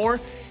Baltimore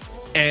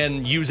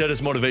and use that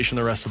as motivation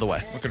the rest of the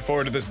way. Looking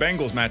forward to this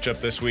Bengals matchup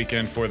this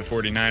weekend for the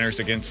 49ers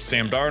against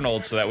Sam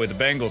Darnold, so that way the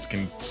Bengals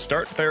can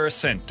start their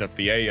ascent up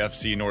the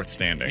AFC North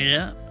standings.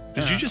 Yeah.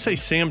 Did you just say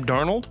Sam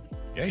Darnold?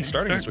 Yeah, he's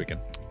starting this weekend.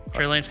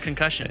 Trey Lance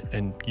concussion.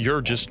 And you're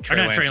just...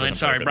 Not Trey Lance,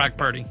 sorry, Brock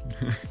Purdy.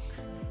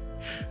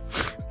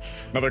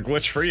 Another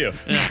glitch for you.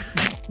 Yeah.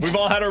 We've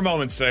all had our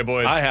moments today,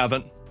 boys. I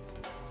haven't.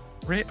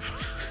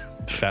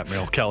 Fat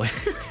male Kelly.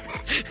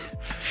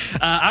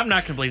 I'm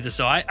not going to believe this,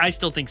 though. I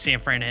still think San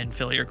Fran and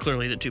Philly are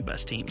clearly the 2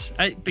 best teams.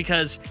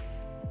 Because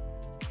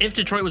if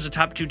Detroit was a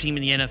top 2 team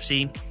in the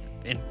NFC,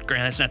 and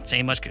granted, that's not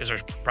saying much because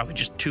there's probably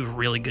just 2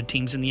 really good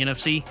teams in the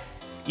NFC,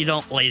 you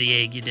don't lay the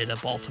egg you did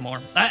at Baltimore.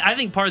 I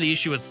think part of the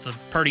issue with the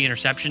Purdy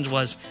interceptions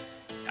was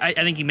I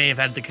think he may have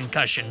had the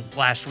concussion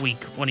last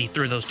week when he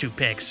threw those 2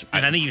 picks.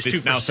 And I think he was 2 for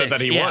 6. Now said that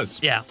he was.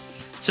 Yeah.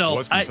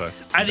 So I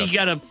think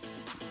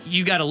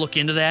you got to look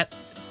into that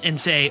and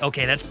say,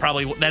 okay, that's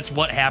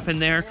what happened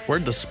there.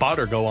 Where'd the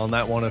spotter go on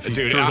that one? If he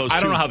threw those I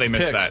don't 2 know how they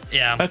missed picks? that.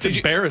 Yeah, that's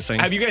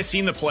embarrassing. Have you guys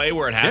seen the play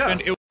where it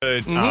happened? Yeah.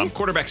 It was a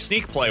quarterback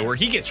sneak play where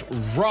he gets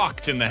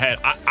rocked in the head.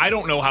 I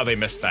don't know how they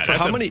missed that.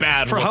 That's a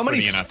bad look how many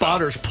for the NFL.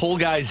 spotters pull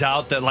guys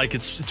out that like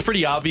it's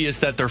pretty obvious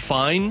that they're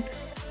fine?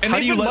 And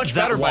they've been much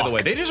better, by the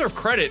way. They deserve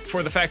credit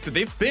for the fact that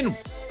they've been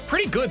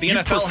pretty good. The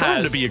NFL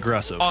has to be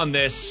aggressive on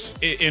this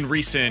in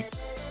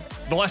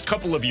the last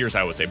couple of years,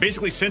 I would say.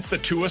 Basically, since the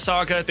Tua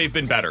saga, they've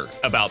been better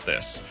about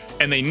this,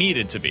 and they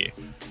needed to be.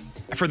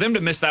 For them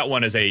to miss that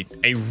one is a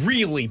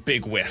really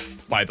big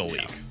whiff by the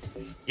league.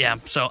 Yeah,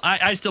 so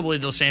I still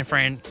believe those San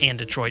Fran and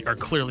Detroit are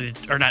clearly,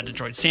 or not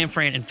Detroit, San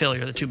Fran and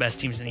Philly are the 2 best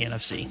teams in the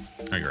NFC.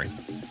 I agree.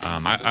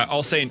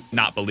 I'll say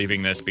not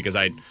believing this because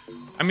I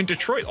mean,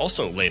 Detroit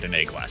also laid an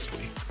egg last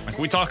week. Like,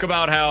 we talk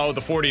about how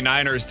the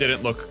 49ers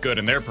didn't look good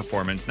in their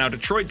performance. Now,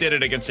 Detroit did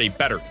it against a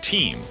better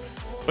team,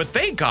 but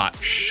they got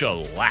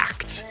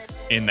shellacked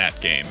in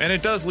that game. And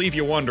it does leave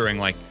you wondering,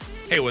 like,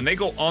 hey, when they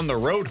go on the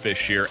road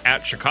this year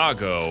at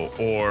Chicago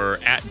or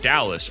at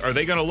Dallas, are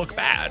they going to look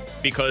bad?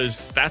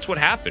 Because that's what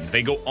happened.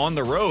 They go on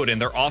the road,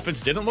 and their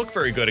offense didn't look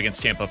very good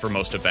against Tampa for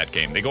most of that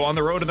game. They go on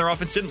the road, and their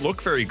offense didn't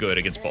look very good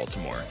against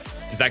Baltimore.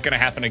 Is that going to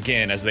happen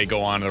again as they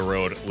go on the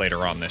road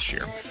later on this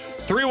year?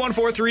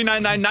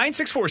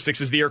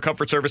 314-399-9646 is the Air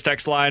Comfort Service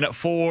text line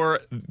for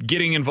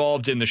getting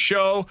involved in the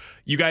show.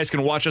 You guys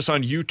can watch us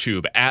on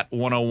YouTube at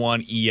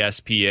 101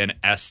 ESPN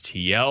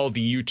STL.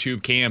 The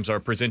YouTube cams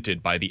are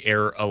presented by the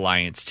Air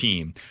Alliance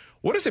team.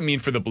 What does it mean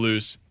for the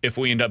Blues if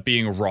we end up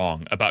being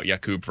wrong about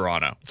Jakub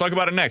Vrana? We'll talk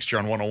about it next here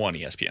on 101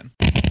 ESPN.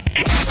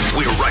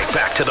 We're right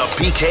back to the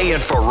BK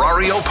and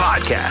Ferrario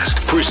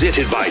podcast,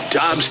 presented by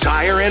Dobbs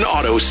Tire and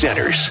Auto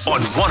Centers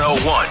on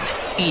 101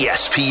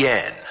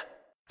 ESPN.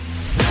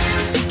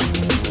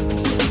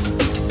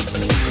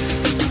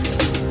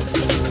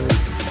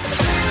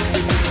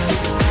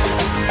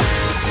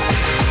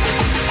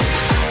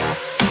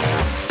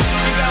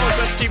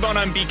 T-Bone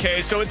on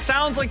BK. So it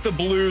sounds like the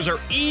Blues are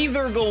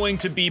either going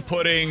to be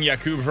putting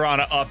Jakub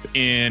Vrana up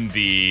in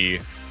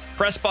the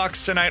press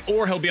box tonight,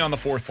 or he'll be on the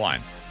 4th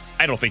line.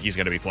 I don't think he's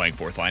going to be playing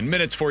 4th line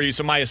minutes for you,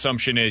 so my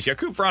assumption is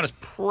Jakub Vrana is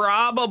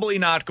probably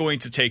not going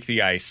to take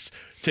the ice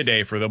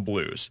today for the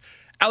Blues.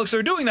 Alex,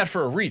 they're doing that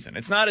for a reason.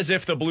 It's not as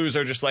if the Blues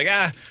are just like,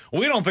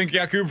 we don't think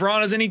Jakub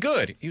Vrana is any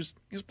good. He was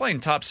playing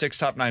top 6,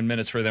 top 9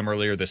 minutes for them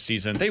earlier this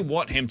season. They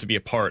want him to be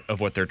a part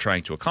of what they're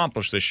trying to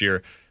accomplish this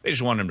year. They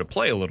just want him to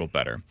play a little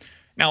better.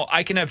 Now,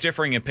 I can have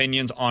differing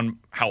opinions on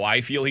how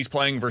I feel he's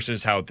playing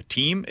versus how the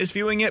team is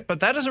viewing it, but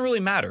that doesn't really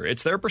matter.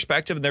 It's their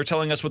perspective, and they're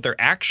telling us with their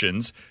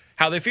actions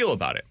how they feel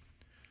about it.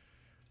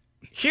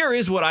 Here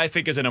is what I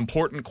think is an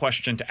important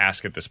question to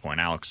ask at this point,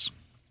 Alex.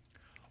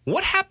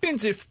 What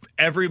happens if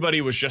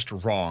everybody was just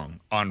wrong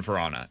on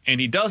Vrana,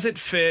 and he doesn't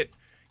fit,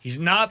 he's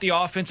not the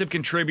offensive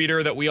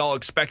contributor that we all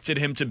expected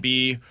him to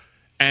be,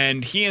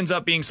 and he ends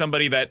up being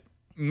somebody that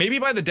maybe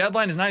by the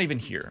deadline is not even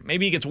here.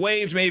 Maybe he gets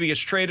waived, maybe he gets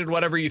traded,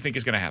 whatever you think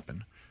is going to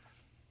happen.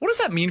 What does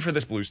that mean for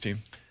this Blues team?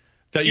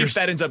 If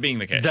that ends up being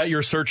the case. That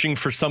you're searching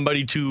for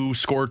somebody to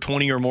score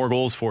 20 or more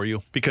goals for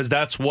you, because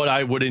that's what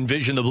I would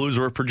envision the Blues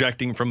were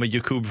projecting from a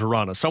Jakub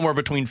Vrana. Somewhere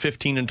between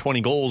 15 and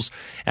 20 goals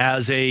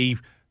as a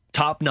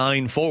top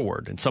 9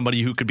 forward and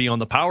somebody who could be on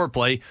the power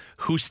play.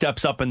 Who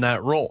steps up in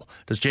that role?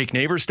 Does Jake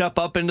Neighbors step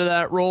up into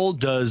that role?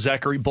 Does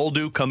Zachary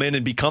Bolduc come in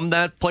and become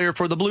that player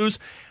for the Blues?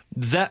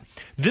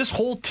 This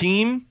whole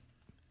team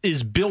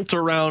is built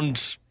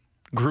around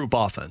group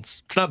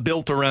offense. It's not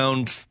built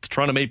around the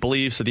Toronto Maple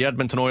Leafs or the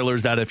Edmonton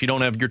Oilers that if you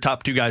don't have your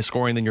top two guys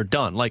scoring, then you're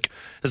done. Like,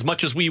 as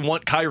much as we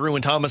want Kyrou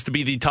and Thomas to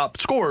be the top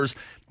scorers,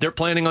 they're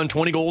planning on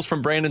 20 goals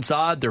from Brandon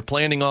Saad. They're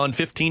planning on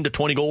 15 to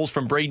 20 goals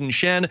from Braden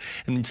Shen.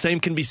 And the same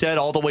can be said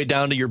all the way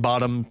down to your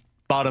bottom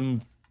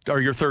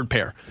or your third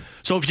pair.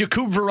 So if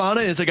Jakub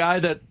Vrana is a guy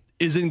that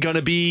isn't going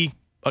to be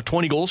a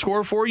 20-goal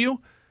scorer for you,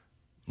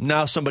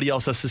 now somebody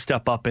else has to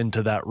step up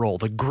into that role.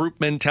 The group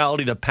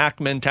mentality, the pack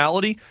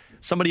mentality,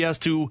 somebody has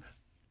to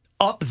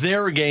up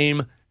their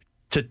game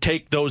to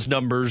take those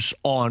numbers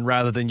on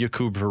rather than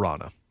Jakub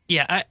Vrana.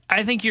 Yeah,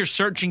 I think you're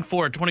searching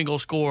for a 20-goal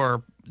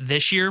scorer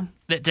this year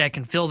that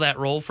can fill that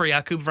role for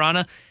Jakub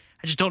Vrana.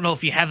 I just don't know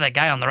if you have that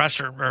guy on the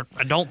roster, or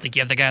I don't think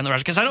you have the guy on the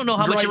roster, because I don't know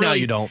how much right it really,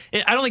 now you don't.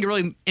 I don't think it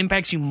really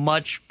impacts you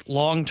much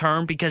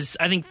long-term, because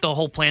I think the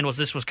whole plan was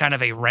this was kind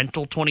of a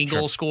rental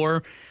 20-goal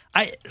scorer.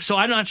 So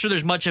I'm not sure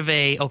there's much of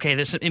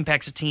this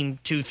impacts the team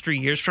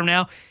 2-3 years from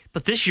now.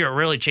 But this year it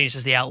really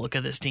changes the outlook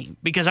of this team,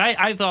 because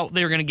I thought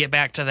they were going to get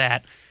back to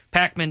that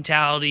pack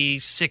mentality,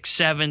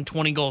 6-7,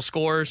 20-goal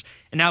scorers.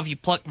 And now if you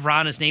pluck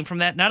Vrana's name from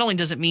that, not only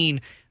does it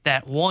mean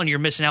that, one, you're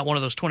missing out one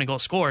of those 20-goal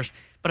scorers,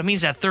 but it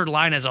means that third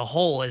line as a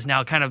whole has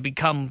now kind of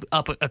become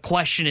up a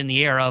question in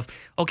the air of,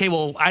 okay,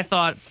 well, I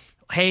thought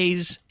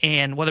Hayes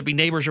and whether it be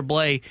Neighbors or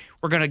Blais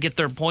were going to get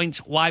their points.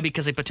 Why?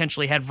 Because they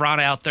potentially had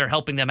Vrana out there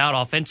helping them out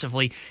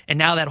offensively. And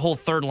now that whole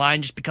third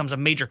line just becomes a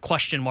major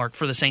question mark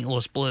for the St.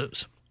 Louis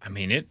Blues. I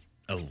mean, it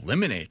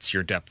eliminates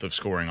your depth of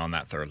scoring on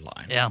that third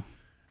line. Yeah.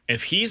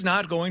 If he's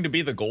not going to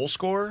be the goal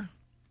scorer,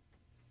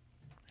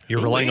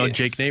 you're relying on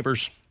Jake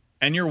Neighbors.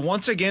 And you're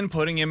once again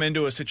putting him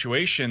into a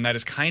situation that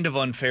is kind of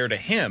unfair to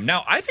him.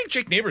 Now, I think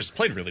Jake Neighbors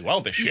played really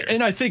well this year.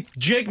 And I think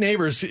Jake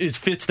Neighbors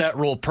fits that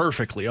role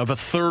perfectly, of a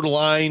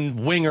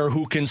third-line winger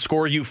who can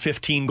score you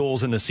 15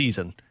 goals in a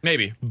season.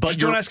 Maybe. But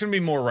don't ask him to be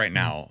more right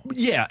now.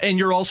 Yeah, and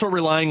you're also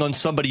relying on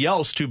somebody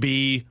else to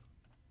be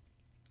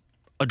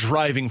a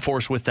driving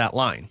force with that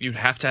line. You'd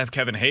have to have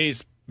Kevin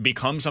Hayes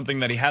become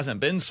something that he hasn't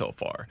been so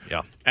far.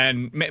 Yeah.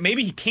 And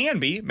maybe he can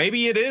be.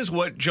 Maybe it is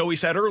what Joey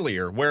said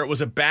earlier, where it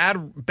was a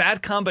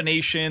bad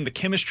combination, the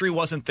chemistry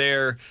wasn't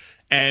there,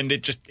 and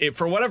it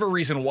for whatever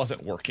reason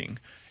wasn't working.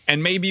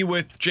 And maybe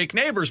with Jake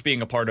Neighbors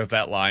being a part of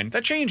that line,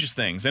 that changes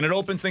things, and it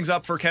opens things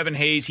up for Kevin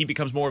Hayes. He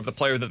becomes more of the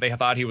player that they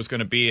thought he was going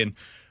to be, and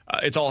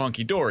it's all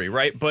hunky-dory,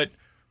 right? But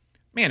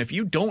man, if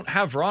you don't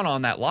have Vrana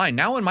on that line,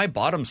 now in my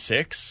bottom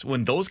six,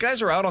 when those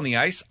guys are out on the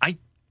ice,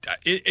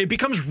 it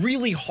becomes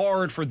really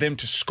hard for them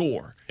to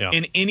score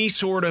in any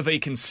sort of a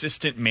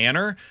consistent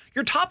manner.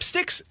 Your top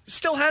six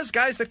still has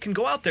guys that can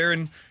go out there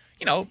and,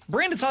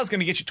 Brandon Saad is going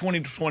to get you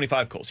 20 to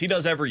 25 goals. He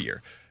does every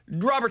year.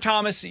 Robert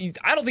Thomas,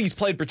 I don't think he's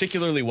played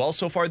particularly well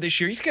so far this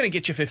year. He's going to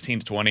get you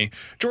 15 to 20.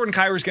 Jordan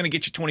Kyrou is going to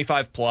get you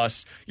 25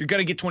 plus. You're going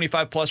to get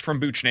 25 plus from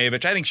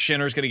Buchnevich. I think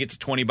Schinner is going to get to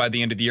 20 by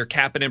the end of the year.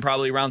 Kapanen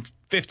probably around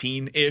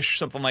 15-ish,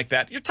 something like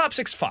that. Your top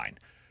six, fine.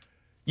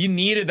 You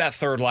needed that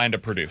third line to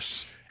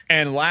produce.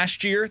 And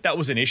last year, that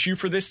was an issue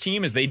for this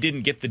team, as they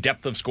didn't get the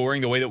depth of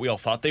scoring the way that we all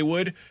thought they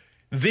would.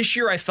 This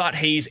year, I thought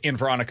Hayes and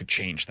Vrana could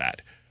change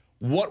that.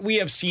 What we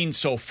have seen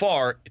so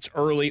far, it's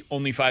early,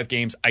 only 5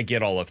 games. I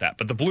get all of that.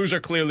 But the Blues are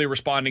clearly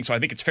responding, so I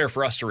think it's fair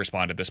for us to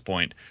respond at this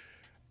point.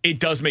 It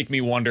does make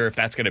me wonder if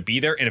that's going to be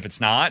there. And if it's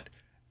not,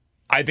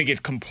 I think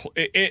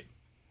it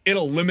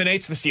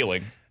eliminates the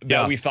ceiling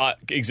that we thought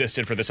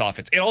existed for this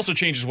offense. It also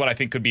changes what I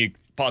think could be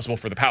possible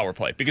for the power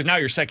play, because now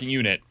your second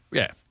unit...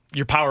 Yeah.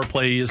 Your power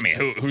play is... I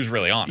mean, who's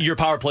really on it? Your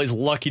power play is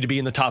lucky to be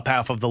in the top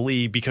half of the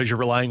league because you're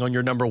relying on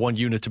your number one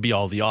unit to be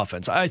all the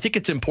offense. I think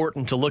it's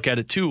important to look at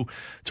it, too,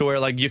 to where,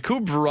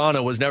 Jakub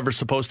Vrana was never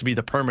supposed to be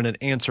the permanent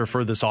answer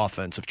for this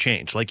offensive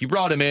change. You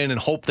brought him in and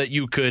hoped that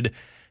you could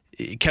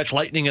catch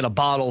lightning in a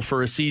bottle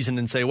for a season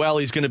and say, well,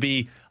 he's going to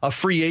be a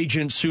free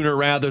agent sooner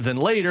rather than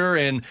later,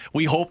 and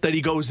we hope that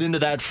he goes into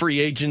that free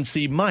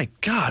agency. My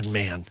God,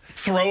 man.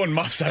 Throwing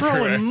muffs at me.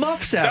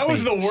 That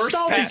was the worst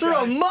pass.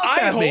 Throwing muff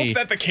I at me. hope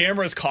that the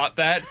cameras caught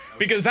that,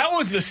 because that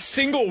was the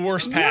single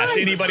worst pass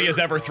anybody has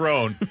ever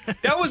thrown.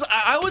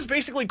 I was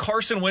basically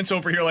Carson Wentz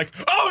over here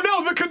oh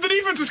no, the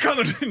defense is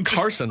coming.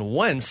 Carson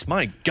Wentz,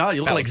 my God,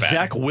 you look like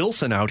Zach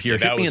Wilson out here.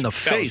 Hit me in the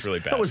face. That was really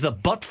bad. That was the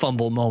butt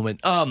fumble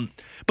moment.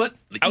 But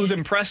I was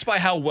impressed by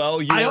how well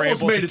you were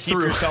able to keep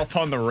yourself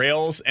on the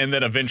rails, and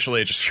then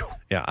eventually it just...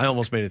 Yeah, I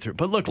almost made it through.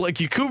 But look,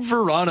 Jakub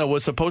Vrana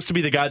was supposed to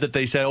be the guy that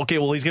they said, okay,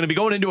 well, he's going to be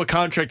going into a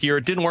contract year.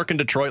 It didn't work in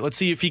Detroit. Let's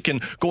see if he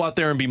can go out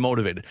there and be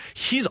motivated.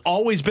 He's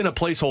always been a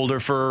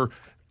placeholder for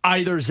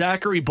either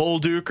Zachary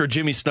Bolduc or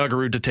Jimmy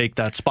Snuggerud to take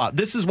that spot.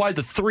 This is why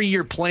the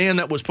 3-year plan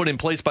that was put in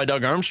place by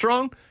Doug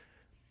Armstrong,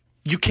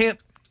 you can't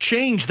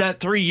change that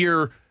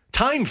 3-year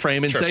time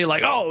frame and say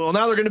now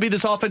they're going to be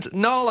this offense.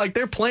 No,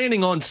 they're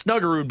planning on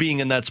Snuggerud being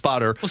in that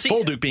spot, or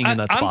Bolduc being in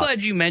that spot. I'm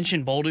glad you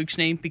mentioned Bolduc's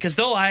name, because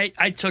though I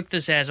took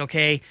this as,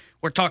 okay,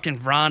 we're talking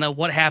Vrana,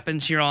 what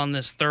happens here on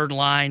this third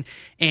line,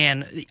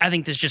 and I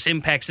think this just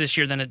impacts this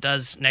year than it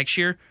does next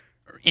year,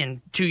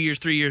 in 2 years,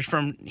 3 years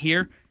from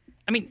here.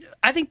 I mean,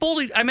 I think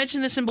Bolduc, I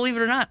mentioned this in Believe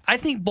It or Not, I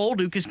think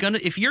Bolduc is going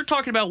to, if you're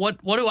talking about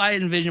what do I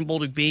envision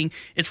Bolduc being,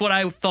 it's what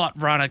I thought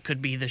Vrana could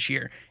be this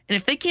year. And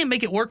if they can't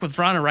make it work with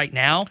Vrana right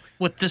now,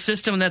 with the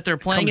system that they're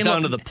playing Comes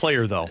down to the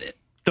player, though.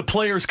 The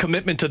player's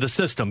commitment to the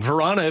system.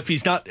 Vrana, if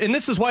he's not, and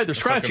this is why they're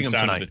scratching him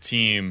tonight. To the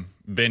team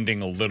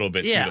bending a little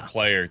bit to the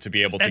player to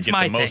be able to get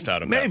the most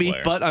out of that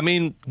player. But I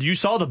mean, you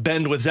saw the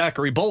bend with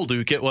Zachary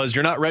Bolduc. It was,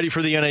 you're not ready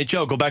for the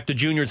NHL. Go back to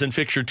juniors and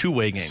fix your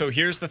two-way game. So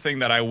here's the thing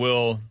that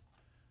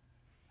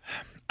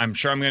I'm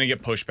sure I'm going to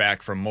get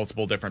pushback from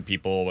multiple different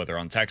people, whether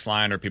on text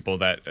line or people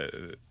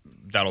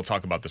that'll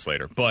talk about this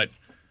later. But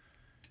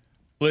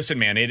listen,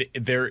 man,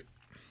 there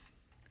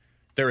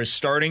is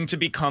starting to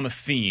become a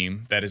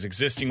theme that is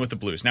existing with the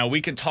Blues. Now,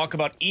 we can talk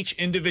about each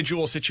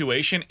individual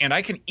situation, and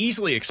I can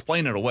easily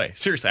explain it away.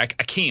 Seriously, I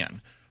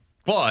can.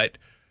 But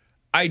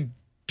I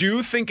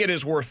do think it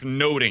is worth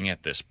noting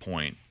at this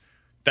point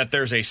that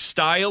there's a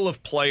style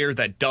of player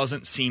that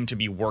doesn't seem to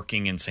be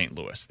working in St.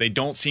 Louis. They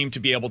don't seem to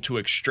be able to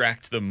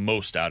extract the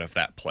most out of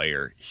that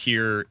player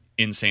here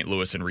in St.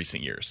 Louis in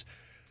recent years.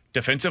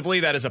 Defensively,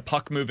 that is a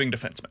puck-moving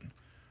defenseman.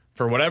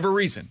 For whatever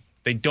reason,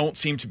 they don't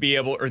seem to be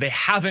able, or they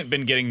haven't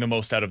been getting the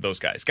most out of those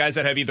guys. Guys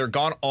that have either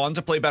gone on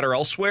to play better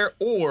elsewhere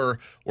or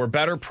were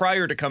better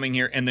prior to coming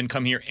here and then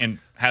come here and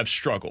have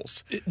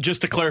struggles.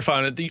 Just to clarify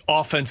on it, the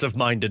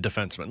offensive-minded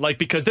defenseman. Like,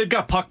 because they've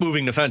got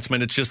puck-moving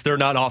defensemen, it's just they're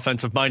not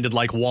offensive-minded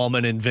like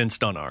Wallman and Vince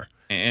Dunn are.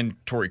 And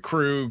Torrey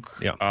Krug.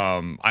 Yeah.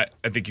 I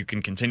think you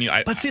can continue.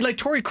 But see, like,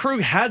 Torrey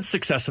Krug had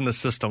success in the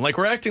system. Like,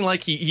 we're acting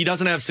like he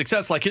doesn't have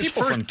success. Like, his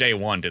people first, from day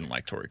one didn't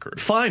like Torrey Krug.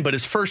 Fine, but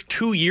his first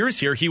 2 years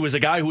here, he was a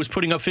guy who was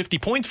putting up 50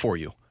 points for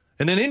you.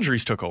 And then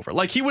injuries took over.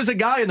 Like, he was a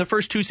guy in the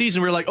first 2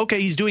 seasons where you're like,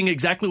 okay, he's doing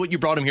exactly what you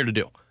brought him here to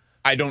do.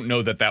 I don't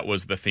know that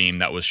was the theme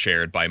that was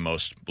shared by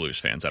most Blues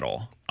fans at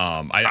all.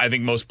 I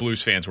think most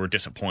Blues fans were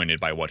disappointed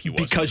by what he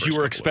was. Because you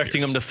were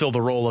expecting him to fill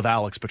the role of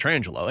Alex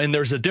Pietrangelo. And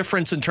there's a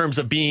difference in terms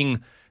of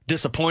being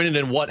disappointed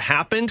in what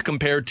happened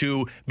compared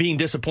to being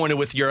disappointed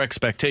with your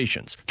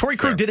expectations. Torrey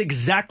Krug did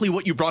exactly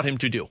what you brought him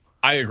to do.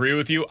 I agree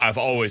with you. I've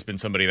always been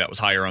somebody that was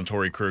higher on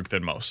Torrey Krug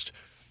than most.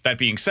 That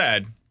being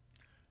said,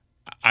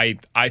 I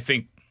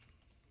think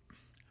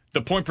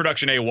the point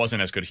production, A,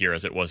 wasn't as good here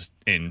as it was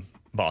in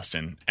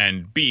Boston.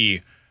 And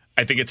B,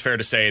 I think it's fair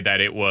to say that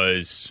it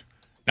was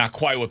not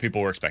quite what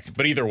people were expecting.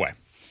 But either way,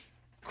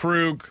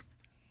 Krug,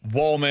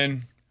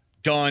 Wallman,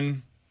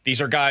 Dunn,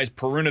 these are guys,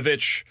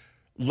 Perunovich,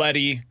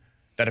 Leddy,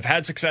 that have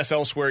had success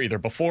elsewhere, either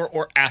before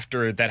or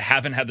after, that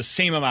haven't had the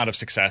same amount of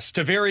success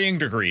to varying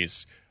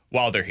degrees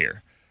while they're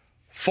here.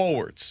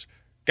 Forwards,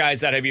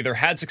 guys that have either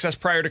had success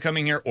prior to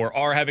coming here or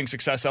are having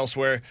success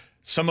elsewhere.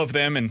 Some of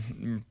them,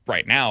 and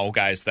right now,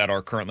 guys that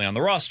are currently on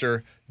the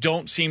roster,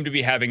 don't seem to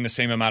be having the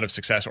same amount of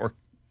success or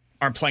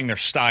aren't playing their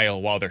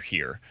style while they're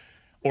here,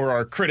 or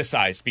are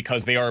criticized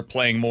because they are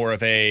playing more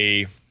of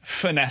a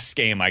finesse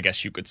game, I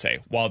guess you could say,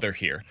 while they're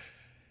here.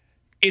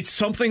 It's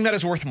something that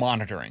is worth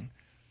monitoring,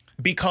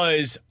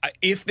 because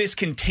if this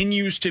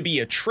continues to be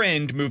a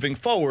trend moving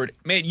forward,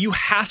 man, you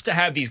have to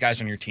have these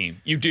guys on your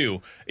team. You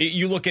do.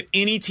 You look at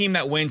any team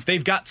that wins,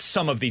 they've got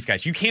some of these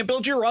guys. You can't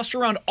build your roster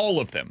around all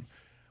of them,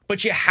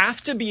 but you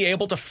have to be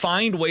able to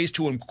find ways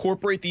to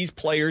incorporate these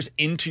players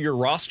into your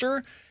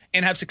roster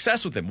and have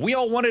success with them. We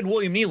all wanted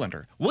William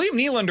Nylander. William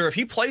Nylander, if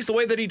he plays the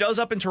way that he does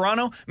up in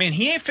Toronto, man,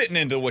 he ain't fitting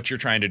into what you're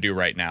trying to do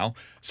right now.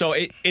 So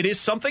it is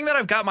something that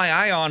I've got my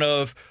eye on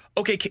of,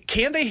 okay,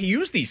 can they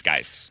use these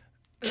guys?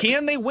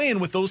 Can they win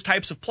with those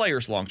types of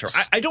players long term?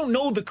 I don't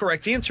know the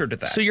correct answer to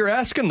that. So you're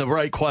asking the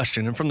right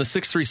question. And from the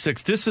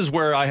 636, this is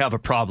where I have a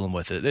problem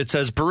with it. It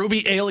says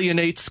Berube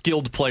alienates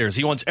skilled players.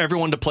 He wants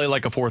everyone to play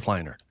like a fourth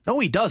liner. No,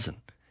 he doesn't.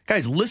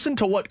 Guys, listen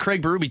to what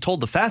Craig Berube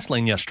told the Fast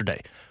Lane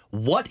yesterday.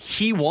 What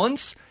he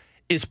wants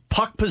is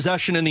puck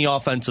possession in the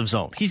offensive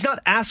zone. He's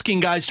not asking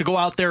guys to go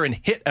out there and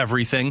hit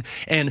everything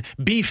and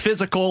be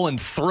physical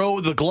and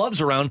throw the gloves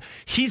around.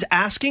 He's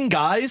asking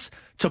guys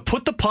to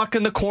put the puck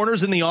in the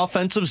corners in the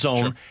offensive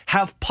zone,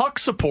 have puck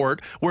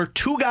support where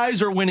two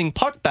guys are winning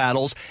puck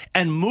battles,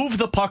 and move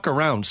the puck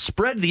around,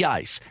 spread the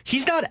ice.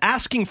 He's not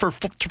asking for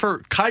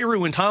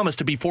Kyrou and Thomas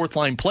to be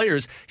fourth-line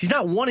players. He's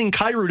not wanting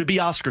Kyrou to be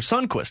Oscar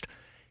Sundqvist.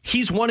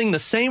 He's wanting the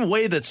same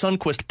way that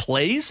Sundqvist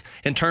plays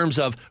in terms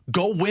of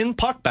go win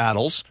puck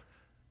battles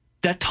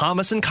that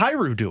Thomas and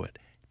Kyrou do it.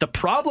 The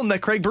problem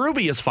that Craig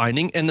Berube is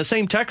finding, and the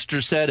same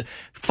texter said,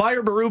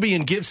 fire Berube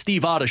and give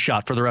Steve Ott a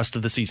shot for the rest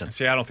of the season.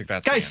 See, I don't think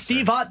that's Guys,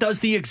 Steve Ott does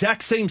the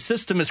exact same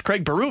system as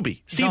Craig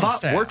Berube. Steve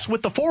Ott works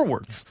with the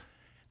forwards.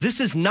 This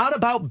is not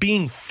about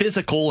being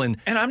physical. And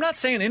I'm not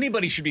saying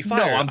anybody should be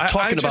fired. No, I'm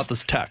talking about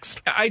this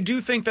text. I do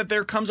think that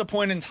there comes a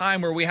point in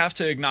time where we have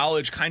to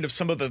acknowledge kind of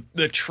some of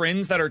the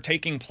trends that are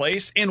taking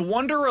place and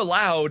wonder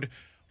aloud,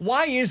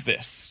 why is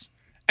this?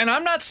 And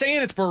I'm not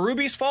saying it's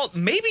Berube's fault.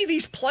 Maybe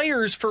these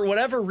players, for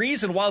whatever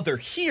reason, while they're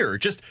here,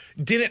 just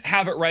didn't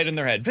have it right in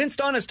their head. Vince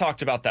Dunn has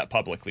talked about that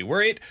publicly,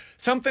 where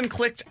something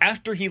clicked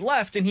after he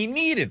left, and he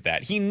needed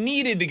that. He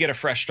needed to get a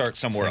fresh start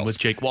somewhere else. With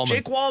Jake Wallman.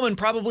 Jake Wallman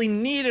probably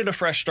needed a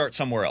fresh start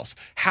somewhere else.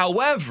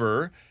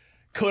 However,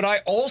 could I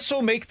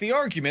also make the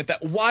argument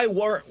that why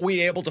weren't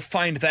we able to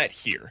find that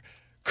here?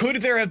 Could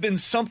there have been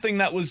something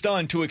that was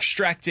done to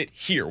extract it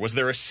here? Was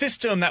there a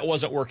system that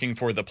wasn't working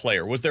for the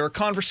player? Was there a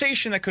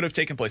conversation that could have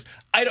taken place?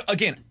 I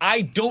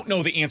don't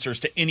know the answers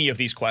to any of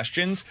these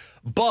questions,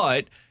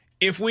 but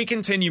if we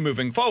continue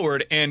moving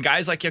forward and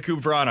guys like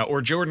Jakub Vrana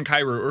or Jordan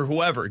Kyrou or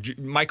whoever,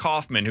 Mike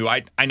Hoffman, who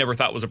I never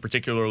thought was a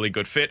particularly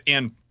good fit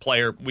and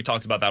player, we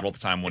talked about that all the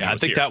time when he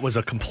was here. I think that was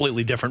a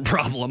completely different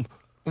problem.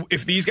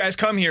 If these guys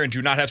come here and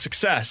do not have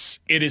success,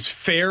 it is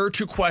fair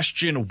to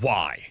question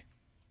why.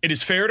 It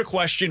is fair to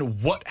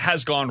question what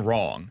has gone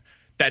wrong.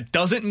 That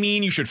doesn't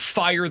mean you should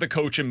fire the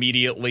coach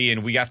immediately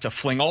and we have to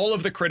fling all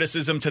of the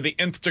criticism to the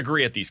nth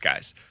degree at these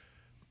guys.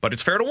 But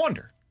it's fair to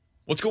wonder,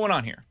 what's going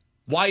on here?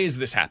 Why is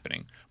this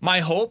happening? My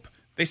hope,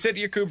 they said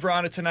to Jakub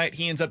Vrana tonight,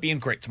 he ends up being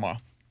great tomorrow.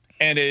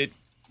 And it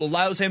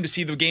allows him to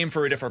see the game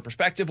for a different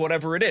perspective,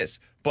 whatever it is.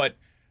 But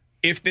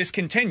if this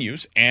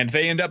continues and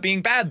they end up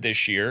being bad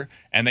this year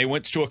and they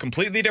went to a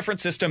completely different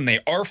system, they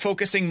are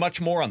focusing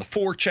much more on the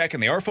forecheck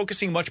and they are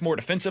focusing much more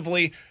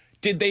defensively,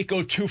 did they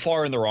go too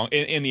far in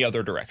the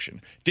other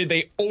direction? Did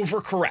they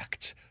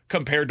overcorrect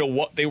compared to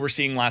what they were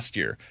seeing last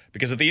year?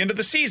 Because at the end of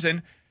the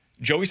season,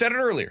 Joey said it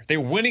earlier,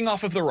 they're winning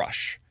off of the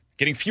rush,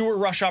 getting fewer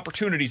rush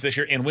opportunities this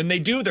year, and when they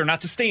do, they're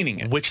not sustaining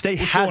it. What's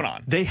going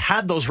on? They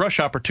had those rush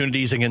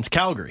opportunities against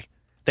Calgary.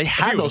 They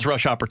had those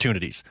rush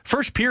opportunities.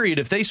 First period,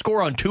 if they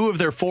score on 2 of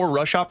their 4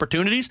 rush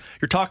opportunities,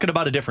 you're talking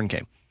about a different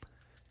game.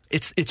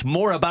 It's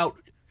more about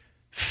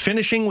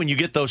finishing when you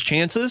get those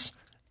chances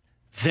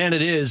than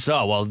it is,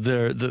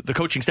 the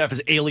coaching staff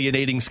is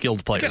alienating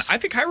skilled players. Again, I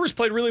think Kyrou's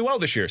played really well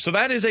this year. So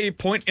that is a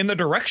point in the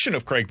direction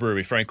of Craig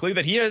Berube, frankly,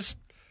 that he has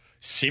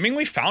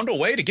seemingly found a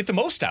way to get the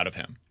most out of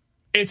him.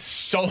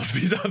 It's all of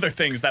these other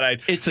things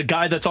that It's a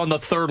guy that's on the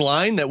third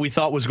line that we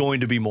thought was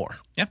going to be more.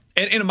 Yeah,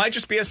 and it might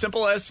just be as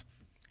simple as,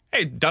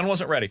 hey, Dunn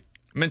wasn't ready.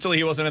 Mentally,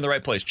 he wasn't in the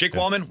right place. Jake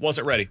Wallman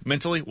wasn't ready.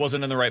 Mentally,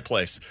 wasn't in the right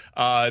place.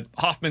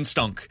 Hoffman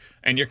stunk.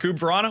 And Jakub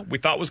Vrana, we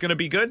thought was going to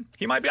be good.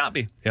 He might not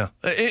be. Yeah.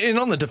 And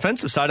on the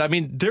defensive side, I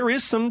mean, there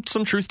is some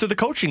truth to the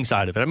coaching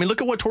side of it. I mean,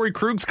 look at what Torrey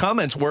Krug's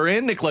comments were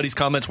and Nick Leddy's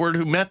comments were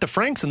to Matt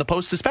DeFranks in the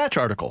Post-Dispatch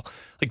article.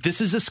 Like,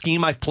 this is a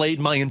scheme I've played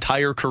my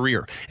entire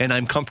career, and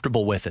I'm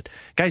comfortable with it.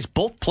 Guys,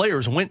 both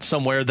players went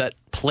somewhere that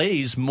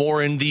plays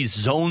more in the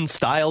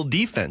zone-style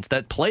defense,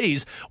 that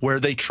plays where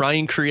they try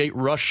and create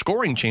rush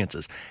scoring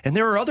chances. And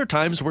there are other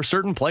times where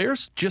certain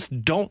players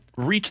just don't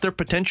reach their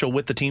potential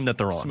with the team that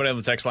they're on. Somebody on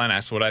the text line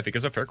asked what I think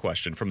is a fair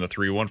question from the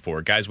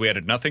 314. Guys, we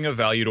added nothing of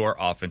value to our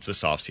offense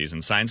this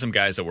offseason, signed some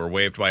guys that were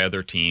waived by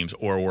other teams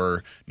or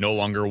were no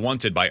longer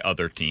wanted by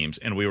other teams,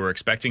 and we were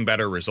expecting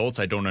better results.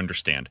 I don't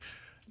understand.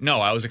 No,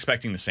 I was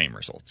expecting the same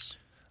results.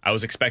 I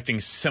was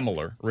expecting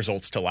similar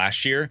results to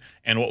last year,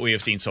 and what we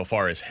have seen so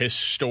far is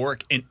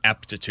historic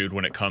ineptitude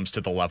when it comes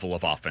to the level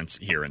of offense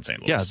here in St.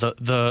 Louis. Yeah,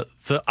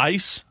 the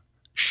ice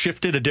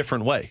shifted a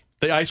different way.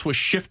 The ice was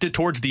shifted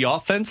towards the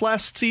offense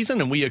last season,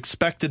 and we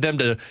expected them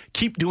to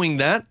keep doing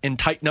that and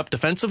tighten up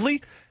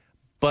defensively,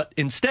 but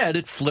instead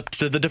it flipped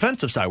to the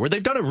defensive side, where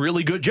they've done a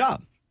really good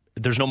job.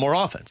 There's no more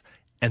offense.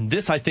 And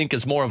this, I think,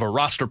 is more of a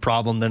roster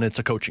problem than it's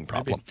a coaching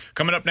problem. Maybe.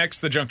 Coming up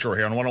next, the Junk Drawer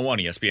here on 101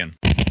 ESPN.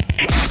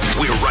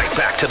 We're right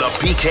back to the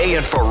BK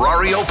and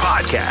Ferrario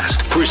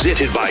podcast,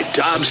 presented by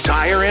Dobbs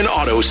Tire and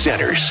Auto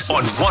Centers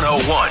on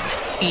 101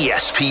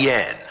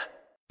 ESPN.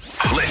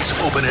 Let's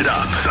open it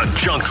up. The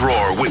Junk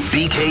Drawer with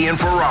BK and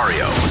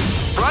Ferrario.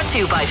 Brought to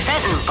you by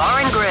Fenton Bar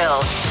and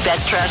Grill.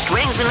 Best trashed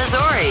wings in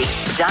Missouri.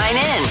 Dine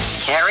in,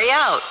 carry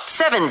out,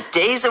 7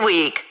 days a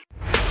week.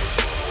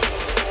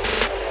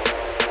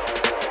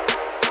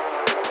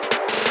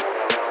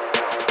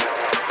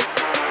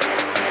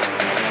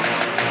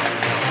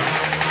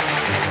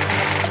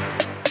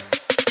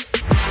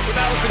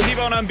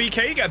 On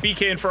BK, you got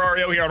BK and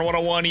Ferrario here on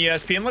 101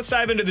 ESPN. Let's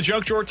dive into the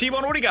Junk Drawer.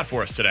 T-Bone, what do you got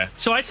for us today?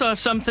 So I saw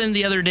something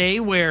the other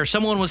day where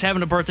someone was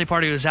having a birthday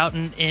party who was out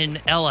in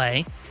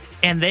L.A.,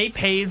 and they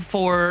paid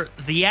for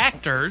the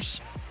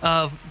actors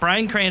of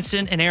Bryan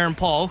Cranston and Aaron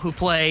Paul, who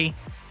play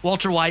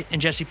Walter White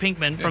and Jesse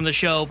Pinkman from the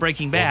show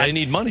Breaking Bad. Well, they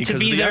need money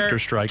because of the actor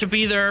strike. To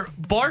be their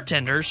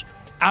bartenders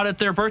out at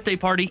their birthday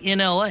party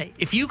in L.A.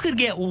 If you could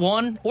get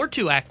 1 or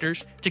 2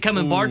 actors to come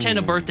and bartend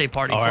a birthday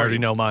party for you, I already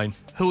know mine.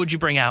 Who would you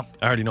bring out?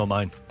 I already know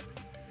mine.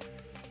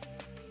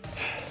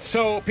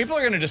 So people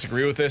are going to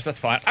disagree with this. That's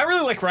fine. I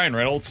really like Ryan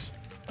Reynolds.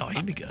 Oh,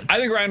 he'd be good. I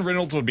think Ryan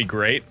Reynolds would be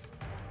great.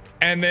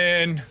 And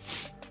then,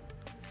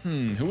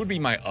 who would be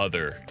my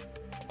other?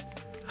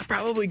 I'd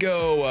probably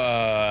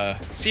go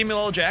Samuel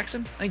L.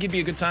 Jackson. I think he'd be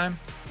a good time.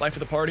 Life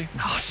of the party.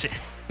 Oh, shit.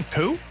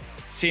 Who?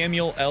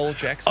 Samuel L.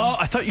 Jackson. Oh,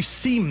 I thought you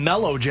see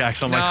Mellow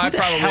Jackson. I'm like, who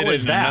the hell probably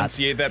is that?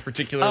 Enunciate that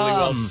particularly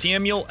well.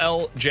 Samuel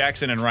L.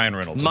 Jackson and Ryan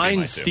Reynolds.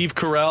 Mine's Steve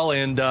Carell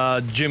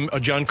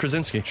and John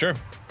Krasinski. Sure.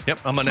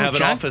 Yep, I'm going to have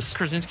an office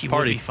Krasinski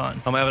party. Would be fun.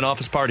 I'm going to have an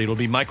office party. It'll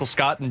be Michael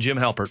Scott and Jim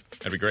Halpert.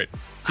 That'd be great.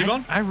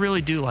 T-Bone? I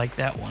really do like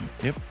that one.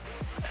 Yep.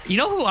 You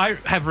know who I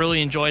have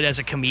really enjoyed as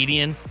a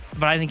comedian,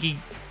 but I think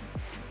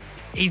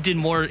he did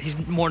more. He's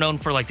more known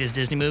for like this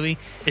Disney movie.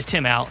 Is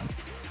Tim Allen.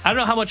 I don't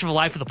know how much of a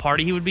life of the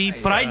party he would be,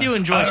 but I do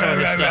enjoy some of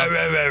his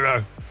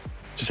stuff.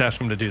 Just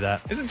ask him to do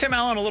that. Isn't Tim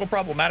Allen a little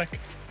problematic?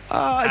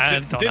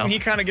 Didn't he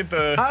kind of get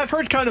the... I've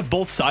heard kind of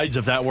both sides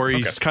of that, where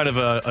he's kind of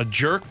a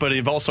jerk, but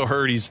I've also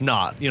heard he's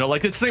not.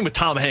 Like it's the same with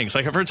Tom Hanks.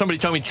 Like I've heard somebody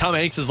tell me Tom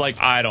Hanks is like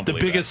the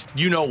biggest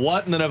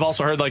you-know-what, and then I've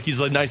also heard like he's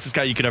the nicest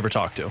guy you could ever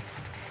talk to.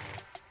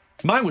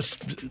 Mine was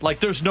like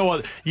there's no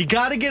other. You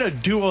got to get a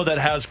duo that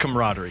has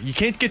camaraderie. You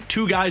can't get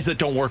two guys that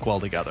don't work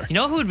well together. You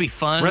know who would be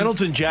fun?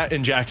 Reynolds and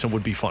Jackson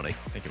would be funny.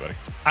 Thank you, buddy.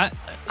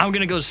 I'm going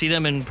to go see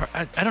them, and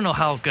I don't know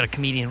how good a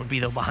comedian would be,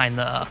 though, behind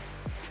the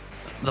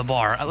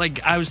bar.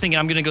 I was thinking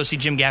I'm going to go see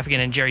Jim Gaffigan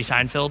and Jerry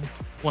Seinfeld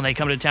when they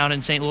come to town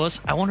in St. Louis.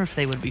 I wonder if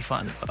they would be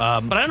fun. But I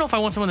don't know if I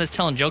want someone that's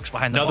telling jokes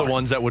behind the bar. Another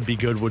ones that would be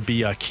good would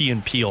be Key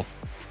and Peele.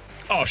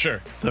 Oh, sure.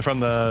 From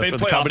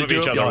the comedy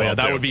duo.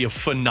 That would be a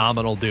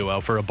phenomenal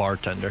duo for a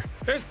bartender.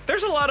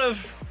 There's a lot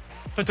of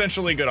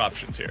potentially good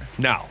options here.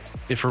 Now,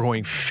 if we're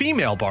going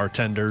female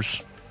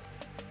bartenders,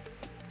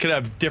 could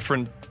have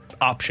different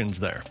options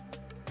there.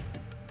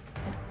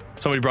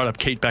 Somebody brought up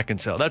Kate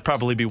Beckinsale. That'd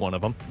probably be one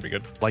of them. Pretty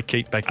good. Like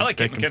Kate Beckinsale. I like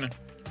Kate McKinnon.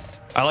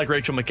 I like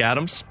Rachel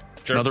McAdams.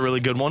 It's another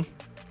really good one.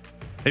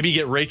 Maybe you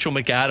get Rachel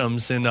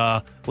McAdams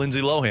and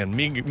Lindsay Lohan.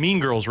 Mean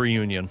Girls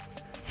reunion.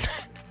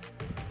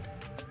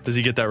 Does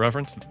he get that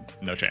reference?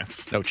 No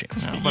chance. No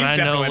chance. No, but I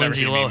know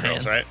Lindsay Lohan.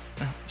 Girls, right?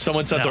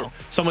 Someone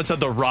said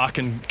The Rock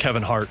and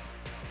Kevin Hart.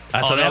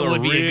 That's that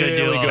would be a good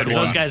duo. Good one.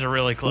 Those guys are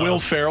really close. Will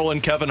Ferrell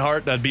and Kevin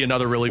Hart. That'd be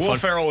another really fun. Will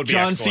Ferrell would be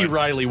John excellent. C.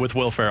 Reilly with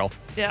Will Ferrell.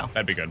 Yeah,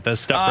 that'd be good. The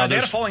Step Brothers. They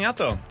had a falling out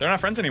though. They're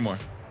not friends anymore.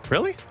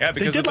 Really? Yeah,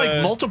 because they did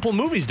like multiple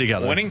movies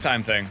together. Winning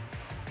Time thing.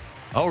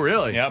 Oh,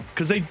 really? Yep.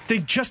 Because they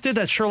just did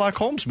that Sherlock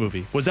Holmes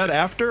movie. Was that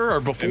after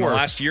or before? In the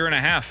last year and a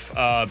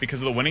half,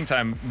 because of the Winning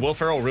Time, Will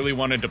Ferrell really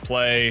wanted to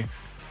play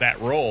that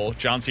role.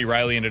 John C.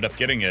 Reilly ended up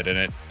getting it, and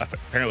it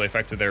apparently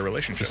affected their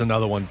relationship. Just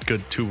another one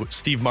good too.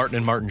 Steve Martin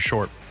and Martin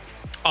Short.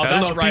 Oh,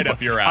 that's right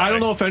up your alley. I don't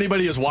know if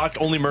anybody has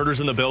watched Only Murders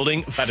in the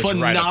Building. That is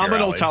Phenomenal right up your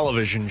alley.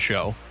 television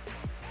show.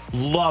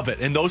 Love it.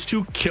 And those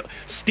two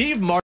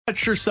Steve Martin. I'm not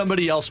sure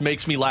somebody else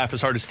makes me laugh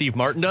as hard as Steve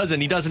Martin does,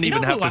 and he doesn't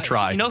even have to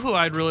try. You know who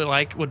I'd really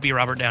like would be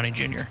Robert Downey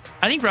Jr.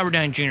 I think Robert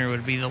Downey Jr.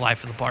 would be the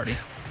life of the party.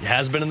 He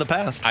has been in the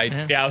past. I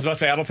was about to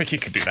say, I don't think he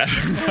could do that.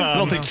 I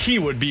don't think he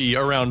would be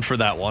around for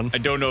that one. I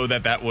don't know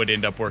that would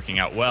end up working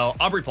out well.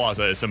 Aubrey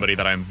Plaza is somebody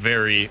that I'm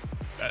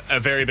a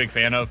very big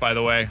fan of, by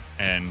the way,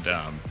 and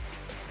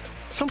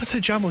someone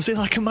said John Mosey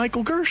like a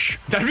Michael Gersh.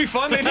 That'd be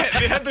fun. They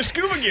had their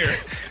scuba gear.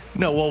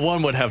 No, well,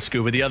 one would have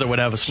scuba, the other would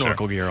have a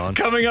snorkel gear on.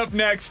 Coming up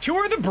next, who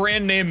are the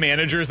brand name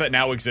managers that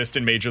now exist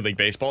in Major League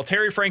Baseball?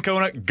 Terry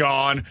Francona,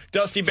 gone.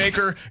 Dusty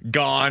Baker,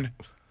 gone.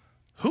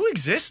 Who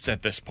exists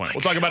at this point?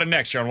 We'll talk about it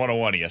next here on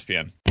 101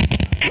 ESPN.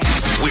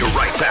 We're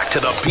right back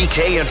to the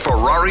BK and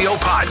Ferrario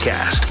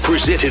podcast,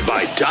 presented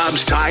by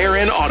Dobbs Tire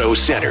and Auto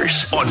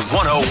Centers on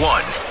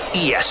 101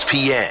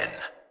 ESPN.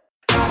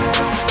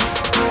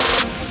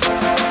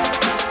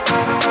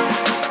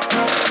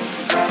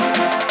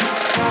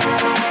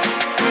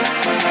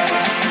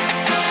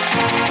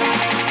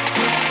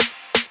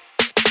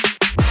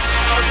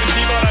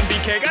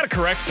 Got to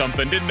correct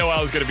something. Didn't know I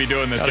was going to be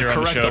doing this here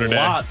on the show today.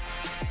 Lot.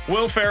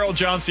 Will Ferrell,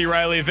 John C.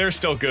 Reilly, they're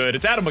still good.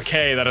 It's Adam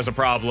McKay that has a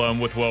problem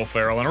with Will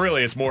Ferrell, and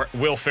really it's more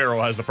Will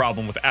Ferrell has the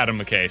problem with Adam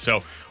McKay.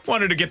 So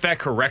wanted to get that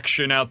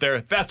correction out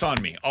there. That's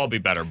on me. I'll be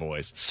better,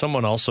 boys.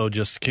 Someone also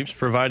just keeps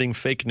providing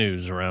fake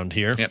news around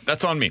here. Yeah,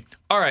 that's on me.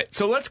 All right,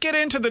 so let's get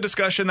into the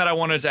discussion that I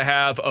wanted to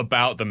have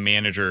about the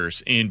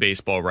managers in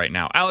baseball right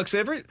now. Alex,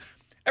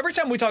 Every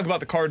time we talk about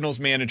the Cardinals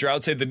manager, I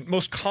would say the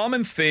most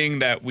common thing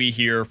that we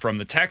hear from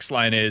the text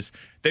line is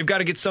they've got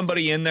to get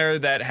somebody in there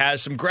that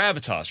has some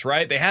gravitas,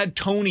 right? They had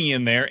Tony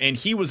in there, and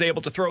he was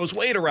able to throw his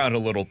weight around a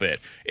little bit.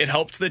 It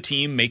helped the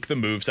team make the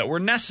moves that were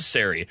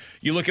necessary.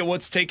 You look at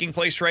what's taking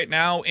place right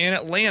now in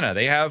Atlanta.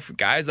 They have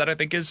guys that I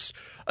think is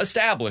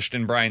established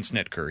in Brian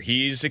Snitker.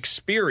 He's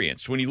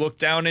experienced. When you look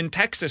down in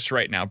Texas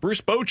right now,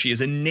 Bruce Bochy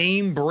is a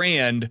name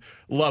brand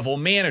level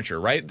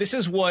manager, right? This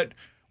is what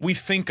we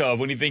think of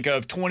when you think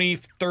of 20,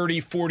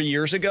 30, 40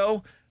 years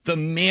ago. The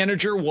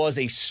manager was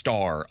a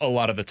star a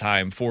lot of the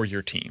time for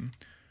your team.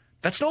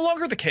 That's no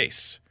longer the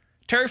case.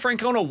 Terry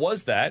Francona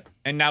was that,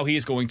 and now he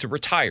is going to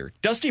retire.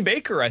 Dusty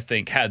Baker, I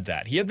think, had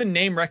that. He had the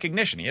name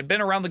recognition. He had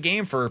been around the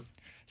game for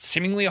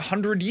seemingly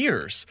 100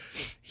 years.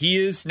 He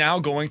is now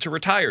going to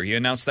retire. He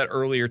announced that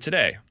earlier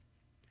today.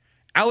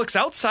 Alex,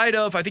 outside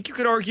of, I think you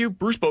could argue,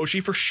 Bruce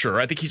Bochy for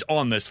sure. I think he's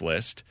on this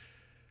list.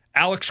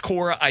 Alex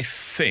Cora, I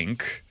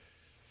think.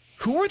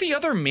 Who are the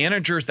other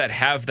managers that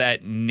have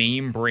that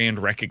name brand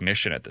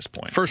recognition at this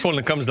point? First one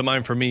that comes to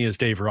mind for me is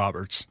Dave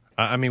Roberts.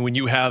 I mean, when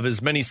you have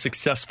as many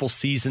successful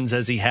seasons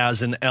as he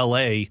has in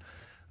L.A.,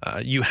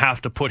 you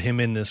have to put him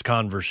in this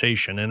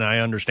conversation. And I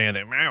understand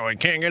that, I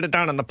can't get it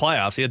done in the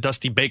playoffs. Yeah,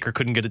 Dusty Baker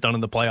couldn't get it done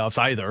in the playoffs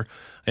either,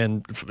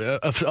 and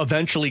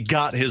eventually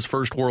got his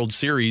first World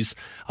Series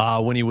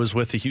when he was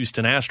with the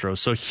Houston Astros.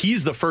 So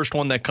he's the first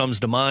one that comes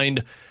to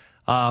mind.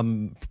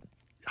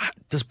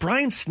 Does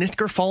Brian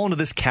Snitker fall into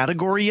this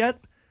category yet?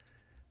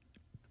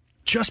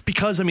 just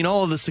because,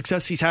 all of the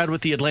success he's had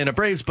with the Atlanta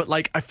Braves, but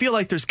I feel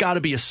like there's got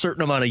to be a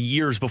certain amount of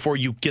years before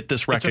you get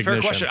this recognition. It's a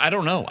fair question. I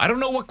don't know. I don't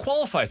know what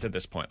qualifies at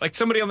this point.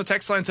 Somebody on the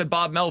text line said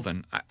Bob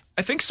Melvin.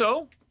 I think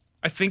so.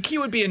 I think he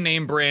would be a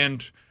name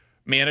brand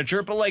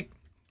manager, but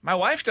my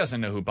wife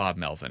doesn't know who Bob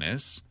Melvin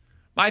is.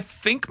 I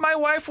think my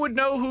wife would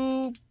know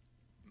who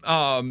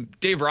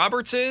Dave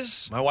Roberts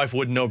is. My wife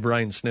wouldn't know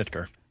Brian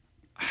Snitker.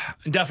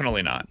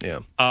 Definitely not. Yeah.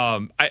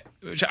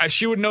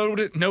 She would know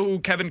who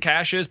Kevin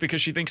Cash is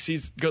because she thinks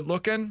he's good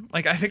looking.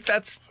 I think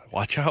that's...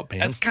 Watch out,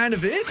 man. That's kind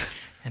of it.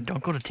 And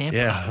don't go to Tampa.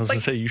 Yeah, I was going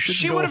to say, you should.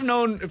 She would have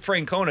known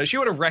Francona. She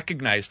would have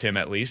recognized him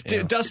at least.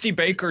 Yeah. Dusty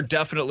Baker,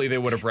 definitely they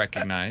would have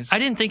recognized. I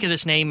didn't think of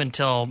this name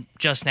until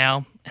just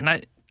now, and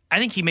I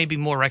think he may be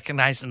more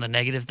recognized in the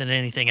negative than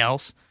anything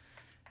else.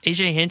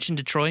 AJ Hinch in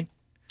Detroit.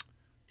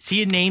 Is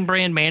he a name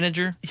brand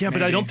manager? Yeah,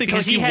 but I don't think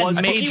because he was.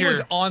 I think he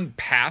was on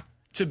path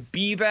to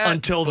be that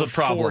until the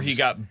problems. Before he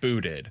got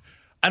booted.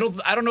 I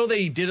don't know that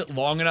he did it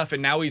long enough,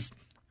 and now he's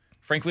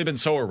frankly been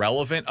so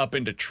irrelevant up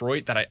in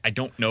Detroit that I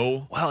don't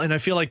know. Well, and I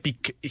feel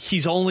like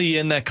he's only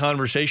in that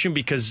conversation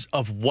because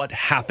of what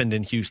happened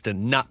in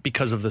Houston, not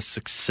because of the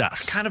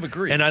success. I kind of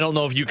agree. And I don't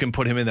know if you can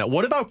put him in that.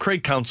 What about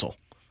Craig Counsell?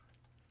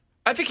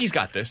 I think he's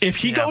got this. If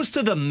he goes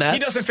to the Mets... He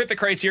doesn't fit the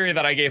criteria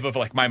that I gave of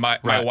my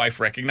wife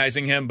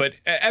recognizing him, but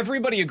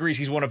everybody agrees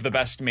he's one of the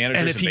best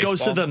managers in baseball. And if he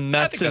goes to the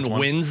Mets and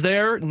wins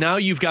there, now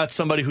you've got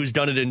somebody who's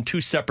done it in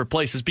two separate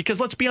places. Because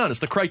let's be honest,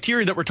 the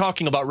criteria that we're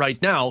talking about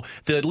right now,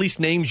 the at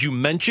least names you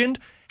mentioned,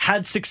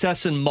 had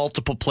success in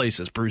multiple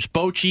places. Bruce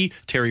Bochy,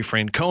 Terry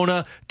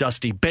Francona,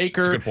 Dusty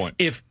Baker. That's a good point.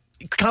 If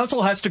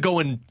Counsell has to go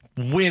and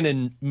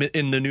win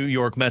in the New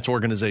York Mets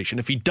organization.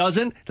 If he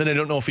doesn't, then I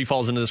don't know if he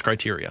falls into this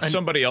criteria.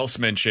 Somebody else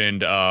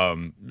mentioned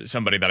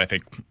somebody that I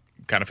think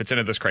kind of fits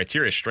into this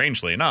criteria,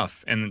 strangely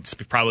enough, and it's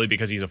probably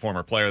because he's a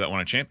former player that won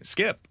a champion.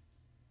 Skip.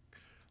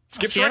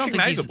 Skip's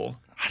recognizable.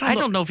 I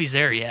don't know if he's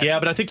there yet. Yeah,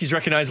 but I think he's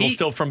recognizable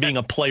still from being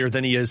a player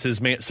than he is his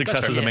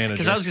success as a manager.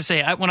 Because I was going to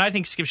say, when I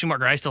think Skip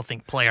Schumacher, I still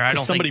think player. I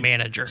don't think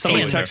manager.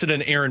 Somebody texted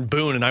in Aaron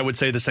Boone, and I would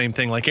say the same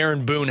thing.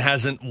 Aaron Boone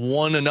hasn't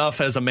won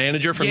enough as a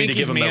manager for me to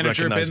give him that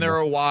recognizable. Been there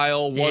a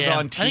while, was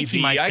on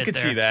TV. I could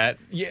see that.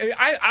 Yeah,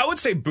 I would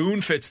say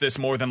Boone fits this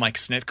more than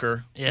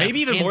Snitker. Yeah.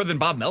 Maybe even more than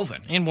Bob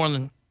Melvin. And more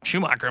than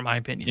Schumacher, in my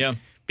opinion. Yeah.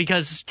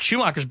 Because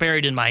Schumacher's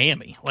buried in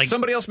Miami.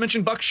 Somebody else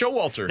mentioned Buck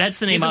Showalter. That's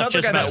the name I was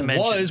just about to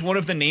mention. Was one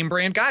of the name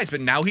brand guys, but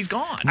now he's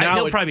gone.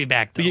 He'll probably be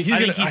back, though. I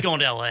think he's going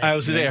to L.A. I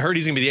heard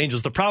he's going to be the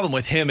Angels. The problem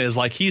with him is,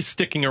 he's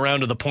sticking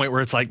around to the point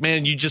where it's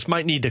man, you just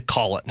might need to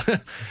call it.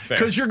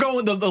 Because you're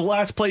going, the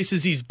last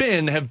places he's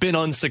been have been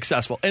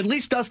unsuccessful. At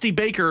least Dusty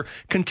Baker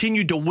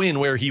continued to win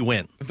where he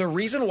went. The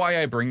reason why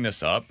I bring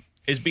this up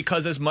is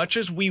because as much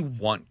as we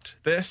want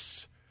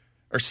this,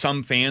 or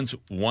some fans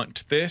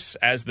want this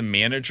as the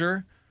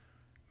manager,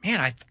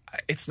 man,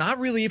 it's not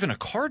really even a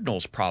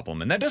Cardinals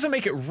problem. And that doesn't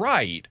make it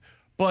right.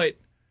 But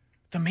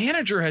the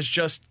manager has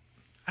just,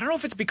 I don't know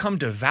if it's become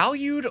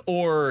devalued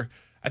or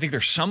I think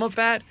there's some of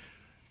that.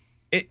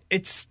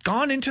 It's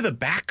gone into the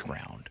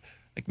background.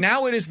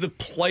 Now it is the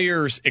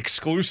players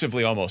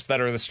exclusively almost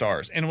that are the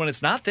stars. And when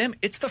it's not them,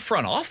 it's the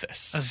front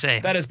office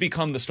that has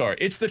become the star.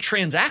 It's the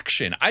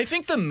transaction. I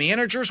think the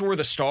managers were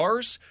the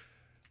stars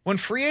when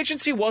free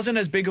agency wasn't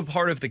as big a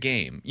part of the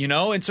game,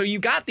 And so you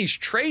got these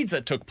trades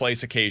that took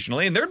place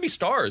occasionally, and there'd be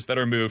stars that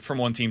are moved from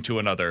one team to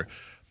another.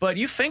 But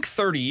you think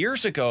 30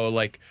 years ago,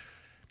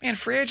 man,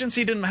 free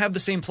agency didn't have the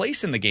same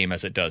place in the game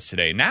as it does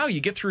today. Now you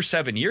get through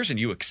 7 years and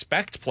you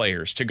expect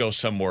players to go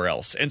somewhere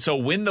else. And so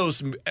when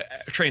those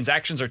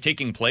transactions are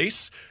taking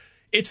place,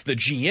 it's the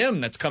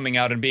GM that's coming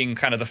out and being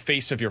kind of the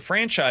face of your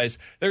franchise.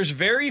 There's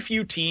very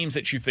few teams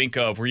that you think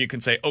of where you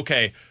can say,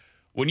 okay,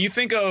 when you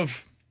think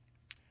of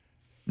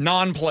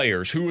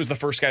non-players, who was the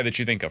first guy that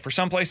you think of? For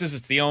some places,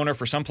 it's the owner.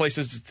 For some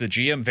places, it's the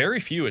GM. Very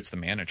few, it's the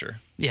manager.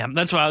 Yeah,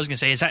 that's what I was going to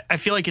say. Is I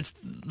feel like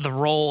the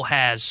role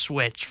has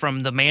switched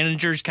from the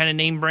manager's kind of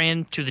name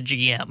brand to the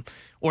GM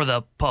or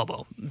the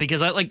Pobo.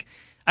 Because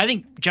I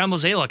think John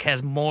Mozeliak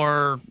has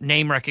more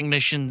name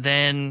recognition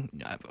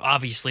than,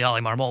 obviously,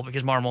 Ollie Marmol,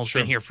 because Marmol's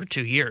been here for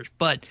 2 years.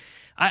 But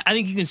I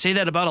think you can say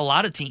that about a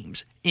lot of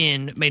teams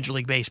in Major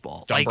League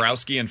Baseball.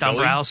 Dombrowski and Philly.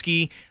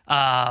 Dombrowski.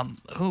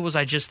 Who was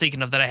I just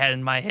thinking of that I had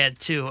in my head,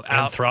 too?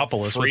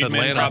 Anthopoulos with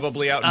Atlanta.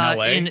 Probably out in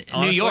L.A. In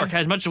New York.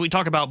 As much as we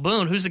talk about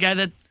Boone, who's the guy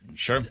that...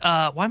 Sure.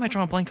 Why am I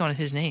drawing a blank on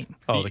his name?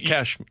 Oh,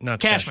 Cashman.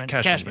 Cashman.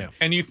 Yeah.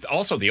 And you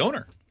also the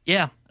owner.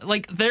 Yeah.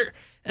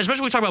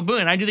 Especially when we talk about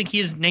Boone, I do think he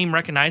is name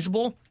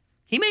recognizable.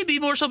 He may be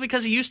more so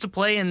because he used to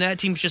play and that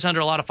team's just under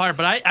a lot of fire.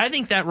 But I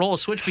think that role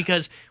has switched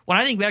because when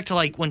I think back to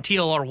when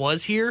TLR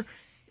was here,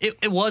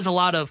 it was a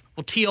lot of,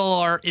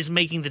 TLR is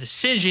making the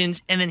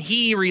decisions, and then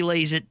he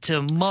relays it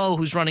to Mo,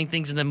 who's running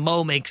things, and then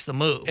Mo makes the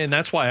move. And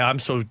that's why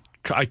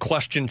I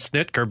question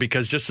Snitker,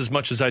 because just as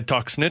much as I'd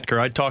talk Snitker,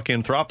 I'd talk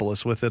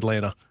Anthopoulos with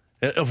Atlanta.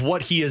 Of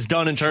what he has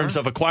done in terms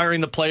of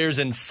acquiring the players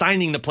and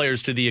signing the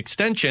players to the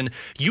extension.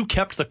 You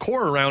kept the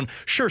core around.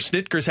 Sure,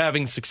 Snitker's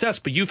having success,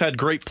 but you've had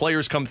great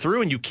players come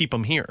through, and you keep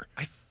them here.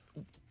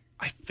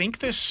 I think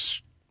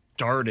this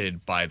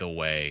started, by the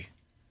way,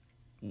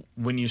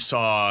 when you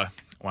saw,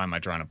 why am I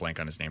drawing a blank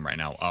on his name right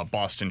now?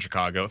 Boston,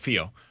 Chicago,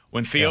 Theo.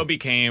 When Theo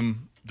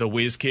became the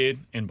whiz kid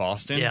in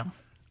Boston,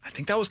 I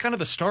think that was kind of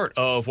the start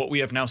of what we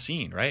have now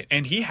seen, right?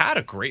 And he had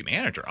a great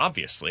manager,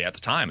 obviously, at the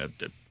time.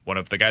 One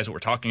of the guys that we're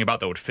talking about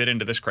that would fit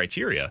into this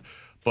criteria.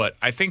 But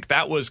I think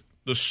that was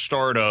the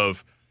start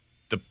of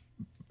the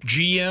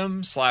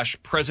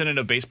GM/president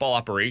of baseball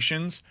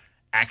operations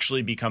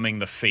actually becoming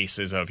the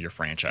faces of your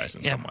franchise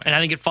in some ways. And I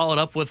think it followed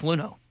up with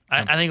Luno.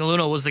 I think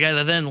Luno was the guy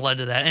that then led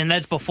to that. And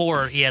that's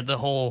before he had the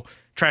whole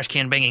trash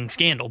can banging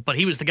scandal. But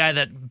he was the guy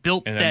that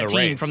built that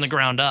team from the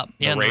ground up.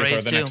 The Rays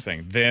are the next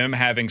thing. Them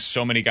having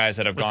so many guys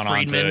that have gone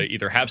on to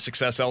either have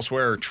success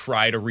elsewhere or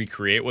try to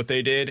recreate what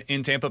they did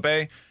in Tampa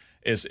Bay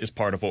is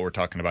part of what we're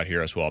talking about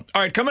here as well.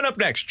 All right, coming up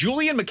next,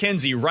 Julian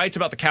McKenzie writes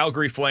about the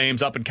Calgary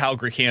Flames up in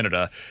Calgary,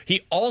 Canada.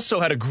 He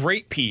also had a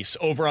great piece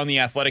over on The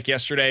Athletic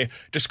yesterday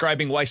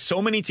describing why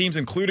so many teams,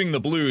 including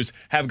the Blues,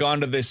 have gone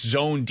to this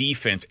zone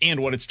defense and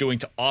what it's doing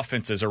to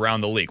offenses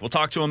around the league. We'll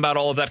talk to him about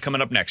all of that coming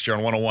up next here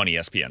on 101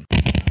 ESPN.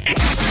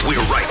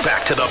 We're right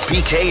back to the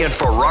BK and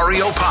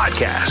Ferrario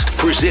podcast,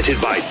 presented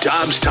by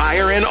Dobbs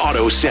Tire and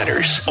Auto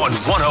Centers on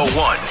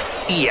 101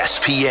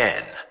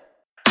 ESPN.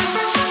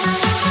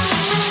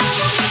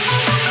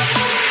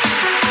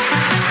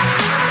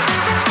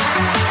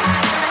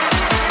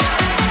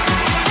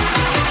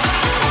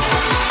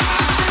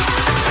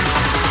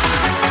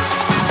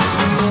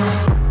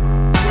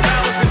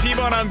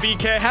 I'm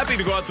BK. Happy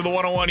to go out to the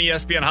 101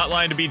 ESPN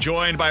hotline to be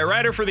joined by a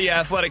writer for The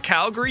Athletic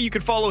Calgary. You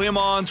can follow him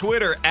on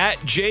Twitter at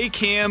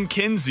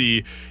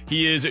JCamKinsey.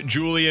 He is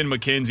Julian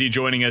McKenzie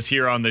joining us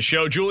here on the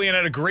show. Julian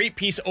had a great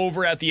piece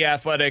over at The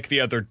Athletic the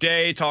other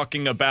day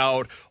talking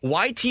about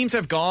why teams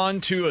have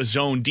gone to a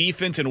zone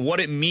defense and what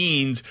it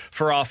means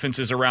for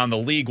offenses around the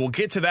league. We'll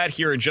get to that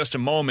here in just a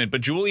moment.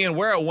 But Julian,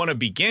 where I want to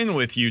begin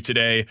with you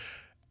today,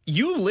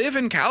 you live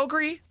in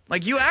Calgary?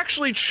 Like, you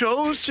actually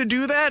chose to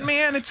do that,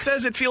 man? It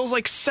says it feels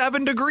like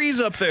 7 degrees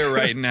up there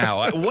right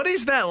now. What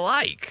is that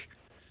like?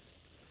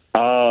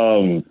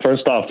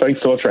 First off,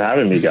 thanks so much for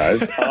having me, guys.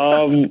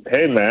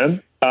 Hey,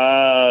 man.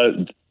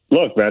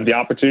 Look, man, the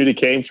opportunity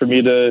came for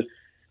me to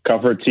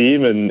cover a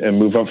team and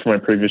move up from my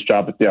previous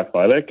job at The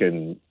Athletic,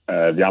 and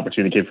the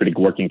opportunity came for me to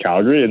work in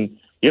Calgary. And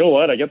you know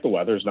what? I get the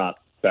weather's not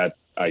that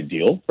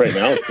ideal right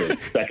now. It's the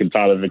second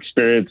time I've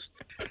experienced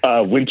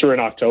winter in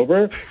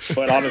October,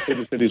 but honestly,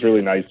 the city's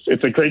really nice.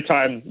 It's a great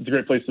time. It's a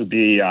great place to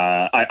be.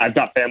 I've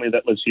got family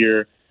that lives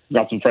here. I've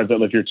got some friends that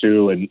live here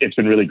too, and it's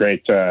been really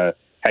great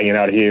hanging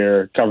out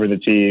here, covering the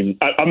team.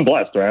 I'm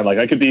blessed, man. Like,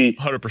 I could be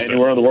 100%.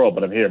 Anywhere in the world,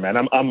 but I'm here, man.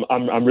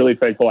 I'm really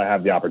thankful I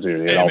have the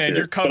opportunity. Hey, man,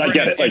 you're covering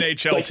an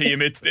NHL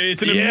team.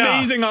 It's an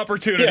amazing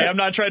opportunity. Yeah. I'm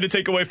not trying to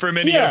take away from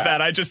any of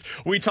that.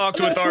 We talked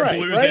with our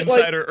Blues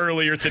insider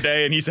earlier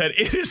today, and he said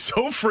it is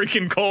so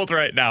freaking cold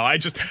right now.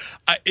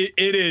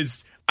 It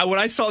is. When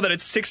I saw that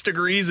it's 6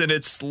 degrees and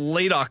it's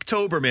late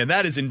October, man,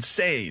 that is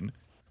insane.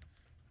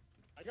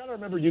 I got to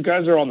remember, you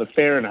guys are on the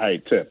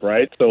Fahrenheit tip,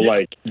 right? So,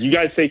 like, you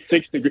guys say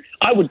 6 degrees.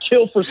 I would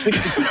kill for 6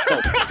 degrees.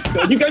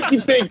 So you guys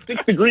keep saying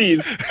 6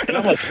 degrees, and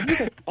I'm like, what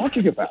are you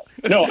talking about?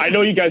 No, I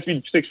know you guys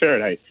mean 6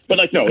 Fahrenheit. But,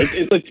 like, no,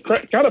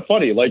 it's kind of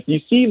funny. Like, you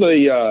see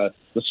the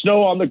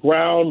snow on the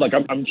ground. Like,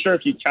 I'm sure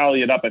if you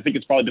tally it up, I think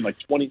it's probably been like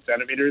 20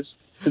 centimeters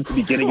since the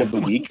beginning of the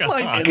week. And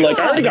like,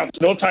 I already got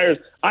snow tires.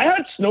 I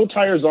had snow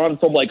tires on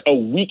from like a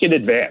week in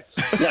advance.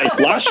 Like,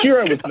 last year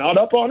I was not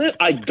up on it.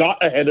 I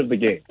got ahead of the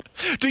game.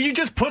 Do you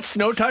just put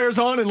snow tires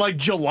on in like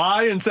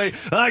July and say,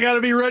 I got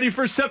to be ready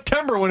for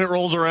September when it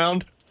rolls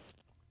around?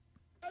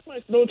 I had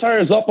my snow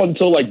tires up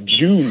until like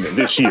June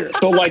this year.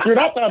 So like, you're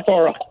not that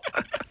far off.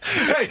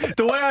 Hey,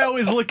 the way I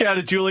always look at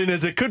it, Julian,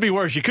 is it could be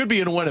worse. You could be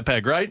in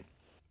Winnipeg, right?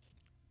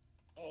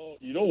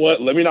 You know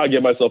what? Let me not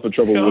get myself in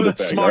trouble with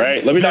Winnipeg, all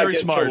right? Let me not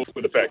get in trouble with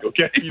Winnipeg,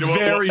 okay?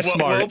 Very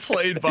smart. Well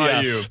played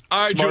by you.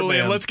 All right, smart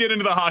Julian, let's get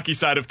into the hockey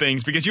side of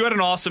things, because you had an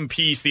awesome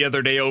piece the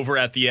other day over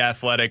at The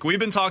Athletic.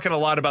 We've been talking a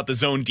lot about the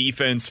zone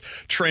defense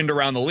trend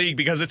around the league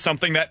because it's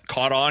something that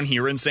caught on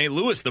here in St.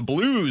 Louis. The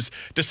Blues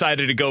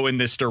decided to go in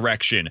this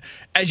direction.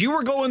 As you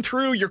were going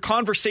through your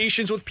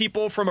conversations with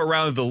people from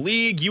around the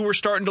league, you were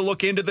starting to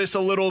look into this a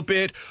little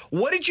bit.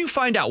 What did you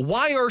find out?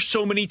 Why are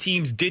so many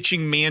teams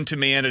ditching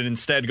man-to-man and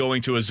instead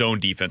going to a zone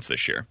defense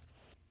this year?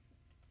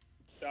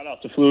 Shout out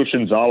to Fleur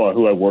Shinzawa,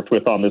 who I worked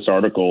with on this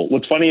article.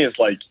 What's funny is,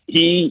 like,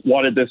 he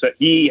wanted this.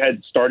 He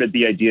had started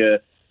the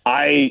idea.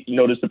 I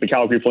noticed that the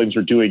Calgary Flames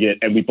were doing it,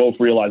 and we both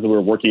realized that we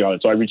were working on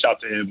it. So I reached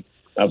out to him.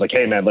 I was like,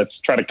 hey, man, let's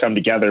try to come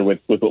together with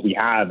what we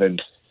have. And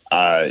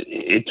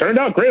it turned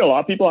out great. A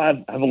lot of people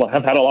have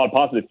had a lot of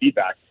positive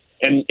feedback.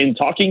 And in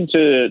talking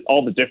to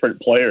all the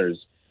different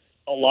players,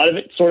 a lot of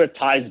it sort of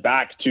ties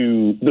back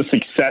to the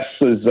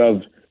successes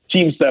of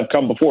teams that have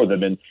come before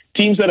them. And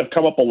teams that have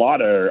come up a lot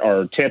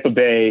are Tampa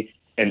Bay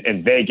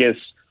and Vegas.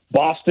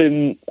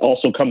 Boston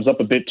also comes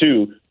up a bit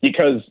too,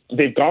 because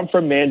they've gone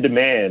from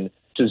man-to-man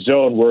to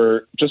zone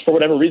where, just for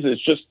whatever reason,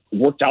 it's just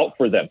worked out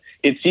for them.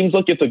 It seems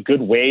like it's a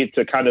good way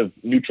to kind of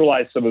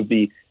neutralize some of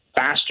the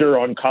faster,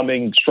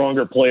 oncoming,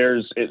 stronger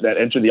players that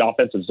enter the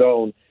offensive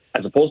zone,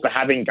 as opposed to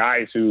having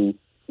guys who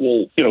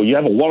well, you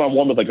have a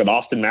one-on-one with like an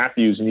Austin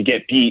Matthews and you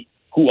get beat.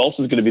 Who else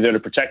is going to be there to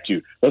protect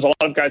you? There's a lot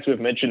of guys who have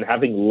mentioned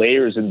having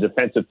layers in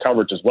defensive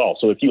coverage as well.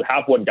 So if you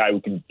have one guy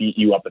who can beat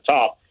you up the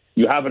top,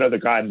 you have another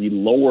guy in the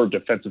lower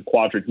defensive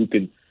quadrant who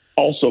can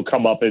also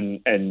come up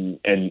and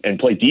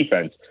play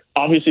defense.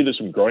 Obviously, there's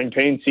some growing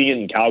pains seeing it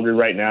in Calgary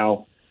right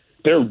now.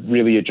 They're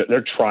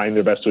trying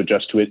their best to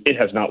adjust to it. It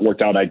has not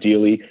worked out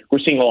ideally. We're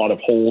seeing a lot of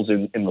holes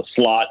in the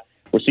slot.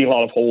 We're seeing a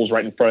lot of holes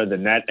right in front of the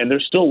net, and they're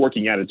still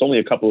working at it. It's only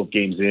a couple of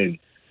games in.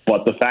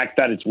 But the fact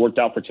that it's worked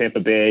out for Tampa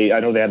Bay, I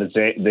know they had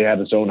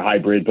a zone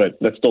hybrid, but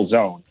that's still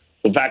zone.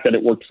 The fact that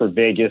it worked for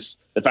Vegas,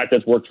 the fact that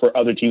it's worked for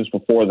other teams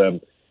before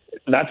them,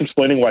 that's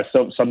explaining why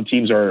some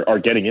teams are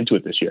getting into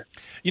it this year.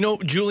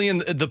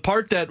 Julian, the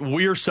part that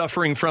we're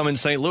suffering from in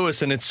St. Louis,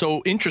 and it's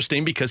so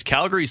interesting because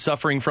Calgary's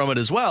suffering from it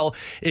as well,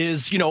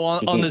 is,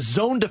 on the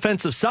zone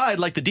defensive side,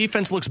 like the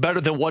defense looks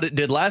better than what it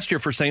did last year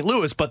for St.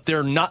 Louis, but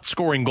they're not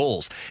scoring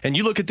goals. And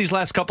you look at these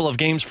last couple of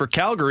games for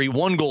Calgary,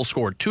 1 goal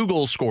scored, 2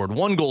 goals scored,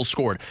 1 goal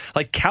scored.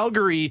 Like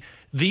Calgary,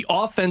 the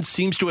offense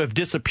seems to have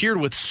disappeared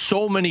with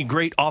so many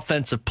great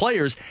offensive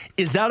players.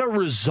 Is that a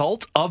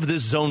result of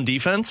this zone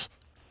defense?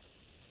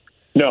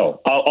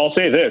 No, I'll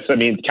say this. I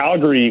mean,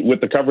 Calgary,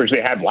 with the coverage they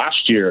had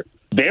last year,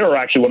 they are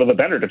actually one of the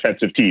better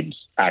defensive teams,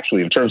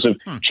 actually, in terms of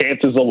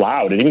chances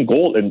allowed and even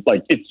goal. And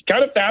it's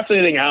kind of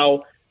fascinating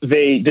how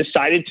they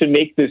decided to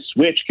make this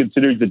switch,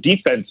 considering the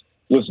defense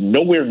was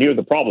nowhere near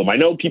the problem. I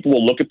know people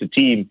will look at the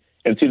team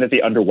and see that they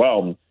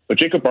underwhelmed, but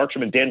Jacob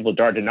Markstrom and Dan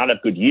Vladar did not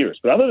have good years.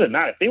 But other than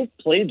that, if they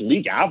played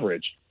league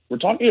average, we're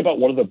talking about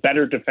one of the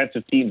better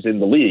defensive teams in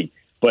the league.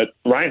 But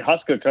Ryan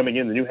Huska coming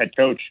in, the new head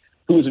coach,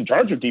 who was in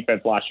charge of defense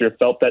last year,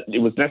 felt that it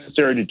was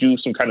necessary to do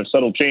some kind of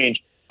subtle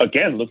change.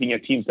 Again, looking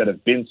at teams that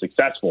have been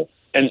successful.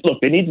 And look,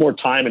 they need more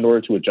time in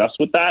order to adjust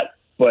with that,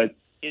 but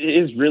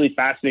it is really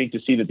fascinating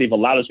to see that they've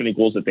allowed as many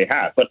goals that they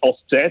have. But also,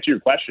 to answer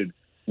your question,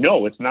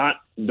 no, it's not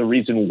the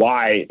reason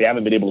why they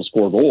haven't been able to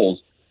score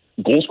goals.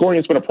 Goal scoring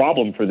has been a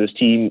problem for this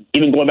team,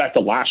 even going back to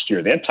last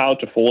year. They had Tyler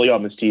Toffoli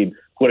on this team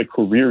who had a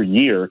career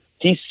year.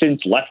 He's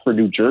since left for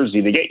New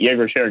Jersey. They get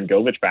Yegor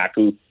Sharangovich back,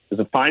 who is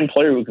a fine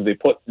player because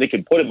they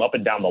can put him up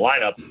and down the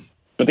lineup,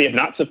 but they have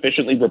not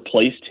sufficiently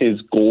replaced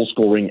his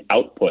goal-scoring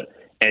output.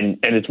 And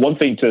it's one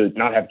thing to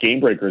not have game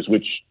breakers,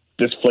 which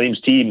this Flames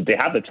team, they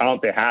have the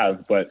talent they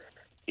have, but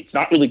it's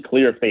not really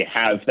clear if they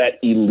have that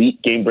elite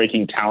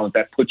game-breaking talent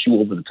that puts you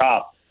over the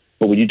top.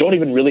 But when you don't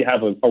even really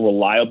have a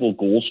reliable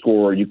goal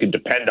scorer you can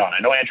depend on.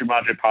 I know Andrew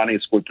Mangiapane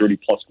has scored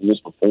 30-plus goals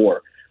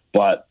before,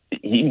 but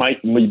he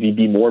might maybe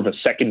be more of a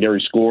secondary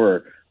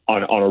scorer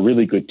on a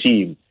really good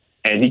team.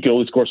 And he can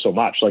only score so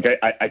much.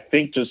 I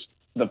think just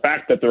the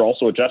fact that they're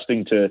also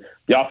adjusting to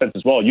the offense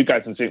as well. You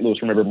guys in St.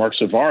 Louis remember Mark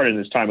Savard in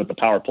his time at the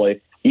power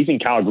play. He's in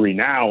Calgary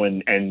now,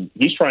 and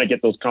he's trying to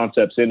get those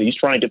concepts in. He's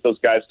trying to get those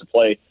guys to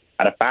play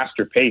at a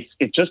faster pace.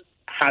 It just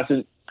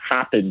hasn't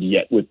happened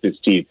yet with this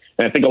team.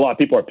 And I think a lot of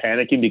people are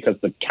panicking because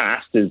the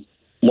cast is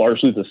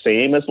largely the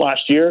same as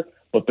last year,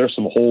 but there's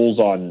some holes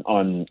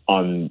on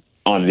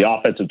the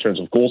offense in terms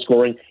of goal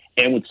scoring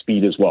and with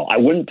speed as well. I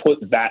wouldn't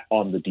put that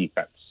on the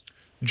defense.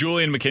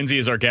 Julian McKenzie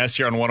is our guest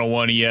here on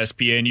 101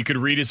 ESPN. You could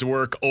read his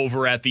work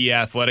over at The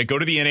Athletic. Go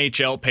to the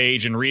NHL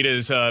page and read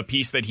his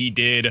piece that he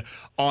did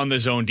on the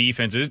zone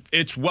defense.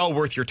 It's well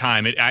worth your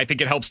time. I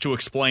think it helps to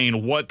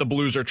explain what the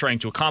Blues are trying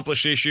to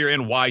accomplish this year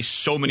and why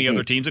so many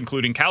other teams,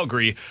 including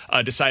Calgary,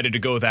 decided to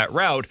go that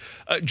route.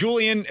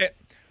 Julian,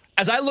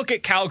 as I look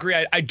at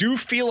Calgary, I do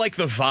feel like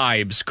the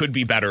vibes could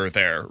be better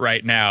there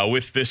right now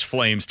with this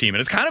Flames team. And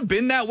it's kind of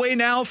been that way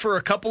now for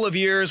a couple of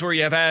years where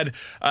you have had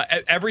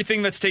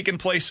everything that's taken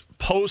place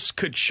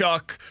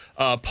post-Kachuk,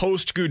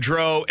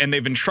 post-Goudreau, and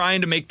they've been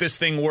trying to make this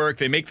thing work.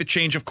 They make the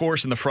change, of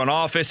course, in the front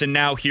office, and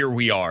now here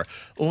we are.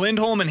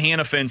 Lindholm and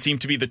Hanifin seem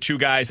to be the two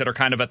guys that are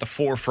kind of at the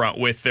forefront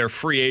with their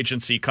free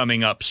agency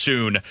coming up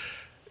soon.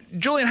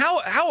 Julian,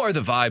 how are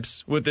the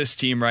vibes with this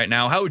team right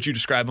now? How would you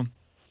describe them?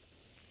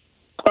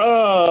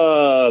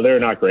 They're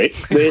not great.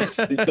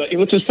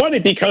 Which is funny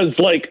because,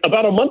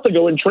 about a month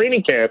ago in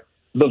training camp,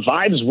 the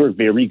vibes were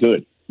very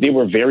good. They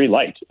were very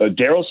light.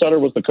 Darryl Sutter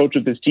was the coach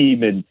of this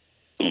team, and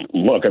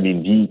look, I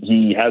mean,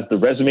 he has the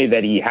resume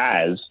that he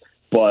has,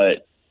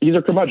 but he's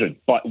a curmudgeon,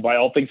 by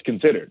all things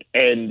considered.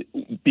 And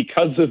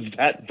because of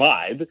that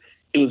vibe,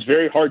 it was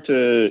very hard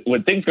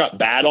when things got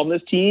bad on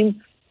this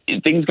team,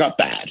 things got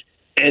bad.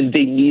 And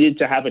they needed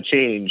to have a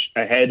change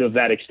ahead of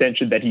that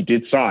extension that he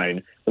did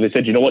sign. And they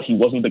said, you know what, he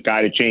wasn't the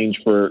guy to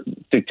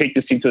take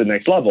this team to the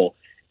next level.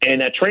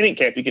 And at training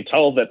camp, you could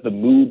tell that the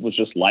mood was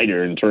just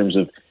lighter in terms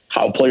of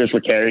how players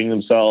were carrying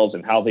themselves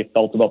and how they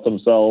felt about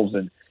themselves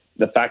and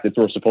the fact that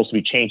there were supposed to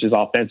be changes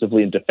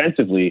offensively and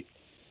defensively.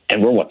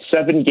 And we're,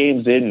 7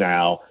 games in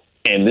now,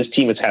 and this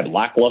team has had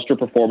lackluster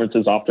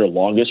performances off their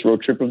longest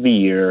road trip of the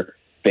year.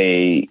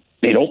 They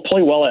don't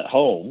play well at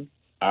home.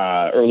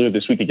 Earlier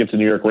this week against the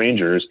New York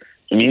Rangers.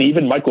 I mean,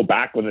 even Michael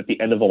Backlund at the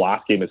end of the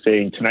last game is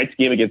saying tonight's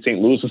game against St.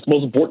 Louis is the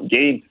most important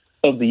game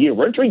of the year.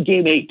 We're entering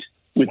game 8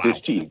 with this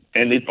team,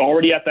 and it's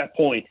already at that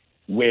point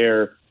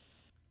where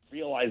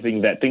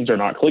realizing that things are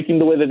not clicking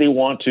the way that they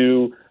want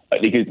to. I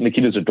think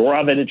Nikita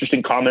Zadorov had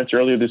interesting comments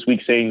earlier this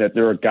week saying that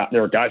there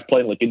are guys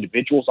playing like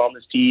individuals on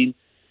this team.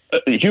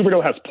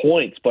 Huberdeau has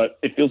points, but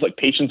it feels like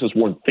patience has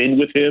worn thin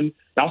with him.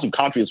 Malcolm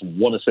Contry has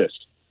 1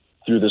 assist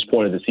through this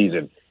point of the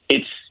season.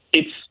 It's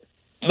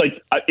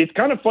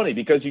kind of funny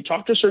because you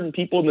talk to certain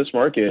people in this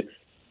market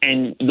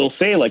and they'll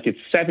say like it's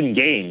 7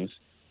 games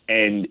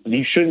and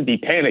you shouldn't be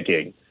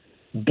panicking.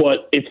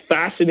 But it's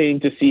fascinating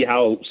to see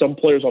how some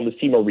players on this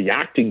team are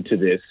reacting to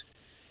this.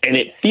 And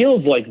it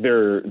feels like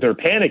they're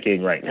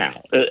panicking right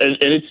now. And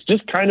it's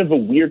just kind of a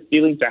weird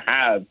feeling to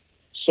have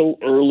so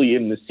early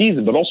in the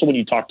season. But also when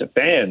you talk to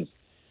fans,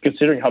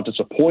 considering how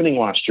disappointing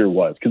last year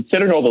was,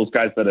 considering all those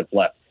guys that have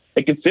left,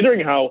 and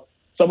considering how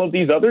some of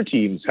these other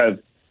teams have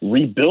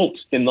rebuilt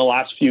in the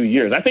last few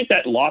years. I think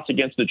that loss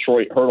against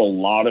Detroit hurt a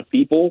lot of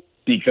people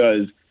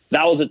because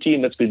that was a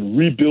team that's been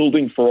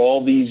rebuilding for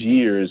all these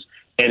years,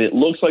 and it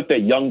looks like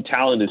that young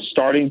talent is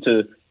starting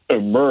to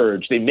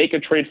emerge. They make a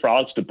trade for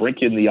Alex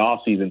DeBrincat in the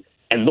offseason,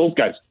 and those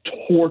guys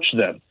torch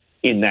them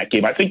in that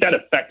game. I think that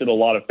affected a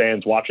lot of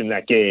fans watching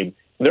that game.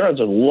 There is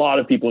a lot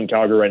of people in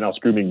Calgary right now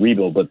screaming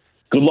rebuild, but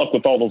good luck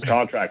with all those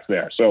contracts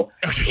there. So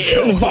the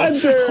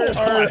vibes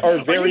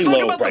are very low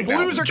about right the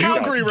Blues now. or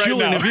Calgary right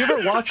Julian, now? have you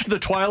ever watched The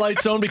Twilight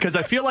Zone? Because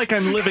I feel like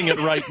I'm living it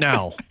right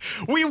now.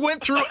 We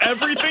went through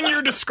everything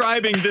you're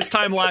describing this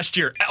time last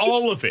year.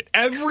 All of it.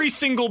 Every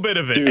single bit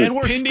of it. Dude. And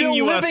we're Pending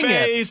still living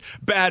UFAs,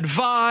 it. bad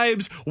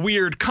vibes,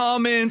 weird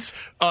comments,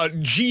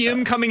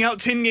 GM coming out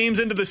 10 games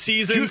into the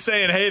season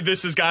saying, hey,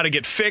 this has got to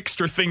get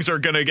fixed or things are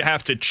going to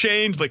have to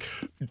change. Like,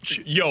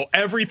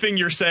 everything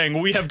you're saying,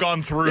 we have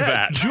gone through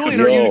that.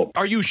 Julian,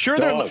 are you sure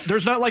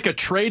there's not like a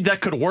trade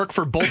that could work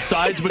for both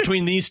sides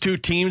between these two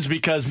teams?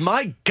 Because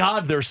my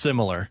God, they're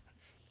similar.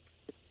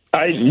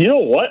 You know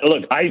what?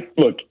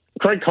 Look,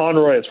 Craig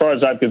Conroy, as far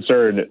as I'm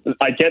concerned,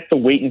 I get the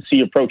wait and see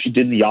approach he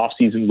did in the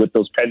offseason with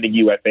those pending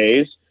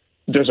UFAs.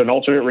 There's an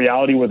alternate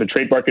reality where the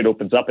trade market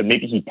opens up and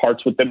maybe he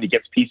parts with them, he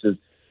gets pieces.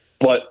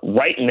 But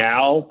right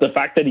now, the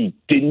fact that he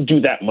didn't do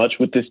that much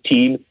with this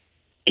team,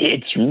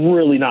 it's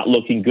really not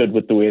looking good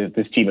with the way that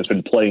this team has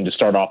been playing to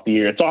start off the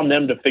year. It's on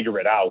them to figure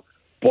it out.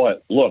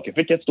 But look, if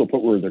it gets to a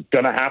point where they're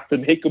going to have to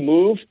make a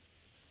move,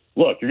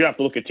 look, you're going to have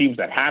to look at teams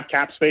that have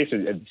cap space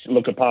and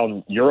look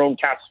upon your own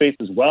cap space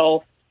as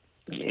well.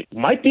 It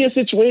might be a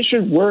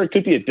situation where it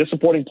could be a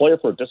disappointing player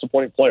for a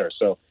disappointing player.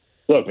 So,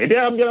 look, maybe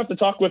I'm going to have to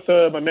talk with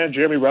my man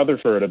Jeremy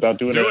Rutherford about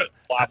doing a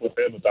plot with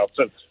him about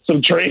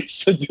some trades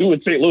to do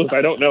with St. Louis.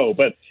 I don't know.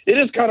 But it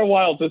is kind of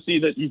wild to see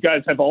that you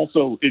guys have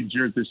also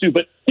endured this too.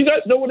 But you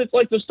guys know what it's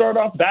like to start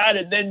off bad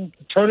and then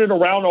turn it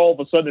around all of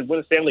a sudden and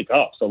win a Stanley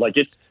Cup. So,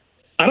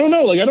 I don't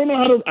know. I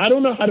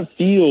don't know how to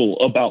feel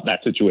about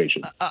that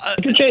situation.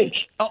 It could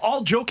change.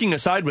 All joking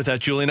aside with that,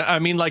 Julian, I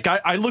mean,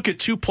 I look at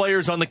 2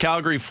 players on the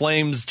Calgary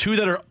Flames, 2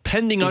 that are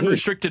pending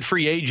unrestricted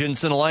free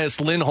agents in Elias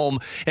Lindholm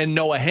and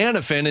Noah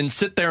Hannafin, and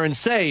sit there and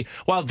say,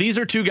 wow, these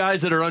are 2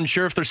 guys that are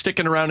unsure if they're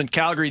sticking around in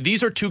Calgary.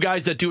 These are 2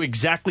 guys that do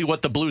exactly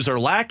what the Blues are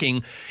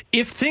lacking.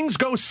 If things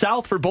go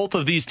south for both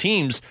of these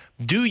teams,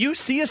 do you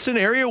see a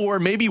scenario where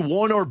maybe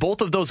one or both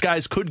of those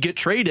guys could get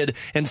traded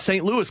and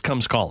St. Louis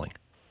comes calling?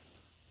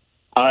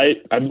 I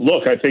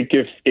think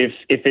if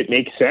it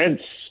makes sense,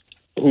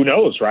 who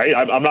knows, right?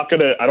 I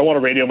don't want to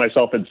radio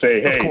myself and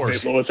say, hey,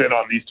 St. Louis in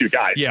on these 2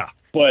 guys. Yeah.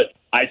 But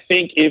I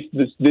think if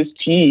this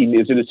team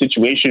is in a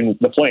situation,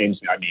 the Flames,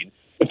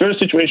 if they're in a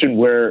situation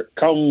where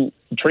come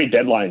trade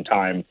deadline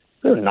time,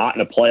 they're not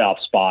in a playoff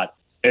spot,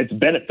 and it's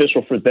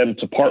beneficial for them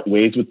to part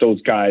ways with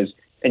those guys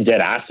and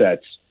get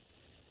assets,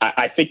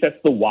 I think that's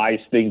the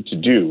wise thing to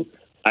do.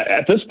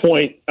 At this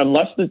point,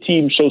 unless the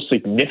team shows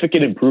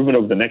significant improvement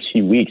over the next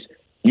few weeks,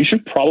 you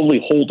should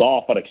probably hold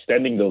off on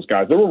extending those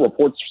guys. There were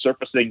reports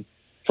surfacing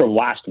from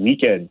last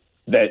weekend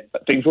that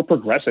things were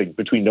progressing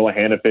between Noah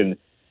Hannafin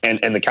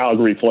and the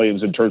Calgary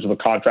Flames in terms of a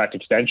contract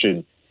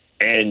extension.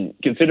 And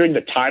considering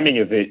the timing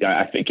of it,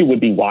 I think it would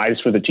be wise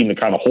for the team to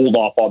kind of hold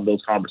off on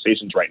those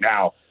conversations right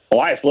now.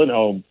 Elias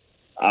Lindholm,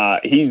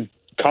 he's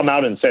come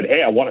out and said,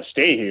 hey, I want to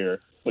stay here,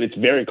 but it's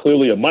very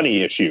clearly a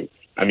money issue.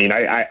 I mean,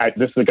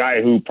 this is a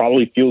guy who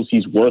probably feels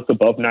he's worth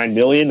above $9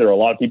 million. There are a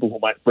lot of people who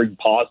might bring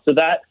pause to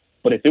that.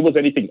 But if it was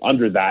anything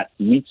under that,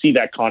 we'd see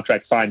that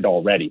contract signed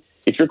already.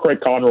 If you're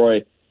Craig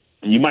Conroy,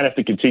 you might have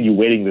to continue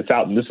waiting this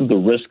out. And this is the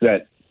risk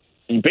that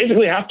you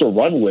basically have to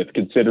run with,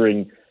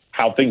 considering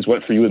how things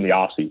went for you in the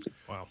offseason.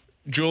 Wow.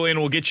 Julian,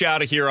 we'll get you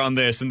out of here on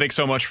this. And thanks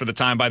so much for the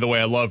time, by the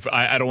way.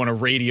 I don't want to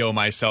radio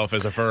myself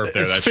as a verb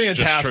there. It's That's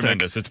fantastic. Just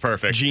tremendous. It's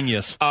perfect.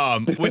 Genius.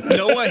 With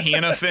Noah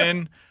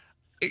Hannafin,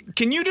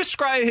 can you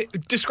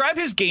describe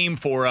his game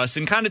for us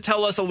and kind of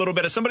tell us a little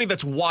bit, as somebody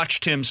that's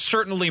watched him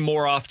certainly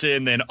more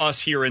often than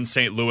us here in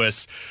St.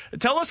 Louis,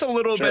 tell us a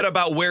little bit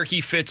about where he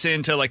fits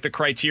into like the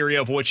criteria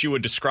of what you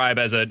would describe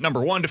as a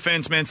number 1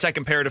 defenseman,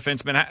 second pair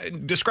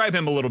defenseman. Describe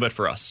him a little bit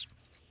for us.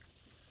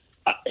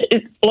 I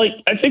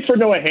think for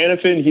Noah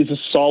Hannafin, he's a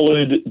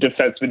solid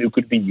defenseman who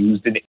could be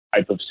used in any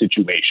type of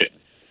situation.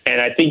 And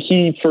I think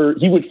he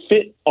would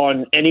fit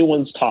on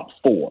anyone's top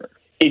 4.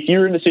 If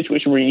you're in a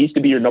situation where he needs to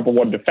be your number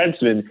 1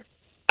 defenseman,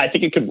 I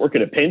think it could work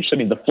in a pinch. I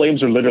mean, the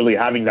Flames are literally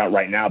having that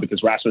right now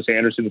because Rasmus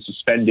Andersson is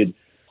suspended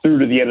through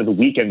to the end of the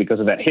weekend because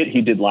of that hit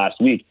he did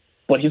last week.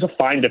 But he's a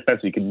fine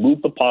defenseman. He can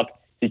move the puck.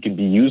 He can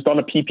be used on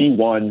a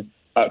PP1,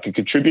 can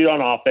contribute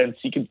on offense.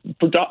 He can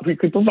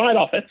provide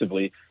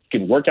offensively. He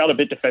can work out a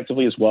bit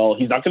defensively as well.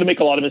 He's not going to make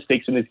a lot of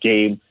mistakes in his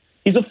game.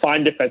 He's a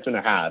fine defenseman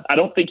to have. I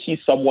don't think he's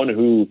someone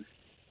who,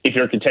 if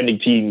you're a contending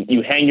team,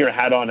 you hang your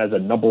hat on as a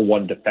number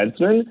one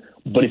defenseman.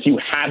 But if you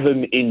have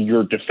him in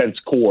your defense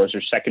core as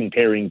your second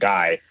pairing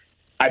guy,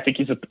 I think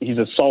he's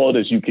as solid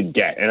as you can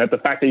get. And at the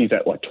fact that he's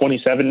at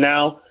 27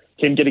 now,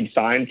 him getting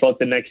signed for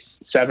the next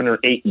 7 or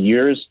 8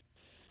 years,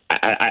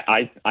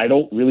 I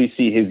don't really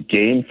see his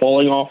game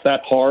falling off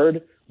that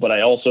hard. But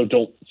I also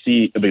don't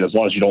see, as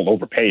long as you don't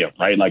overpay him,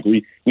 right? Like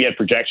we had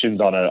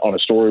projections on a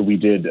story we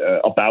did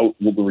about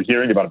what we were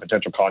hearing about a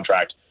potential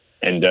contract.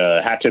 And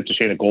hat tip to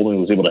Shayna Goldman,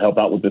 who was able to help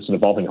out with this in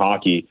Evolving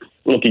Hockey,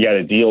 looking at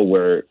a deal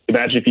where,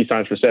 imagine if he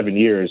signs for 7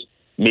 years,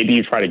 maybe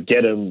you try to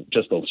get him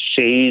just a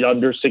shade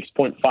under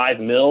 $6.5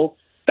 million.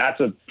 That's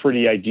a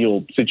pretty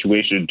ideal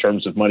situation in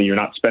terms of money. You're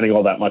not spending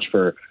all that much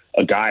for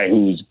a guy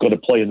who's going to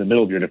play in the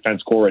middle of your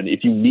defense core. And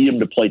if you need him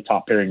to play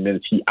top pairing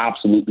minutes, he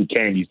absolutely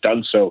can. He's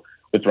done so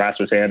with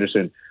Rasmus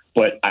Andersson.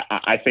 But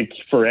I think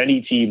for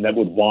any team that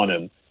would want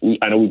him,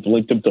 I know we've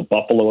linked him to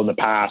Buffalo in the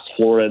past,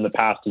 Florida in the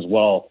past as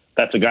well.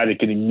 That's a guy that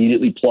can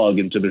immediately plug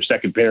into their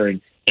second pairing,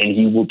 and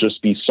he will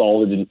just be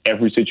solid in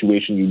every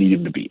situation you need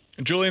him to be.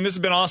 Julian, this has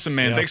been awesome,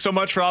 man. Yeah. Thanks so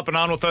much for hopping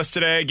on with us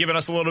today, giving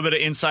us a little bit of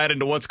insight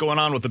into what's going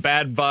on with the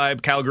Bad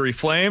Vibe Calgary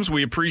Flames.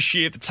 We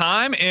appreciate the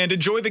time, and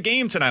enjoy the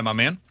game tonight, my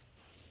man.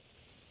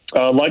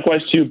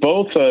 Likewise to you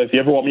both. If you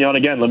ever want me on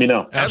again, let me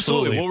know.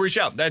 Absolutely. We'll reach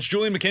out. That's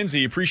Julian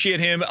McKenzie.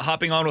 Appreciate him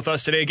hopping on with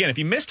us today. Again, if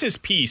you missed his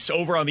piece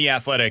over on The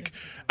Athletic,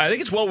 I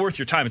think it's well worth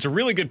your time. It's a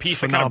really good piece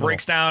that kind of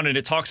breaks down and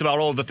it talks about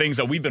all of the things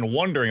that we've been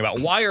wondering about.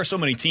 Why are so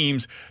many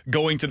teams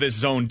going to this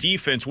zone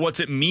defense? What's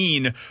it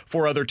mean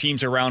for other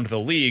teams around the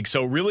league?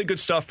 So really good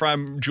stuff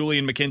from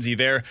Julian McKenzie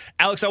there.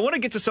 Alex, I want to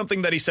get to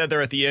something that he said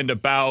there at the end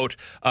about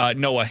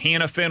Noah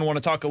Hanifin. I want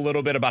to talk a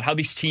little bit about how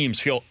these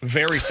teams feel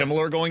very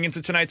similar going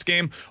into tonight's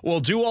game. We'll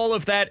do all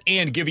of that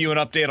and give you an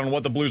update on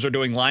what the Blues are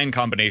doing line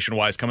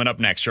combination-wise coming up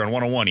next here on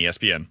 101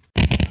 ESPN.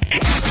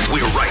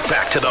 We're right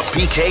back to the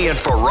BK and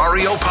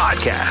Ferrario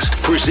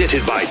podcast,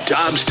 presented by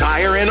Dobbs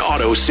Tire and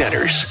Auto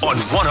Centers on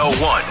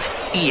 101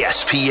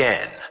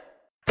 ESPN.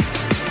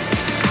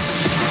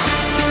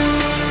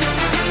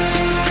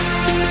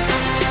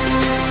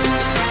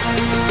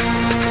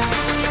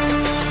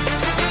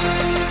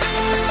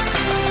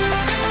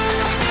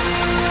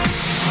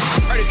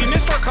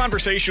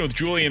 Conversation with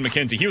Julian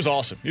McKenzie. He was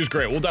awesome. He was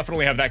great. We'll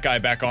definitely have that guy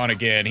back on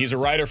again. He's a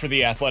writer for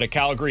The Athletic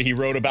Calgary. He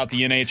wrote about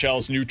the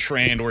NHL's new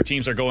trend where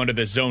teams are going to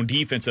this zone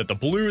defense that the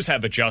Blues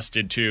have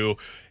adjusted to.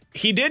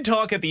 He did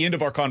talk at the end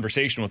of our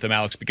conversation with him,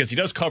 Alex, because he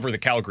does cover the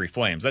Calgary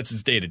Flames. That's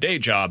his day-to-day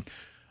job,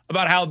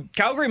 about how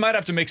Calgary might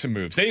have to make some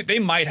moves. They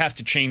might have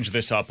to change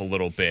this up a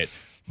little bit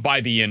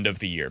by the end of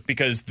the year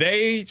because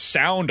they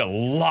sound a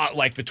lot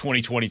like the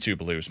 2022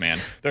 Blues, man.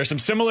 There are some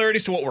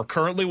similarities to what we're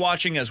currently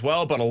watching as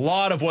well, but a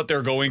lot of what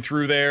they're going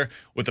through there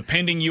with the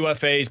pending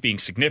UFAs being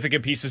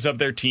significant pieces of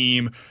their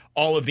team,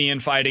 all of the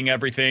infighting,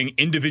 everything,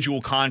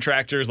 individual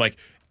contractors, like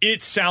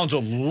it sounds a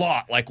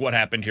lot like what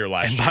happened here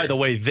last year. And by the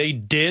way, they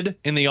did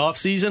in the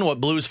offseason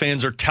what Blues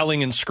fans are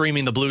telling and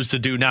screaming the Blues to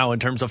do now in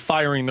terms of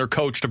firing their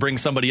coach to bring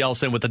somebody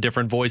else in with a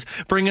different voice,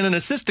 bring in an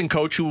assistant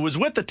coach who was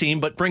with the team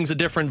but brings a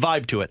different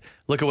vibe to it.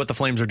 Look at what the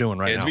Flames are doing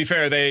right now. To be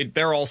fair,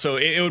 they're also,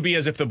 it would be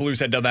as if the Blues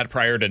had done that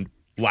prior to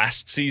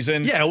last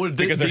season. Yeah,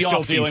 because they're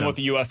still dealing with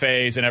the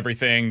UFAs and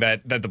everything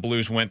that the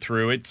Blues went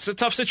through. It's a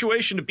tough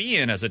situation to be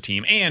in as a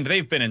team, and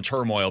they've been in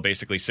turmoil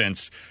basically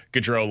since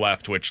Gaudreau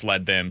left, which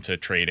led them to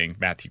trading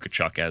Matthew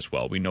Tkachuk as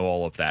well. We know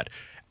all of that.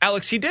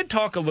 Alex, he did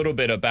talk a little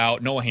bit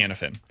about Noah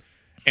Hanifin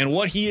and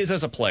what he is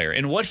as a player,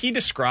 and what he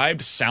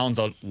described sounds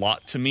a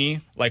lot to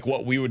me like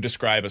what we would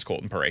describe as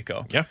Colton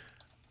Parayko. Yeah.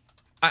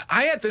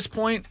 I at this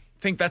point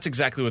think that's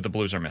exactly what the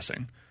Blues are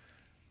missing.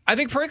 I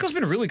think Parayko's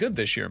been really good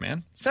this year,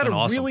 man. He's had a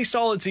really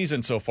solid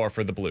season so far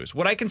for the Blues.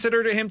 Would I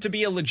consider him to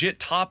be a legit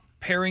top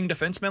pairing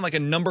defenseman, like a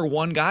number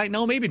one guy?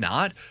 No, maybe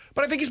not.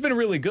 But I think he's been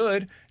really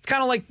good. It's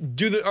kind of like,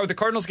 are the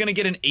Cardinals going to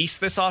get an ace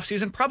this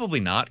offseason? Probably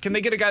not. Can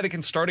they get a guy that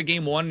can start a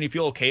game one and you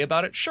feel okay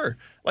about it? Sure.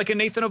 Like a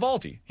Nathan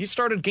Eovaldi. He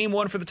started game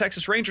one for the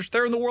Texas Rangers.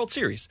 They're in the World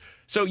Series.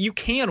 So you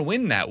can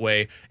win that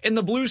way. And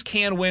the Blues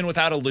can win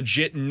without a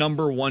legit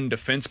number one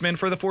defenseman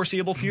for the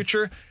foreseeable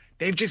future.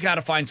 They've just got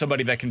to find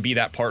somebody that can be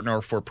that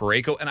partner for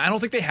Parayko, and I don't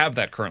think they have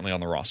that currently on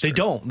the roster. They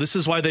don't. This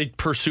is why they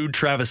pursued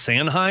Travis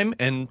Sanheim,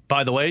 and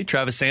by the way,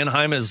 Travis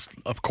Sanheim is,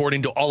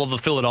 according to all of the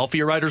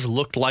Philadelphia writers,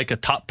 looked like a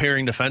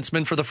top-pairing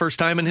defenseman for the first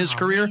time in his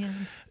career.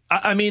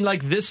 I mean,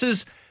 like, this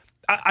is...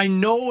 I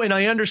know and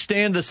I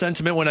understand the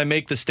sentiment when I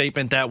make the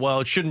statement that,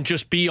 well, it shouldn't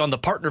just be on the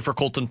partner for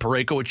Colton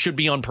Parayko, it should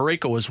be on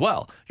Parayko as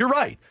well. You're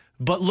right.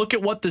 But look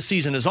at what the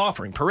season is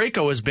offering.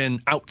 Parayko has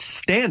been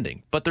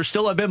outstanding, but there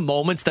still have been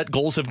moments that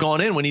goals have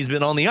gone in when he's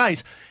been on the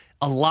ice.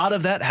 A lot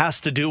of that has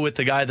to do with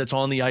the guy that's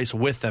on the ice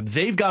with them.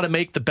 They've got to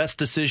make the best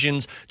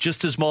decisions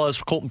just as well as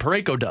Colton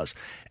Parayko does.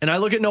 And I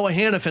look at Noah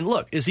Hanifin.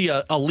 Look, is he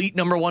an elite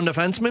number one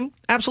defenseman?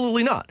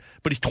 Absolutely not.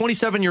 But he's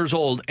 27 years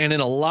old, and in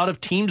a lot of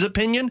teams'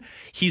 opinion,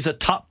 he's a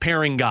top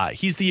pairing guy.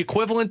 He's the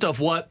equivalent of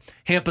what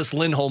Hampus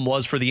Lindholm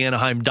was for the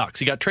Anaheim Ducks.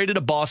 He got traded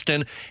to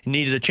Boston,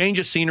 needed a change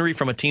of scenery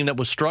from a team that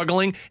was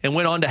struggling, and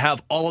went on to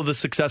have all of the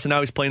success, and now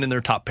he's playing in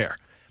their top pair.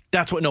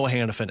 That's what Noah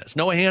Hanifin is.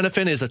 Noah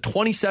Hanifin is a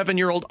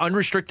 27-year-old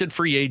unrestricted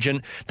free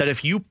agent that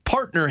if you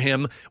partner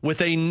him with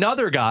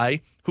another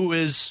guy who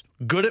is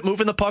good at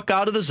moving the puck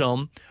out of the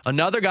zone,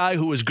 another guy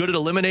who is good at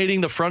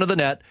eliminating the front of the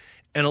net,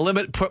 and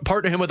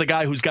partner him with a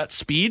guy who's got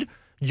speed,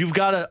 you've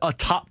got a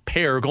top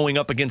pair going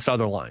up against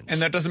other lines. And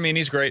that doesn't mean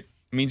he's great.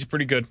 It means he's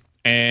pretty good.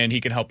 And he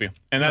can help you.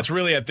 And that's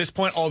really, at this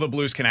point, all the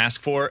Blues can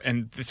ask for.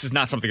 And this is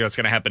not something that's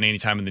going to happen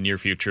anytime in the near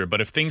future.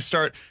 But if things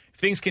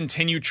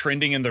continue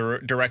trending in the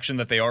direction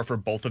that they are for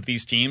both of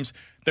these teams,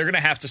 they're going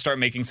to have to start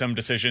making some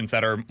decisions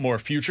that are more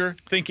future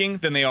thinking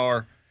than they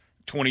are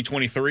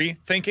 2023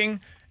 thinking.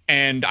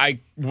 And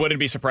I wouldn't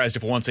be surprised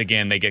if once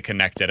again they get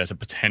connected as a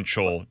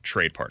potential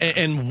trade partner.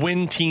 And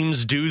when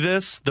teams do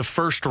this, the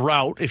first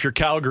route, if you're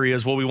Calgary,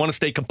 is, well, we want to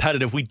stay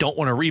competitive. We don't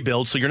want to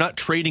rebuild. So you're not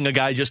trading a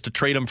guy just to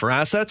trade him for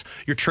assets.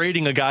 You're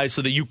trading a guy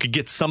so that you could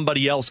get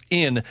somebody else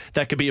in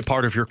that could be a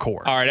part of your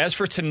core. All right, as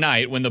for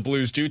tonight, when the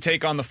Blues do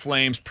take on the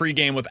Flames,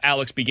 pregame with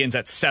Alex begins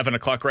at 7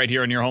 o'clock right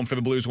here on your home for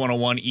the Blues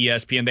 101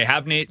 ESPN. They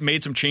have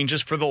made some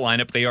changes for the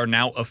lineup. They are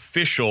now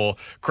official.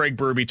 Craig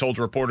Berube told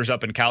reporters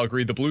up in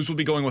Calgary the Blues will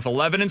be going with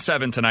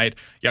 11-7 tonight.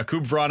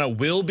 Jakub Vrana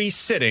will be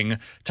sitting.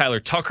 Tyler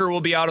Tucker will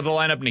be out of the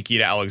lineup.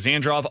 Nikita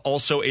Alexandrov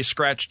also a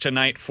scratch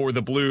tonight for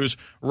the Blues.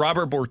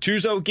 Robert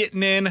Bortuzzo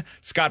getting in.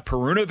 Scott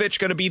Perunovich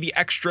going to be the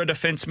extra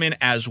defenseman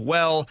as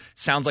well.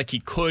 Sounds like he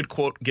could,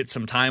 quote, get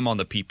some time on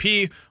the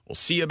PP. We'll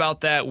see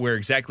about that, where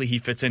exactly he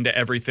fits into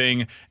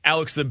everything.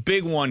 Alex, the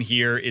big one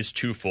here is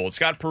twofold.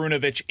 Scott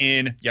Perunovich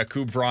in,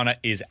 Jakub Vrana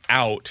is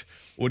out.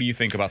 What do you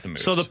think about the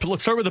moves? So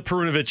let's start with the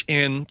Perunovich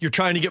in. You're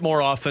trying to get more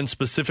offense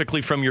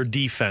specifically from your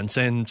defense,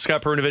 and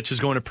Scott Perunovich is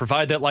going to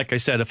provide that. Like I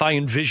said, if I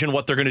envision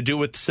what they're going to do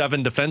with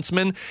 7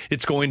 defensemen,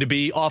 it's going to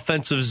be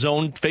offensive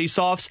zone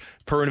faceoffs.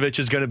 Perunovich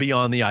is going to be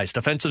on the ice.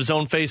 Defensive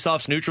zone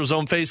faceoffs, neutral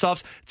zone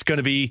faceoffs, it's going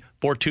to be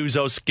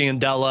Bortuzzo,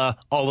 Scandella,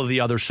 all of the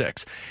other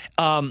 6.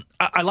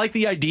 I like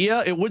the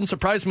idea. It wouldn't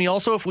surprise me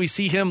also if we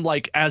see him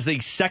like as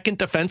the second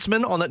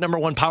defenseman on that number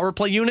 1 power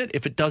play unit.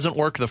 If it doesn't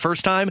work the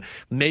first time,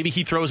 maybe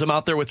he throws him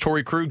out there with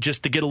Torrey Krug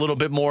just to get a little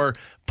bit more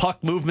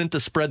puck movement to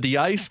spread the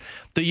ice.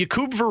 The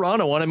Jakub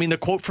Vrana one, I mean, the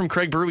quote from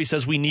Craig Berube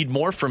says we need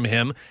more from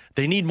him.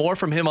 They need more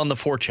from him on the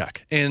forecheck.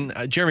 And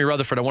Jeremy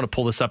Rutherford, I want to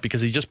pull this up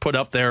because he just put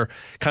up there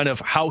kind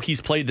of how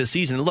he's played this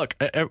season. Look,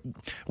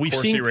 we've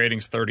Corsi seen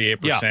ratings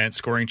 38%,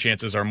 scoring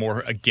chances are more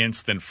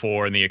against than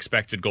for, and the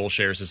expected goal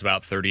shares is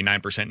about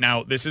 39%.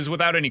 Now, this is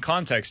without any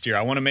context here.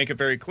 I want to make it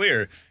very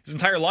clear. His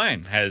entire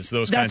line has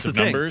those kinds of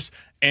numbers,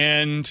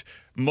 and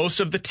most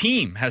of the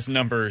team has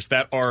numbers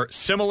that are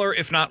similar,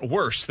 if not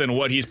worse, than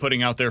what he's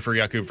putting out there for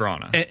Jakub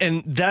Vrana.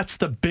 And that's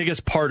the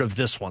biggest part of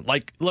this one.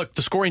 Like, look,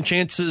 the scoring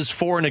chances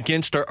for and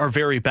against are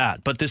very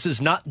bad, but this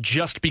is not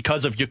just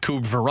because of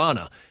Jakub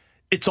Vrana.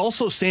 It's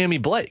also Sammy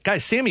Blais.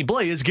 Guys, Sammy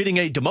Blais is getting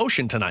a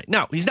demotion tonight.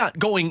 Now, he's not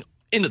going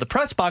into the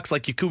press box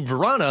like Jakub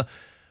Vrana,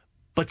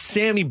 but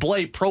Sammy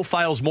Blais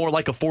profiles more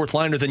like a fourth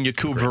liner than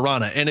Jakub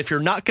Vrana. And if you're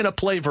not going to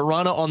play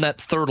Vrana on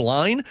that third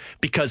line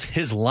because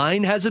his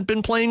line hasn't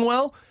been playing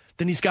well,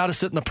 then he's got to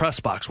sit in the press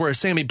box. Whereas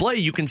Sammy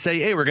Blais, you can say,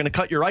 hey, we're going to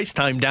cut your ice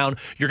time down.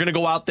 You're going to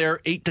go out there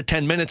 8 to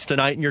 10 minutes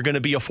tonight, and you're going to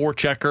be a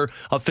forechecker,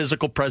 a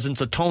physical presence,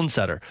 a tone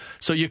setter.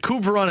 So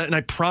Jakub Vrana, and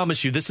I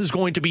promise you, this is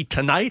going to be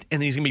tonight,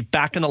 and he's going to be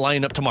back in the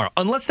lineup tomorrow,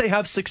 unless they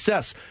have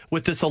success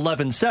with this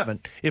 11-7.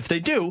 If they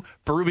do,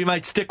 Berube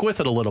might stick with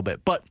it a little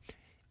bit. But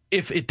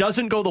if it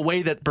doesn't go the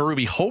way that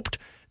Berube hoped,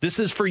 this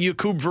is for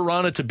Jakub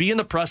Vrana to be in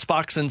the press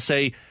box and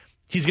say,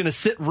 he's going to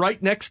sit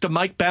right next to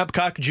Mike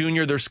Babcock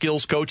Jr., their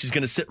skills coach. He's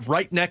going to sit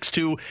right next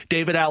to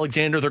David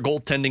Alexander, their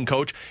goaltending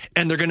coach.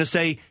 And they're going to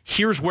say,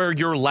 here's where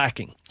you're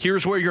lacking.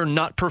 Here's where you're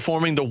not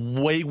performing the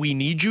way we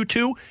need you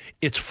to.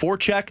 It's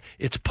forecheck.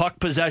 It's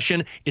puck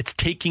possession. It's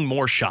taking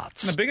more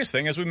shots. And the biggest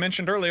thing, as we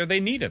mentioned earlier, they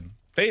need him.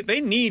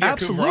 They need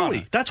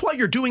Absolutely. Vrana. That's why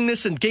you're doing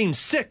this in Game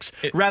 6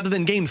 rather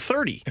than Game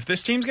 30. If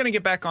this team's going to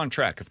get back on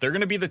track, if they're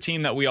going to be the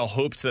team that we all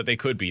hoped that they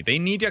could be, they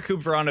need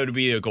Jakub Vrana to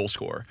be a goal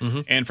scorer.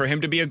 Mm-hmm. And for him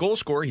to be a goal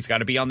scorer, he's got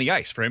to be on the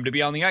ice. For him to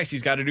be on the ice,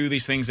 he's got to do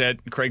these things that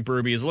Craig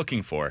Berube is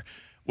looking for.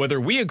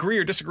 Whether we agree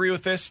or disagree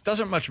with this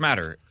doesn't much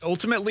matter.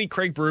 Ultimately,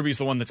 Craig Berube is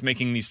the one that's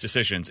making these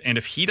decisions. And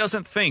if he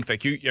doesn't think that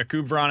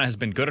Jakub Vrana has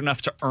been good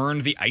enough to earn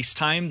the ice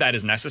time that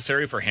is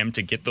necessary for him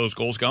to get those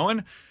goals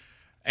going,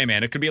 hey,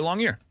 man, it could be a long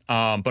year.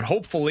 But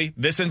hopefully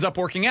this ends up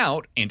working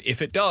out. And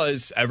if it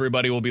does,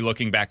 everybody will be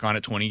looking back on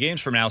it 20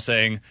 games from now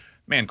saying,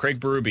 man, Craig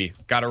Berube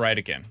got it right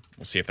again.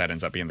 We'll see if that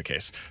ends up being the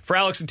case. For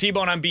Alex and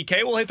T-Bone, I'm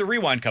BK. We'll hit the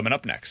rewind coming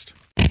up next.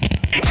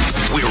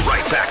 We're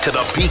right back to the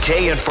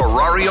BK and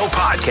Ferrario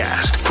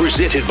podcast,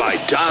 presented by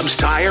Dobbs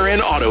Tire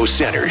and Auto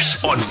Centers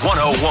on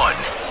 101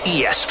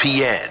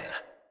 ESPN.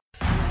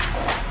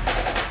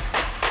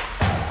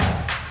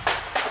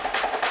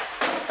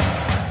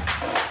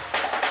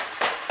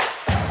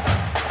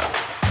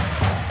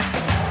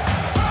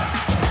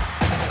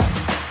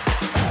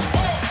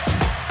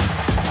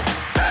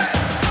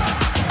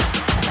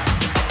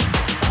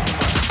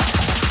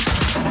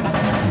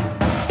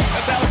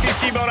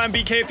 I'm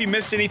BK. If you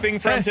missed anything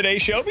from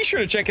today's show, be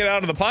sure to check it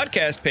out on the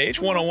podcast page,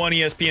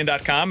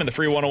 101ESPN.com, and the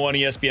free 101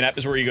 ESPN app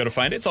is where you go to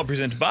find it. It's all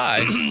presented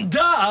by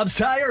Dobbs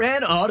Tire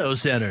and Auto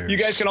Centers. You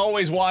guys can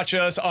always watch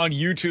us on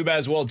YouTube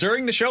as well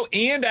during the show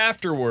and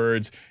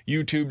afterwards.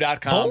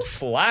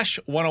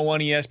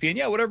 YouTube.com/101ESPN.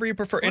 Yeah, whatever you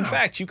prefer. Wow. In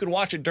fact, you could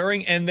watch it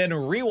during and then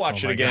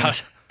rewatch it again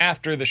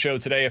after the show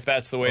today if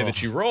that's the way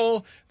that you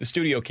roll. The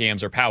studio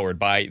cams are powered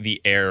by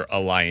the Air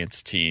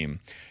Alliance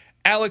team.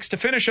 Alex, to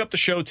finish up the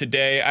show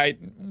today,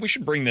 we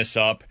should bring this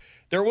up.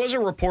 There was a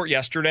report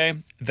yesterday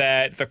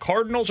that the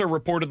Cardinals are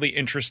reportedly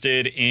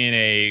interested in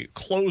a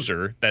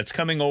closer that's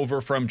coming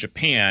over from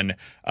Japan.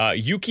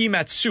 Yuki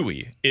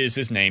Matsui is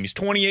his name. He's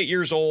 28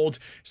 years old.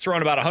 He's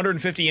thrown about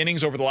 150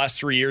 innings over the last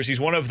 3 years. He's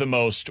one of the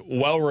most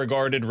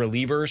well-regarded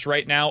relievers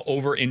right now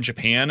over in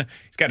Japan.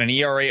 He's got an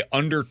ERA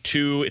under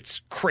 2.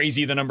 It's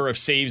crazy the number of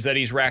saves that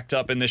he's racked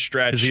up in this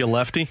stretch. Is he a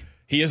lefty?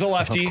 He is a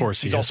lefty. Of course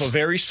he is. He's also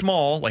very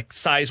small, like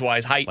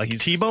size-wise, height. Like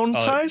he's T-bone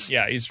size?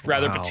 Yeah, he's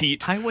rather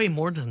petite. I weigh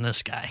more than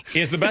this guy. He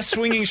has the best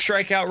swinging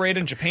strikeout rate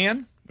in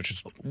Japan, which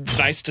is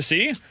nice to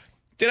see.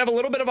 Did have a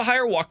little bit of a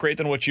higher walk rate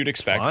than what you'd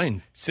expect.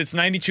 Fine. Sits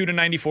 92 to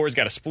 94. He's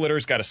got a splitter.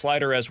 He's got a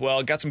slider as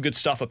well. Got some good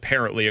stuff,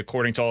 apparently,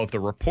 according to all of the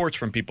reports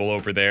from people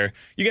over there.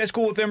 You guys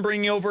cool with them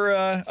bringing over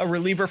a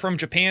reliever from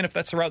Japan if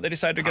that's the route they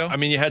decide to go? I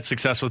mean, you had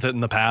success with it in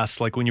the past.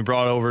 Like when you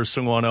brought over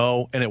Sungwon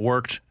Oh and it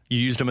worked. You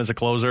used him as a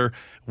closer.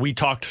 We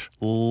talked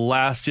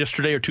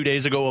yesterday or 2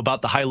 days ago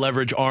about the high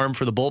leverage arm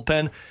for the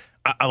bullpen.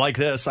 I like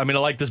this. I mean,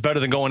 I like this better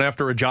than going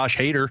after a Josh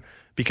Hader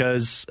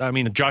because, I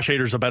mean, Josh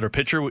Hader's a better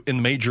pitcher in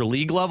the major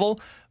league level,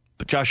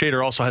 but Josh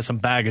Hader also has some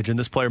baggage, and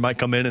this player might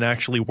come in and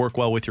actually work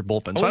well with your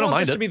bullpen. So I don't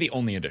mind this it. To be the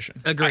only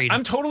addition. Agreed.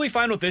 I'm totally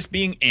fine with this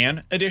being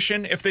an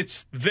addition if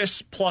it's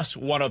this plus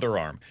one other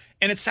arm.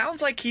 And it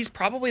sounds like he's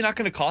probably not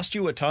going to cost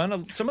you a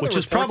ton. Which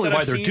is probably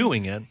why they're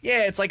doing it.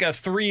 Yeah, it's like a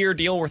 3-year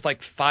deal worth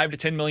like $5 to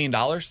 $10 million.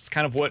 It's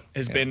kind of what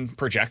has been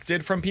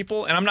projected from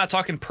people. And I'm not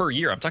talking per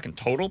year. I'm talking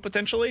total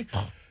potentially.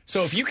 So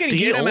if you can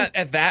get him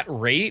at that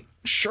rate,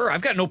 sure,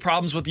 I've got no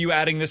problems with you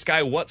adding this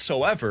guy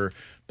whatsoever.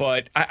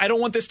 But I don't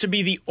want this to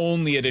be the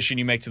only addition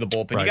you make to the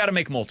bullpen. Right. You got to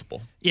make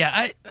multiple.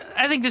 Yeah,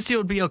 I think this deal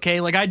would be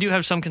okay. Like, I do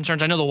have some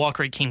concerns. I know the walk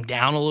rate came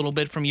down a little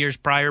bit from years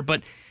prior,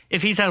 but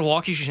if he's had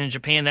walk issues in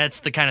Japan, that's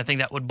the kind of thing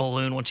that would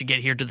balloon once you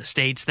get here to the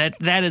States.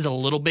 That is a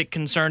little bit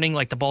concerning,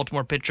 like the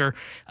Baltimore pitcher,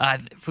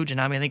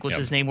 Fujinami, I think was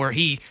his name, where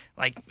he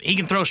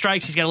can throw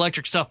strikes, he's got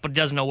electric stuff, but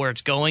doesn't know where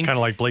it's going. Kind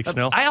of like Blake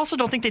Snell. I also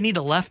don't think they need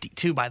a lefty,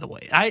 too, by the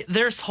way.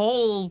 There's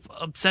whole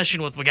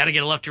obsession with, we got to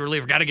get a lefty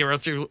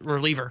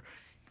reliever,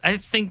 I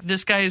think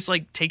this guy is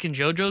like taking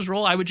JoJo's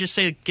role. I would just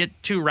say get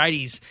 2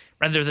 righties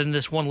rather than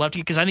this one lefty,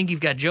 because I think you've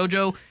got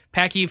JoJo,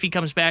 Packy if he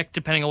comes back,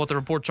 depending on what the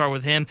reports are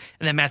with him,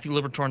 and then Matthew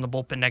Liberatore in the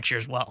bullpen next year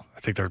as well. I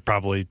think they're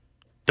probably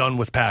done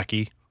with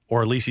Packy,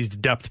 or at least he's the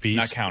depth piece.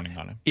 Not counting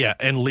on him. Yeah,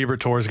 and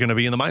Liberatore is going to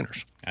be in the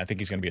minors. I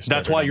think he's going to be a starter.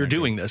 That's why you're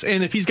doing this.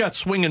 And if he's got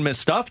swing and miss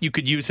stuff, you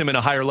could use him in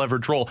a higher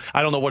leverage role.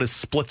 I don't know what his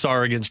splits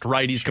are against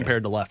righties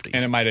compared to lefties.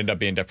 And it might end up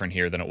being different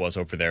here than it was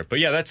over there. But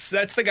yeah, that's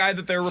the guy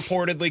that they're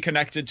reportedly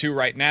connected to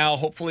right now.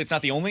 Hopefully it's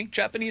not the only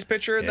Japanese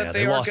pitcher that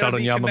they are lost out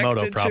on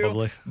Yamamoto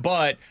probably.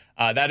 But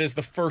that is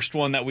the first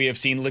one that we have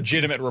seen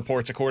legitimate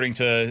reports, according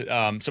to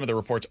some of the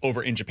reports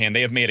over in Japan.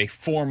 They have made a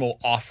formal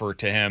offer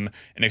to him,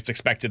 and it's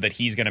expected that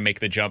he's going to make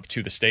the jump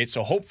to the States.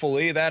 So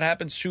hopefully that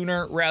happens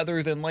sooner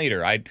rather than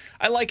later. I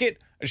like it.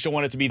 I just don't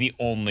want it to be the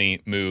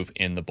only move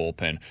in the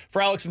bullpen.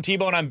 For Alex and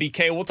T-Bone, I'm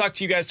BK. We'll talk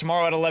to you guys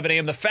tomorrow at 11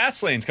 a.m. The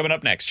Fast Lane's coming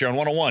up next here on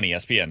 101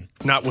 ESPN.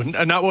 Not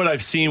what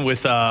I've seen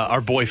with our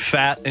boy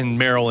Fat and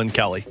Merrill and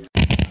Kelly.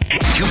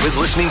 You've been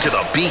listening to the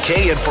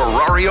BK and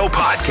Ferrario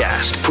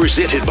podcast,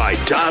 presented by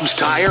Dobbs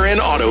Tire and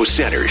Auto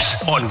Centers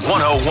on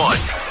 101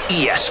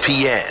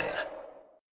 ESPN.